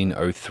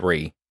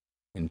 1903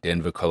 in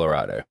Denver,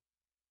 Colorado.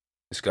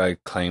 This guy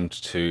claimed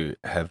to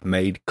have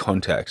made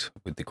contact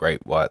with the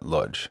Great White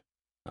Lodge.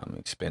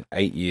 He spent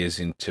 8 years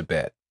in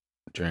Tibet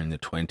during the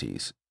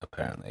 20s,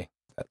 apparently.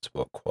 That's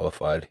what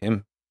qualified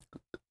him.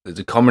 There's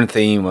a common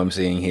theme I'm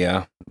seeing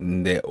here.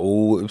 They're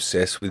all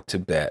obsessed with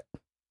Tibet.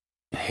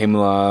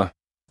 Himmler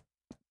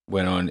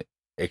went on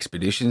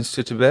expeditions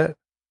to Tibet.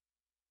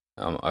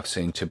 I've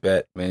seen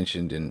Tibet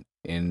mentioned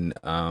in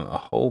a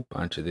whole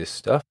bunch of this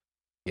stuff.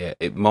 Yeah,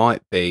 it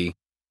might be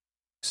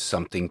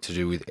something to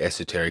do with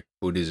esoteric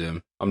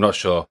Buddhism. I'm not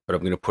sure, but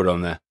I'm going to put it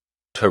on the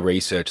to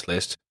research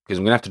list, because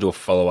I'm going to have to do a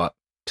follow-up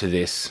to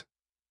this.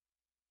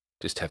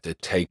 Just have to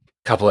take a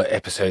couple of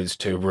episodes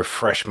to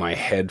refresh my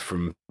head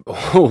from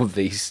all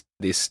this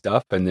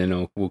stuff, and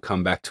then we'll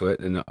come back to it,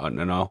 and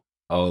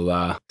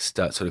I'll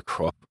start sort of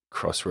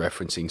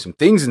cross-referencing some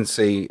things and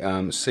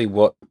see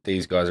what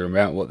these guys are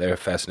about, what their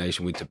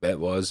fascination with Tibet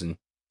was, and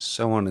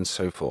so on and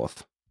so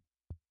forth.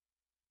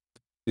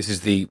 This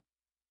is the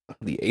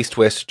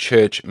East-West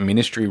Church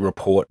Ministry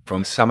Report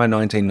from summer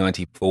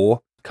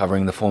 1994,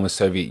 covering the former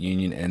Soviet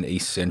Union and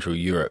East Central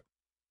Europe.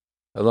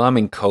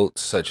 Alarming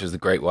cults such as the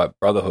Great White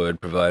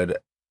Brotherhood provided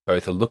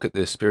both a look at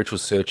the spiritual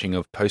searching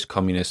of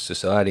post-communist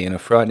society and a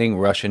frightening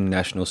Russian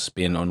national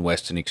spin on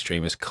Western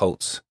extremist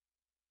cults.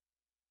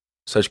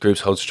 Such groups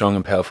hold strong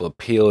and powerful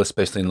appeal,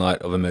 especially in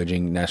light of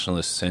emerging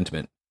nationalist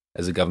sentiment,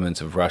 as the governments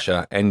of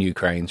Russia and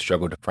Ukraine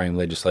struggle to frame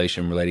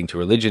legislation relating to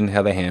religion.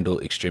 How they handle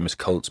extremist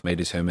cults may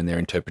determine their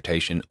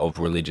interpretation of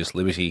religious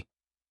liberty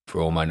for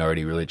all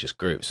minority religious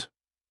groups.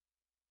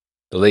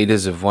 The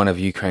leaders of one of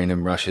Ukraine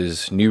and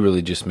Russia's new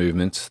religious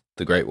movements,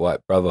 the Great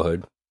White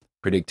Brotherhood,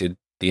 predicted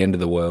the end of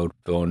the world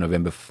for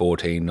November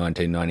 14,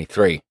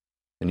 1993.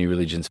 The new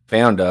religion's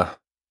founder,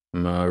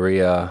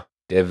 Maria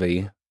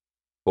Devi,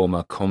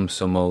 former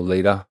Komsomol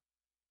leader,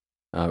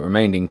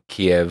 remained in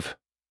Kiev,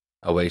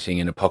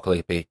 awaiting an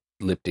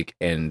apocalyptic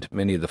end.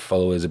 Many of the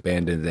followers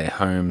abandoned their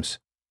homes,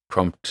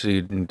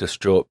 prompted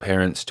distraught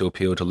parents to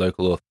appeal to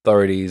local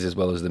authorities as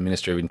well as the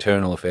Ministry of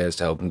Internal Affairs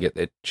to help them get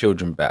their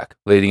children back.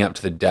 Leading up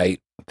to the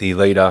date, the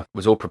leader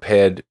was all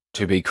prepared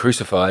to be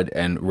crucified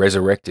and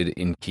resurrected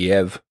in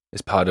Kiev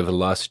as part of a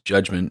last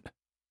judgment,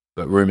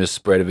 but rumors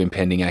spread of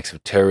impending acts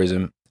of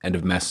terrorism and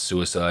of mass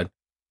suicide.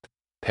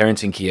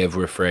 Parents in Kiev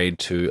were afraid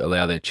to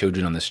allow their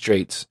children on the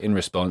streets. In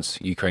response,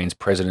 Ukraine's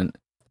president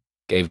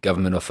gave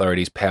government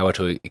authorities power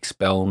to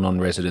expel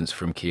non-residents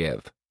from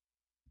Kiev.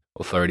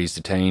 Authorities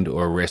detained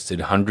or arrested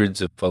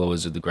hundreds of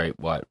followers of the Great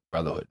White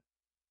Brotherhood.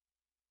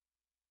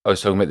 I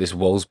was talking about this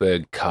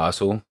Wolfsburg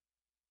castle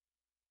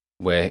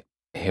where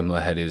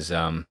Himmler had his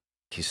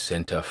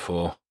center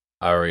for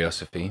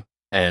Theosophy,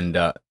 and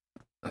I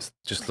was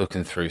just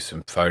looking through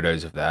some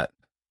photos of that.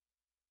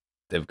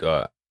 They've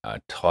got a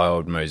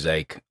tiled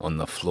mosaic on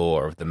the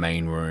floor of the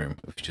main room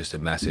with just a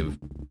massive,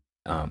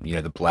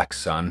 the black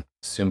sun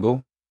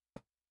symbol.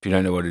 If you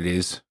don't know what it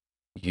is,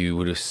 you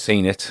would have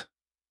seen it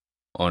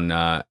on,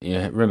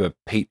 remember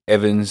Pete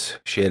Evans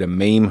shared a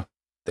meme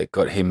that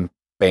got him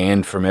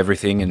banned from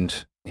everything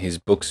and his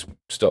books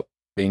stopped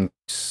being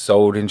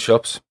sold in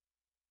shops?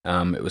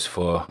 It was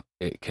for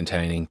it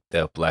containing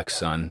the black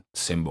sun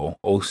symbol.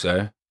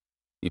 Also,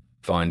 you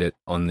find it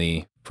on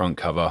the front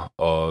cover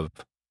of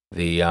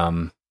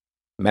the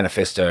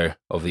manifesto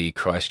of the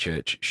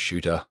Christchurch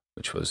shooter,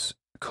 which was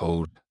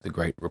called The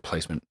Great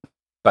Replacement.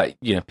 But,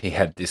 he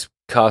had this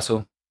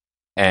castle,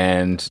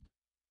 and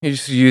he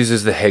just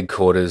uses the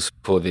headquarters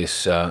for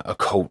this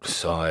occult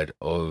side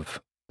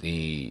of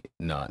the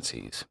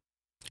Nazis.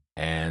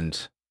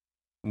 And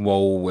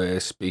while we're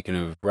speaking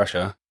of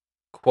Russia,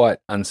 quite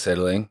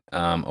unsettling,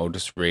 I'll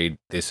just read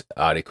this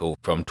article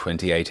from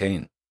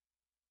 2018.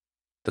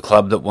 The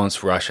club that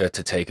wants Russia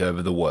to take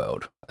over the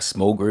world. A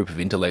small group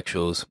of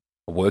intellectuals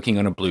are working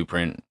on a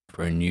blueprint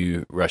for a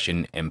new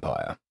Russian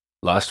empire.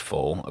 Last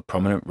fall, a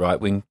prominent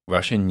right-wing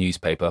Russian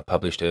newspaper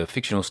published a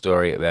fictional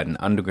story about an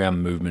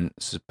underground movement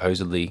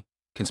supposedly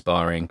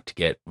conspiring to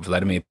get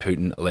Vladimir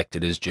Putin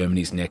elected as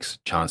Germany's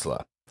next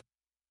chancellor. It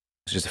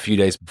was just a few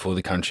days before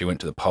the country went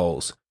to the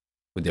polls,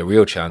 with their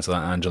real chancellor,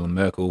 Angela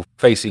Merkel,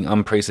 facing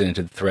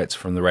unprecedented threats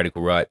from the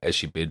radical right as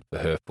she bid for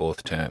her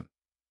fourth term.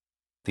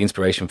 The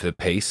inspiration for the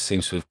piece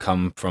seems to have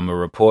come from a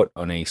report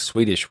on a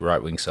Swedish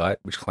right-wing site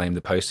which claimed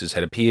the posters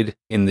had appeared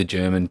in the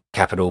German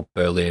capital,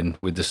 Berlin,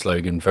 with the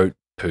slogan, "Vote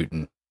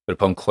Putin." But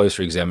upon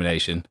closer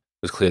examination, it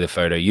was clear the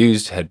photo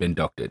used had been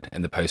doctored,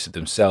 and the posters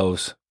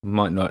themselves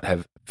might not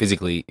have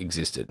physically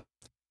existed.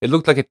 It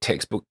looked like a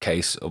textbook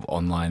case of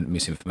online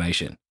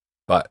misinformation,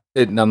 but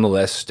it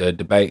nonetheless stirred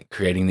debate,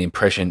 creating the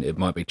impression it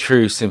might be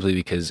true simply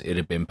because it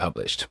had been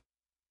published.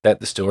 That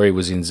the story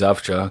was in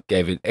Zavtra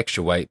gave it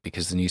extra weight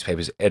because the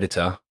newspaper's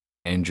editor,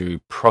 Andrew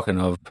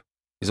Prokhanov,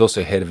 is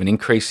also head of an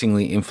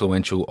increasingly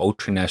influential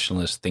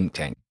ultra-nationalist think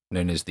tank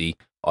known as the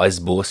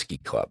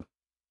Izborsky Club,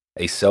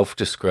 a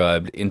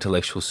self-described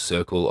intellectual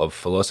circle of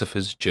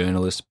philosophers,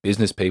 journalists,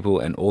 business people,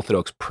 and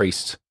Orthodox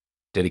priests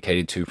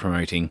dedicated to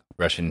promoting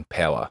Russian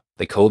power.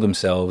 They call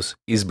themselves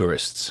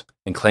Izborists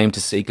and claim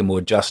to seek a more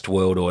just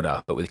world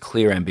order, but with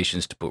clear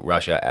ambitions to put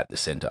Russia at the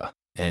center.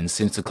 And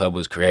since the club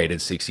was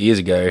created 6 years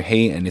ago,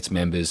 he and its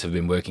members have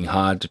been working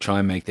hard to try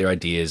and make their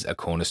ideas a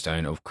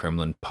cornerstone of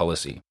Kremlin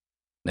policy.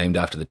 Named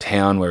after the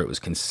town where it was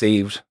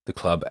conceived, the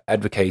club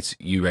advocates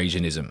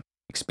Eurasianism,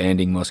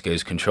 expanding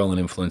Moscow's control and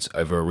influence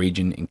over a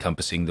region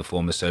encompassing the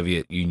former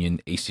Soviet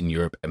Union, Eastern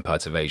Europe, and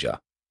parts of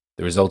Asia.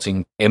 The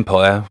resulting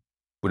empire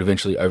would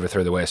eventually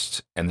overthrow the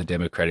West and the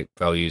democratic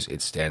values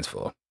it stands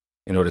for.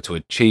 In order to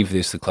achieve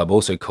this, the club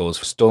also calls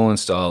for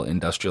Stalin-style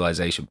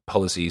industrialization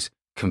policies,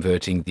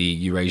 converting the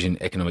Eurasian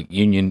Economic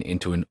Union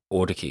into an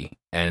autarky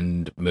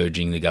and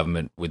merging the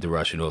government with the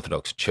Russian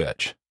Orthodox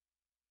Church.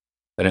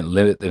 They don't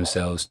limit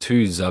themselves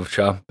to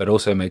Zavtra, but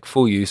also make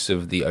full use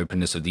of the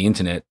openness of the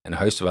internet and a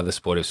host of other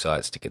supportive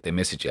sites to get their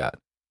message out.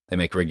 They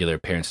make regular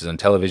appearances on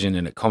television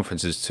and at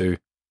conferences too.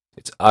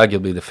 It's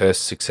arguably the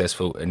first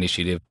successful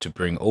initiative to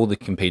bring all the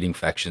competing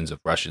factions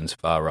of Russians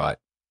far right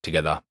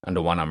together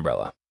under one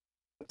umbrella.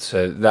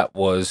 So that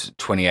was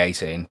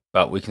 2018,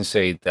 but we can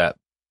see that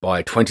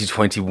by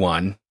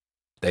 2021,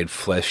 they'd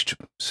fleshed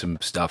some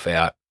stuff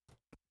out.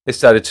 They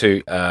started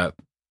to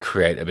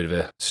create a bit of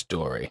a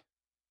story.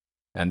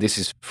 And this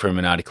is from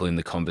an article in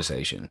The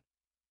Conversation.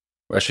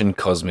 Russian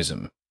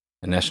Cosmism,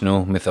 a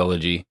national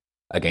mythology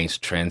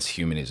against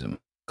transhumanism.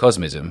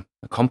 Cosmism,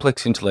 a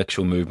complex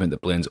intellectual movement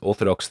that blends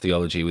orthodox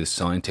theology with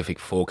scientific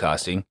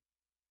forecasting,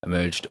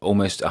 emerged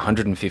almost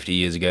 150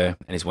 years ago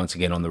and is once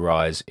again on the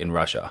rise in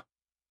Russia.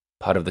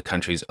 Part of the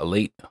country's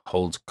elite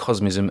holds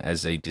cosmism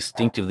as a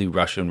distinctively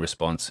Russian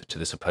response to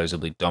the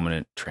supposedly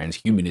dominant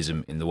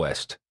transhumanism in the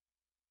West.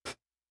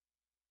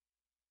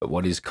 But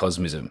what is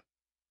cosmism?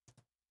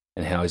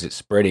 And how is it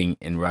spreading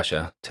in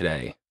Russia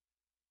today?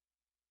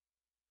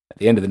 At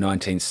the end of the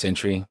 19th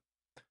century,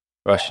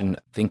 Russian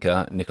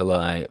thinker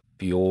Nikolai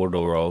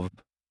Fyodorov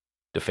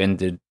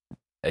defended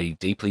a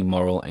deeply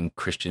moral and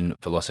Christian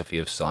philosophy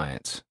of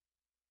science.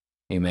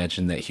 He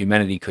imagined that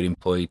humanity could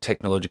employ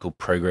technological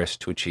progress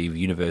to achieve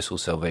universal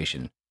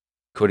salvation.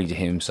 According to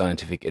him,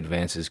 scientific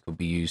advances could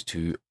be used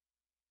to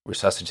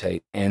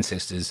resuscitate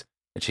ancestors,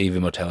 achieve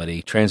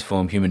immortality,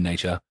 transform human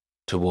nature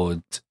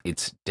towards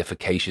its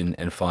deification,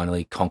 and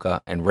finally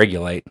conquer and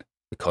regulate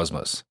the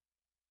cosmos.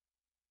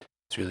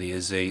 This really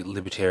is a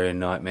libertarian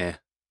nightmare.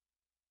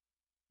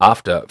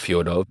 After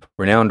Fyodorov,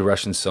 renowned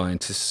Russian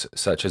scientists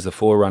such as the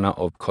forerunner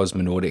of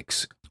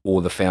cosmonautics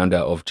or the founder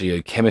of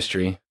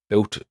geochemistry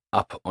built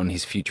up on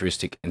his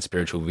futuristic and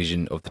spiritual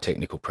vision of the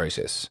technical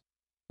process.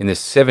 In the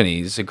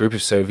 70s, a group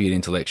of Soviet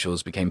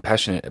intellectuals became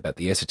passionate about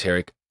the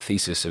esoteric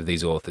thesis of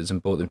these authors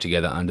and brought them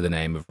together under the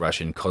name of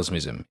Russian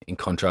cosmism. In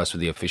contrast with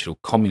the official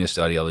communist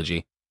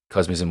ideology,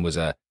 cosmism was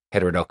a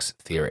heterodox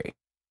theory.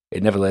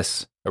 It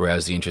nevertheless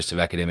aroused the interest of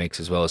academics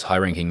as well as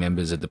high-ranking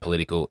members of the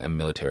political and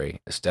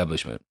military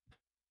establishment.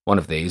 One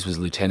of these was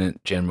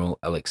Lieutenant General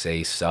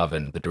Alexei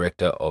Savin, the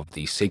director of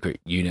the Secret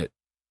Unit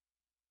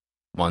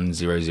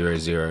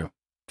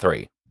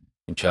 10003,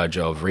 in charge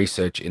of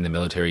research in the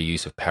military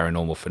use of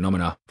paranormal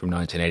phenomena from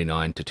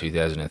 1989 to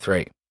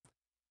 2003.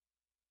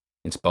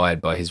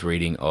 Inspired by his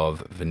reading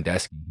of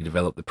Vendatsky, he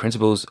developed the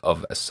principles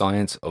of a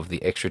science of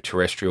the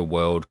extraterrestrial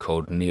world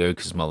called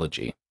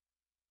neocosmology.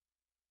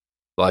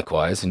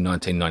 Likewise, in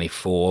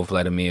 1994,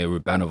 Vladimir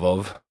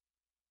Rubanovov,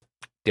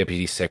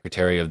 Deputy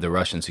Secretary of the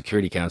Russian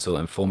Security Council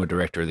and former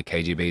director of the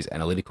KGB's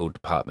analytical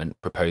department,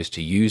 proposed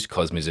to use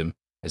cosmism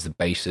as the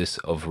basis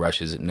of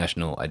Russia's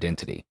national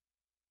identity.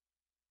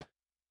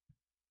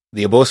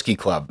 The Oborsky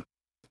Club,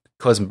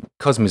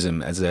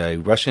 cosmism as a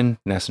Russian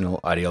national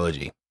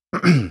ideology.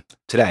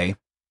 Today,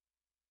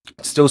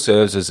 it still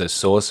serves as a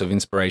source of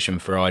inspiration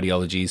for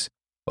ideologies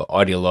or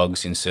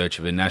ideologues in search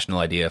of a national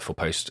idea for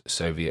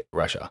post-Soviet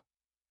Russia.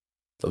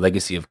 The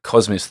legacy of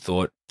cosmist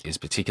thought is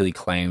particularly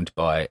claimed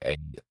by a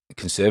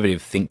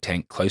conservative think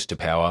tank close to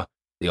power,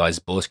 the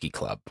Oborsky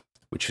Club,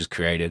 which was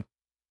created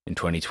in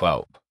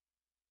 2012.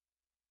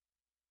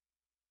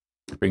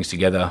 It brings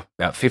together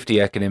about 50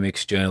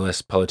 academics,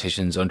 journalists,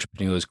 politicians,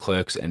 entrepreneurs,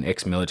 clerks, and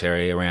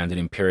ex-military around an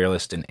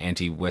imperialist and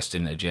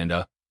anti-Western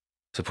agenda,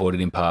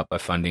 supported in part by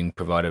funding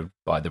provided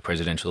by the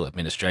presidential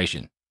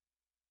administration.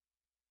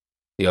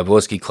 The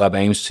Oborsky Club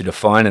aims to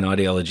define an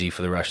ideology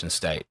for the Russian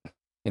state.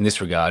 In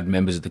this regard,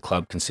 members of the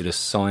club consider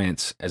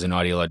science as an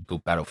ideological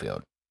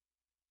battlefield,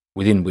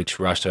 within which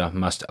Russia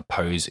must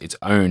oppose its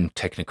own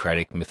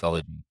technocratic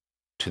mythology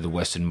to the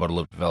Western model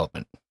of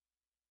development,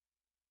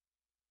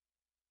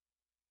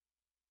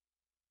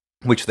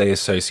 which they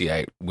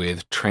associate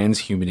with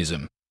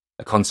transhumanism,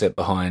 a concept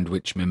behind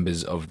which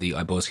members of the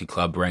Oborsky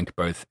Club rank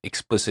both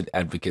explicit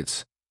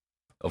advocates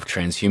of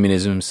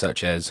transhumanism,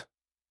 such as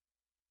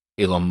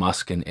Elon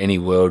Musk, and any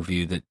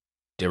worldview that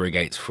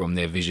derogates from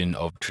their vision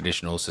of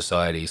traditional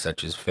society,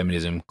 such as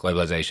feminism,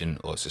 globalization,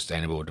 or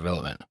sustainable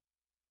development.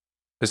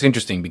 It's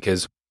interesting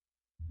because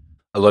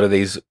a lot of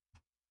these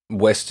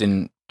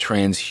Western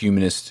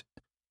transhumanist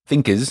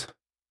thinkers,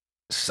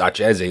 such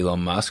as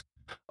Elon Musk,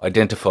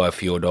 identify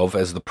Fyodorov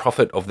as the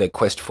prophet of their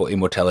quest for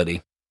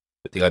immortality.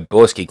 But the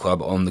Oborsky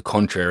Club, on the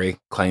contrary,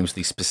 claims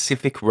the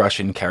specific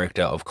Russian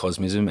character of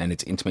cosmism and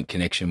its intimate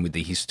connection with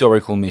the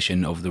historical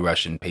mission of the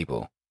Russian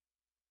people.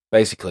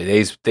 Basically,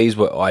 these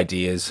were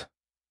ideas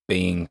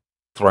being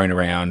thrown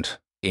around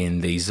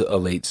in these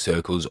elite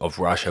circles of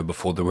Russia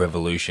before the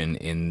revolution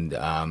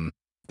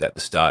at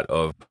the start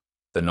of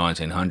the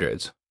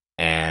 1900s.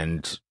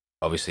 And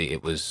obviously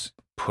it was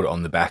put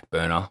on the back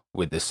burner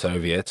with the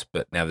Soviets,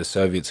 but now the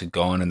Soviets are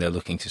gone and they're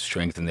looking to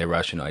strengthen their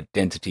Russian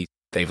identity.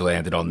 They've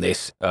landed on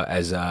this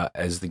as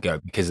the go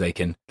because they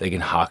can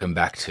harken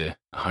back to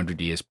 100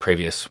 years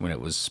previous when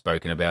it was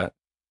spoken about.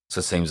 So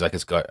it seems like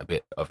it's got a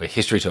bit of a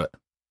history to it.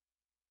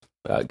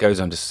 It goes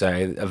on to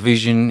say, a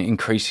vision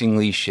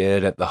increasingly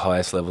shared at the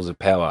highest levels of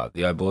power.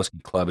 The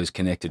Oborsky Club is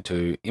connected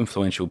to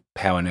influential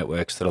power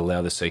networks that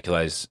allow the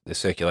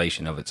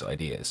circulation of its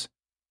ideas.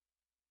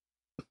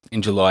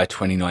 In July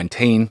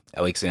 2019,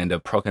 Alexander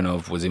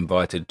Prokhanov was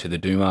invited to the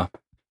Duma,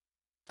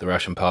 the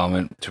Russian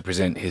parliament, to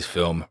present his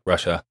film,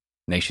 Russia,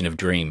 Nation of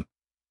Dream,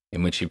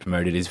 in which he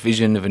promoted his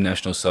vision of a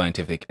national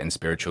scientific and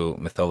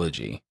spiritual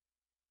mythology.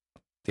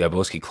 The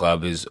Oborsky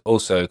Club is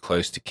also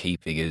close to key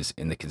figures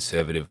in the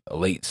conservative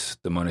elites,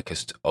 the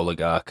monarchist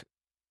oligarch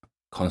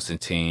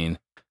Konstantin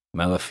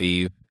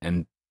Malafeev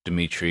and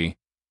Dmitry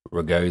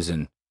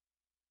Rogozin,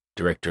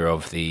 director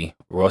of the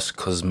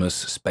Roscosmos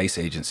Space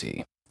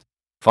Agency.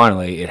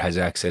 Finally, it has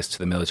access to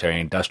the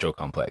military-industrial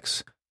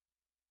complex.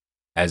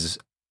 As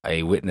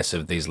a witness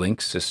of these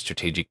links, a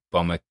strategic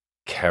bomber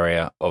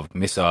carrier of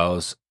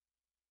missiles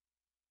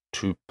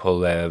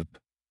Tupolev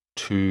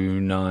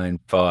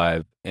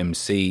 295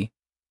 MC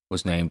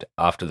was named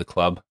after the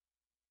club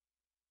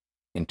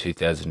in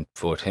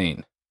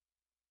 2014.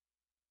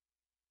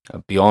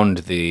 Beyond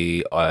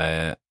the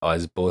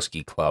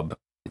Izborsky Club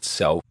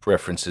itself,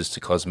 references to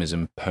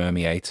cosmism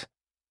permeate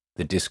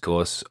the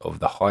discourse of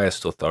the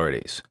highest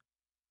authorities.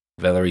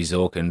 Valery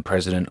Zorkin,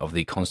 president of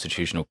the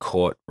Constitutional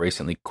Court,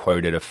 recently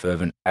quoted a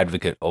fervent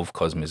advocate of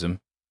cosmism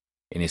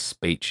in his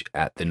speech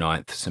at the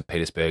 9th St.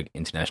 Petersburg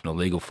International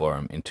Legal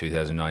Forum in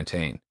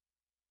 2019.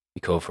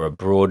 He called for a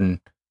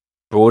broadened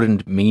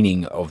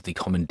meaning of the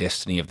common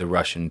destiny of the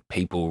Russian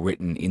people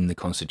written in the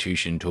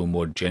Constitution to a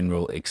more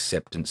general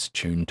acceptance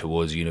tuned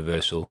towards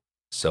universal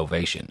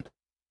salvation.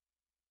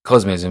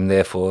 Cosmism,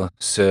 therefore,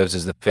 serves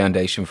as the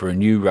foundation for a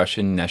new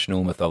Russian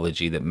national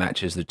mythology that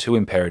matches the two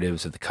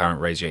imperatives of the current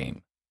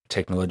regime: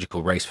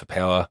 technological race for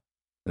power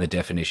and the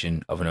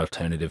definition of an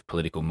alternative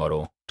political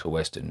model to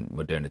Western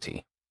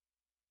modernity.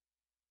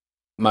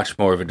 Much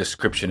more of a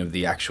description of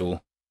the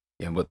actual,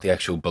 what the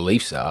actual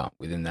beliefs are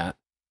within that.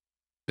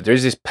 But there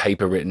is this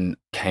paper written,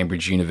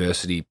 Cambridge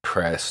University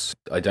Press.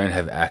 I don't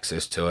have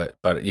access to it,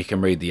 but you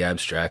can read the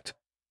abstract.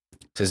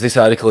 It says this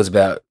article is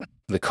about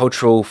the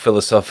cultural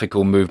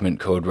philosophical movement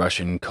called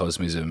Russian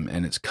Cosmism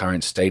and its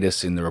current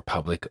status in the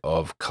Republic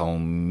of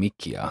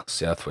Kalmykia,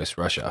 southwest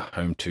Russia,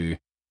 home to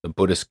the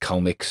Buddhist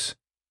Kalmyks,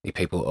 a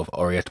people of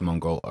Orient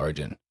Mongol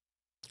origin.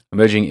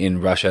 Emerging in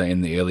Russia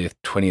in the early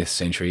 20th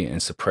century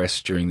and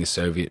suppressed during the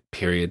Soviet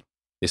period,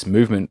 this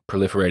movement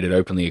proliferated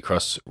openly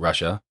across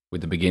Russia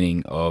with the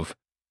beginning of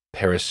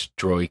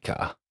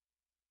Perestroika.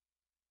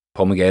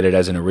 Promulgated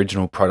as an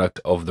original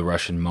product of the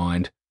Russian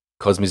mind,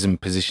 Cosmism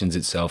positions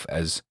itself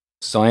as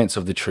science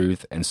of the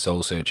truth and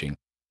soul-searching,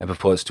 and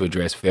purports to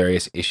address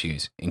various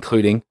issues,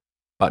 including,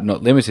 but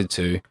not limited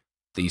to,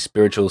 the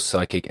spiritual,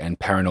 psychic, and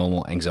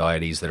paranormal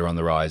anxieties that are on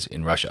the rise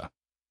in Russia.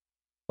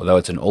 Although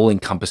it's an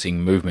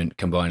all-encompassing movement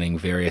combining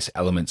various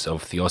elements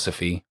of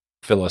theosophy,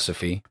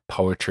 philosophy,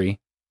 poetry,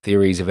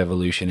 theories of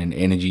evolution and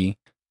energy,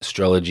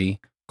 astrology,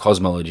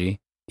 cosmology,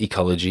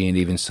 ecology, and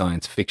even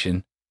science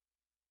fiction,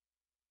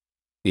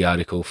 the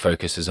article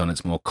focuses on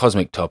its more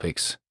cosmic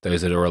topics,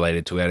 those that are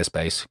related to outer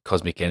space,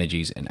 cosmic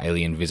energies, and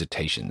alien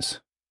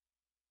visitations.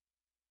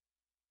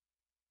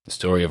 The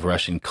story of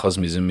Russian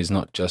cosmism is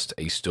not just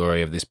a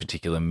story of this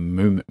particular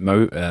movement,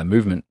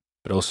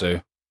 but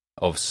also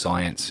of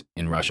science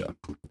in Russia.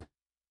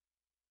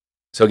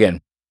 So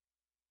again,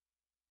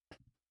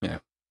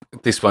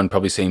 this one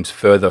probably seems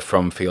further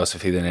from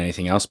Theosophy than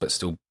anything else, but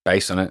still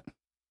based on it.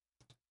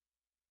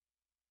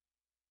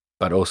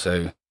 But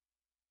also,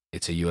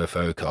 it's a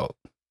UFO cult.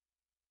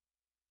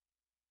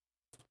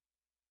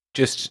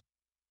 Just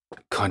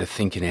kind of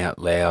thinking out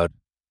loud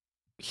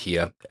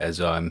here as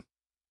I'm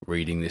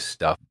reading this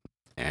stuff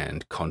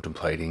and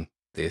contemplating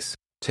this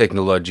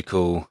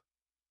technological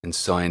and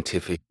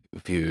scientific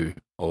view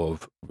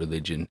of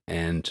religion.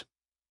 And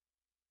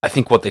I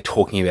think what they're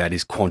talking about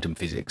is quantum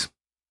physics,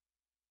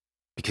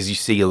 because you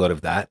see a lot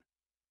of that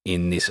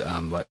in this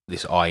like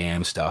this I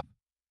am stuff,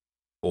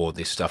 or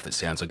this stuff that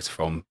sounds like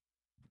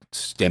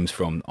stems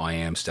from I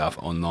am stuff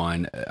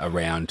online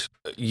around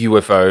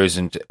UFOs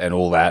and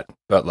all that,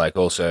 but like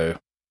also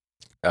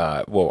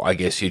well, I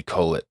guess you'd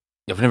call it,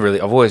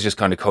 I've always just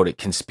kind of called it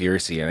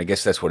conspiracy, and I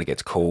guess that's what it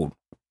gets called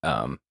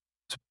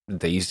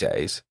these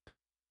days.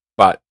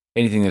 But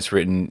anything that's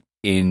written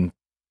in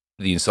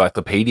the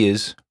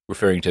encyclopedias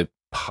referring to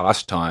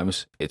past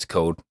times, it's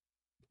called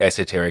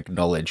esoteric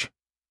knowledge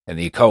and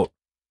the occult.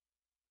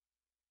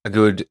 A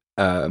good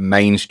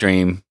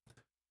mainstream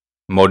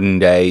modern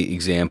day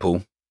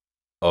example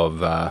of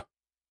that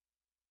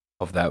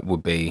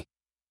would be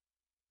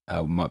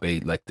might be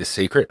like The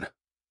Secret.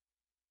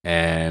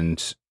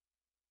 And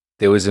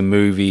there was a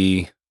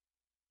movie,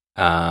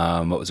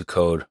 what was it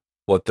called?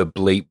 What the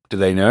Bleep Do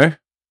They Know?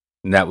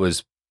 And that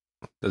was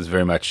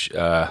very much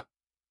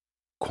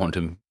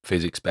quantum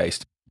physics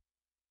based.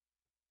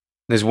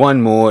 There's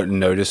one more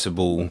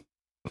noticeable,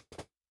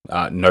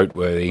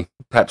 noteworthy,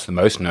 perhaps the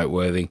most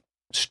noteworthy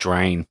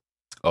strain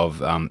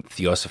of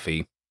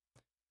Theosophy.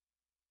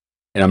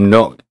 And I'm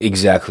not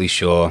exactly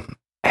sure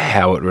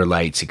how it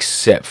relates,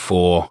 except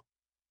for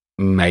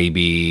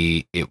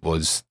maybe it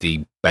was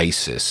the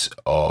basis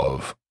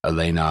of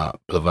Elena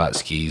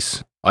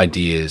Blavatsky's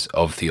ideas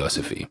of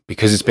Theosophy,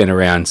 because it's been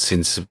around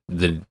since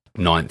the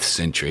 9th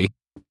century,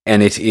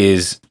 and it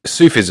is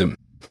Sufism,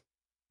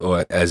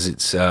 or as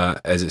it's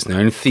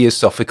known,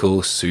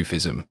 Theosophical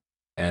Sufism,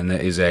 and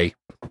that is a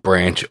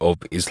branch of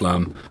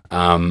Islam,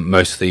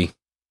 mostly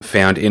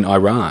found in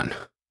Iran,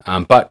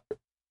 but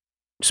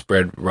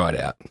spread right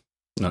out,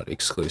 not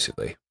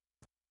exclusively.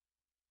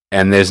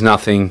 And there's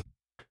nothing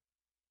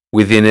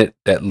within it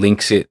that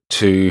links it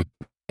to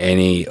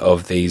any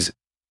of these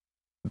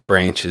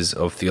branches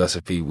of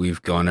Theosophy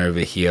we've gone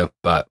over here,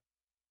 but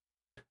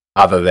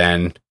other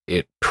than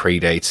it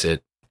predates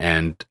it,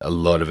 and a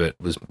lot of it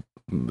was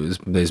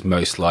there's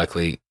most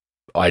likely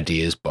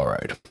ideas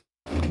borrowed.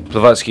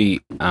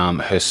 Blavatsky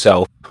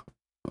herself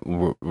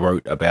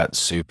wrote about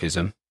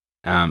Sufism.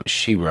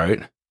 She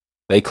wrote,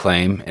 They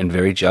claim, and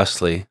very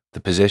justly,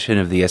 the possession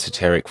of the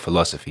esoteric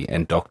philosophy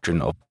and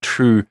doctrine of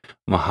true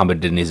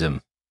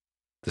Mohammedanism.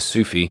 The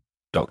Sufi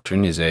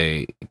doctrine is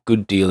a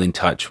good deal in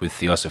touch with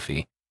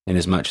Theosophy,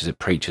 inasmuch as it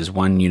preaches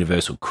one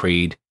universal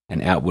creed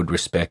and outward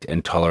respect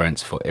and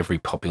tolerance for every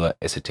popular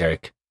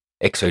exoteric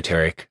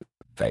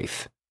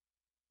faith.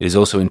 It is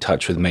also in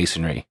touch with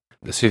Masonry.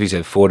 The Sufis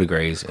have 4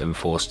 degrees and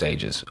 4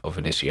 stages of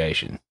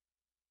initiation.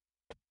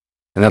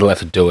 And that'll have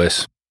to do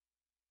us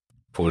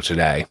for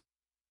today.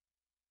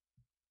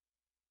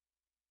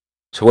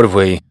 So what have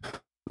we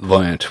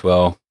learnt?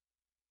 Well,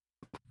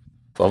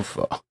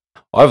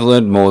 I've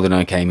learned more than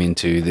I came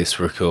into this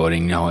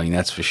recording knowing,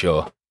 that's for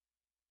sure.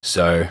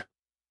 So,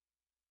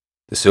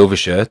 the Silver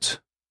Shirts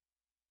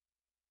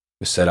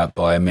was set up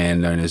by a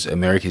man known as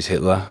America's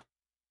Hitler,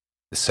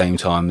 the same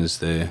time as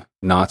the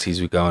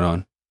Nazis were going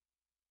on,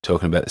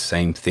 talking about the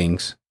same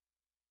things,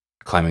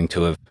 claiming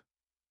to have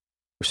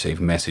received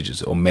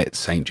messages or met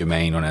Saint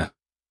Germain on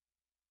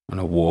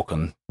a walk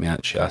on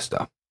Mount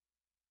Shasta.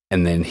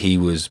 And then he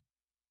was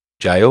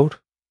jailed,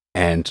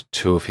 and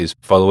 2 of his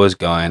followers,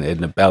 Guy and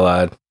Edna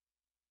Ballard,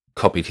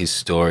 copied his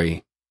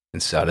story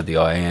and started the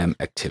I Am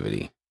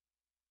activity.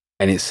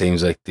 And it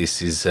seems like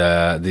this is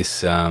I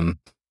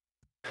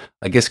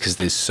guess because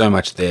there's so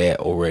much there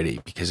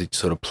already, because it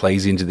sort of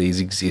plays into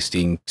these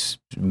existing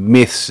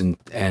myths and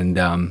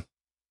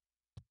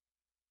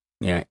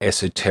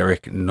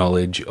esoteric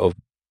knowledge of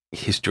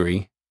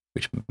history,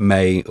 which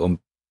may or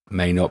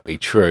may not be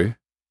true.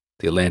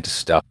 The Atlantis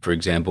stuff, for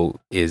example,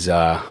 is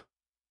a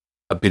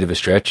bit of a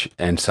stretch,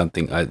 and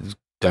something I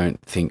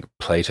don't think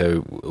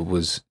Plato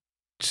was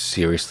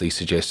seriously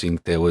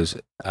suggesting there was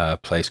a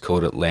place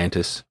called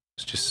Atlantis.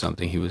 It's just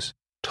something he was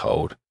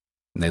told.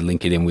 And they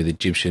link it in with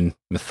Egyptian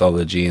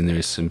mythology, and there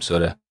is some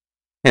sort of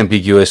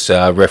ambiguous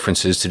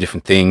references to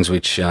different things,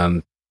 which,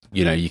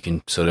 you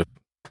can sort of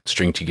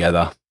string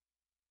together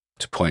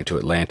to point to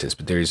Atlantis.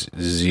 But there is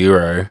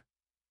zero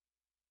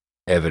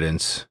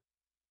evidence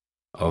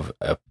of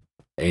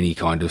any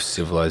kind of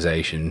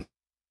civilization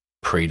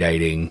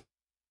predating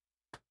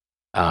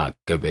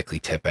Göbekli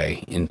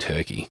Tepe in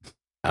Turkey.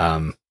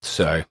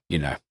 So,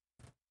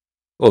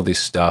 all this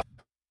stuff.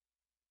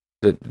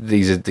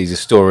 These are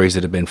stories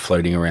that have been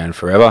floating around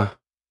forever.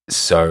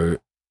 So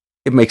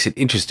it makes it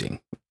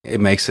interesting. It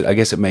makes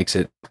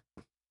it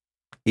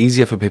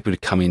easier for people to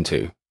come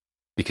into,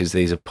 because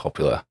these are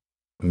popular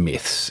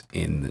myths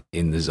in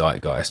the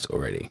zeitgeist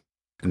already.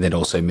 And then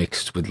also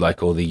mixed with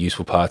like all the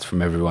useful parts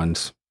from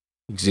everyone's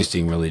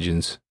existing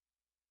religions.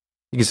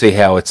 You can see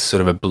how it's sort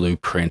of a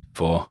blueprint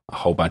for a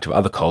whole bunch of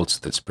other cults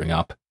that spring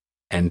up,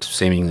 and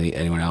seemingly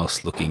anyone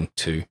else looking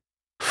to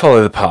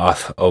follow the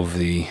path of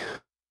the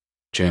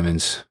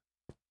Germans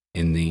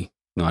in the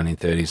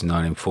 1930s and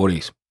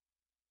 1940s.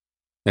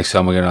 Next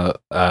time we're going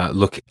to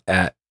look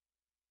at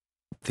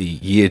the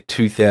year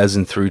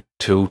 2000 through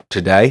till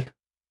today,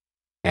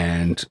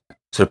 and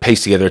sort of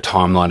piece together a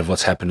timeline of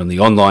what's happened on the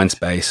online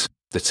space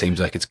that seems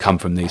like it's come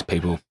from these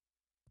people,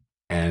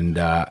 and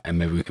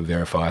maybe we can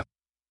verify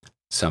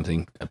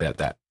something about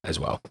that as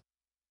well.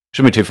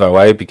 Shouldn't be too far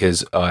away,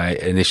 because I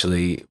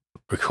initially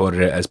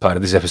recorded it as part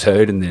of this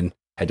episode and then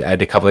had to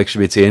add a couple extra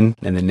bits in,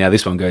 and then now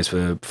this one goes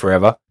for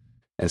forever,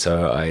 and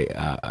so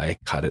I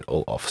cut it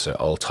all off. So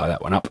I'll tie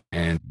that one up,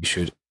 and you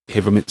should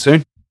hear from it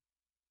soon.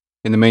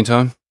 In the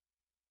meantime,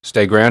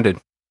 stay grounded.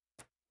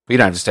 But you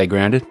don't have to stay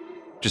grounded,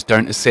 just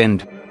don't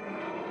ascend.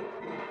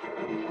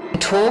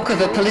 Talk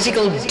of a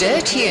political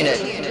dirt unit.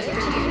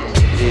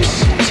 It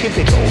is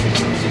typical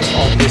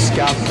of this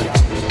government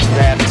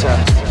that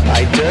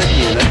a dirt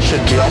unit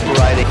should be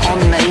operating On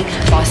me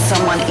by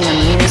someone in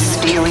a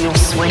ministerial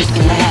suite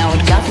in the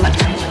Howard government.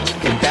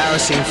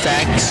 embarrassing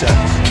facts or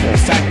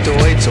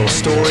factoids or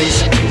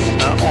stories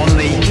on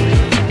the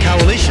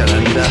coalition.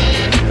 And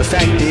the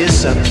fact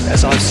is,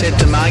 as I've said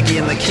to Margie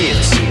and the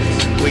kids,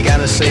 we're going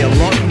to see a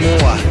lot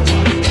more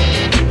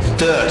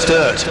dirt.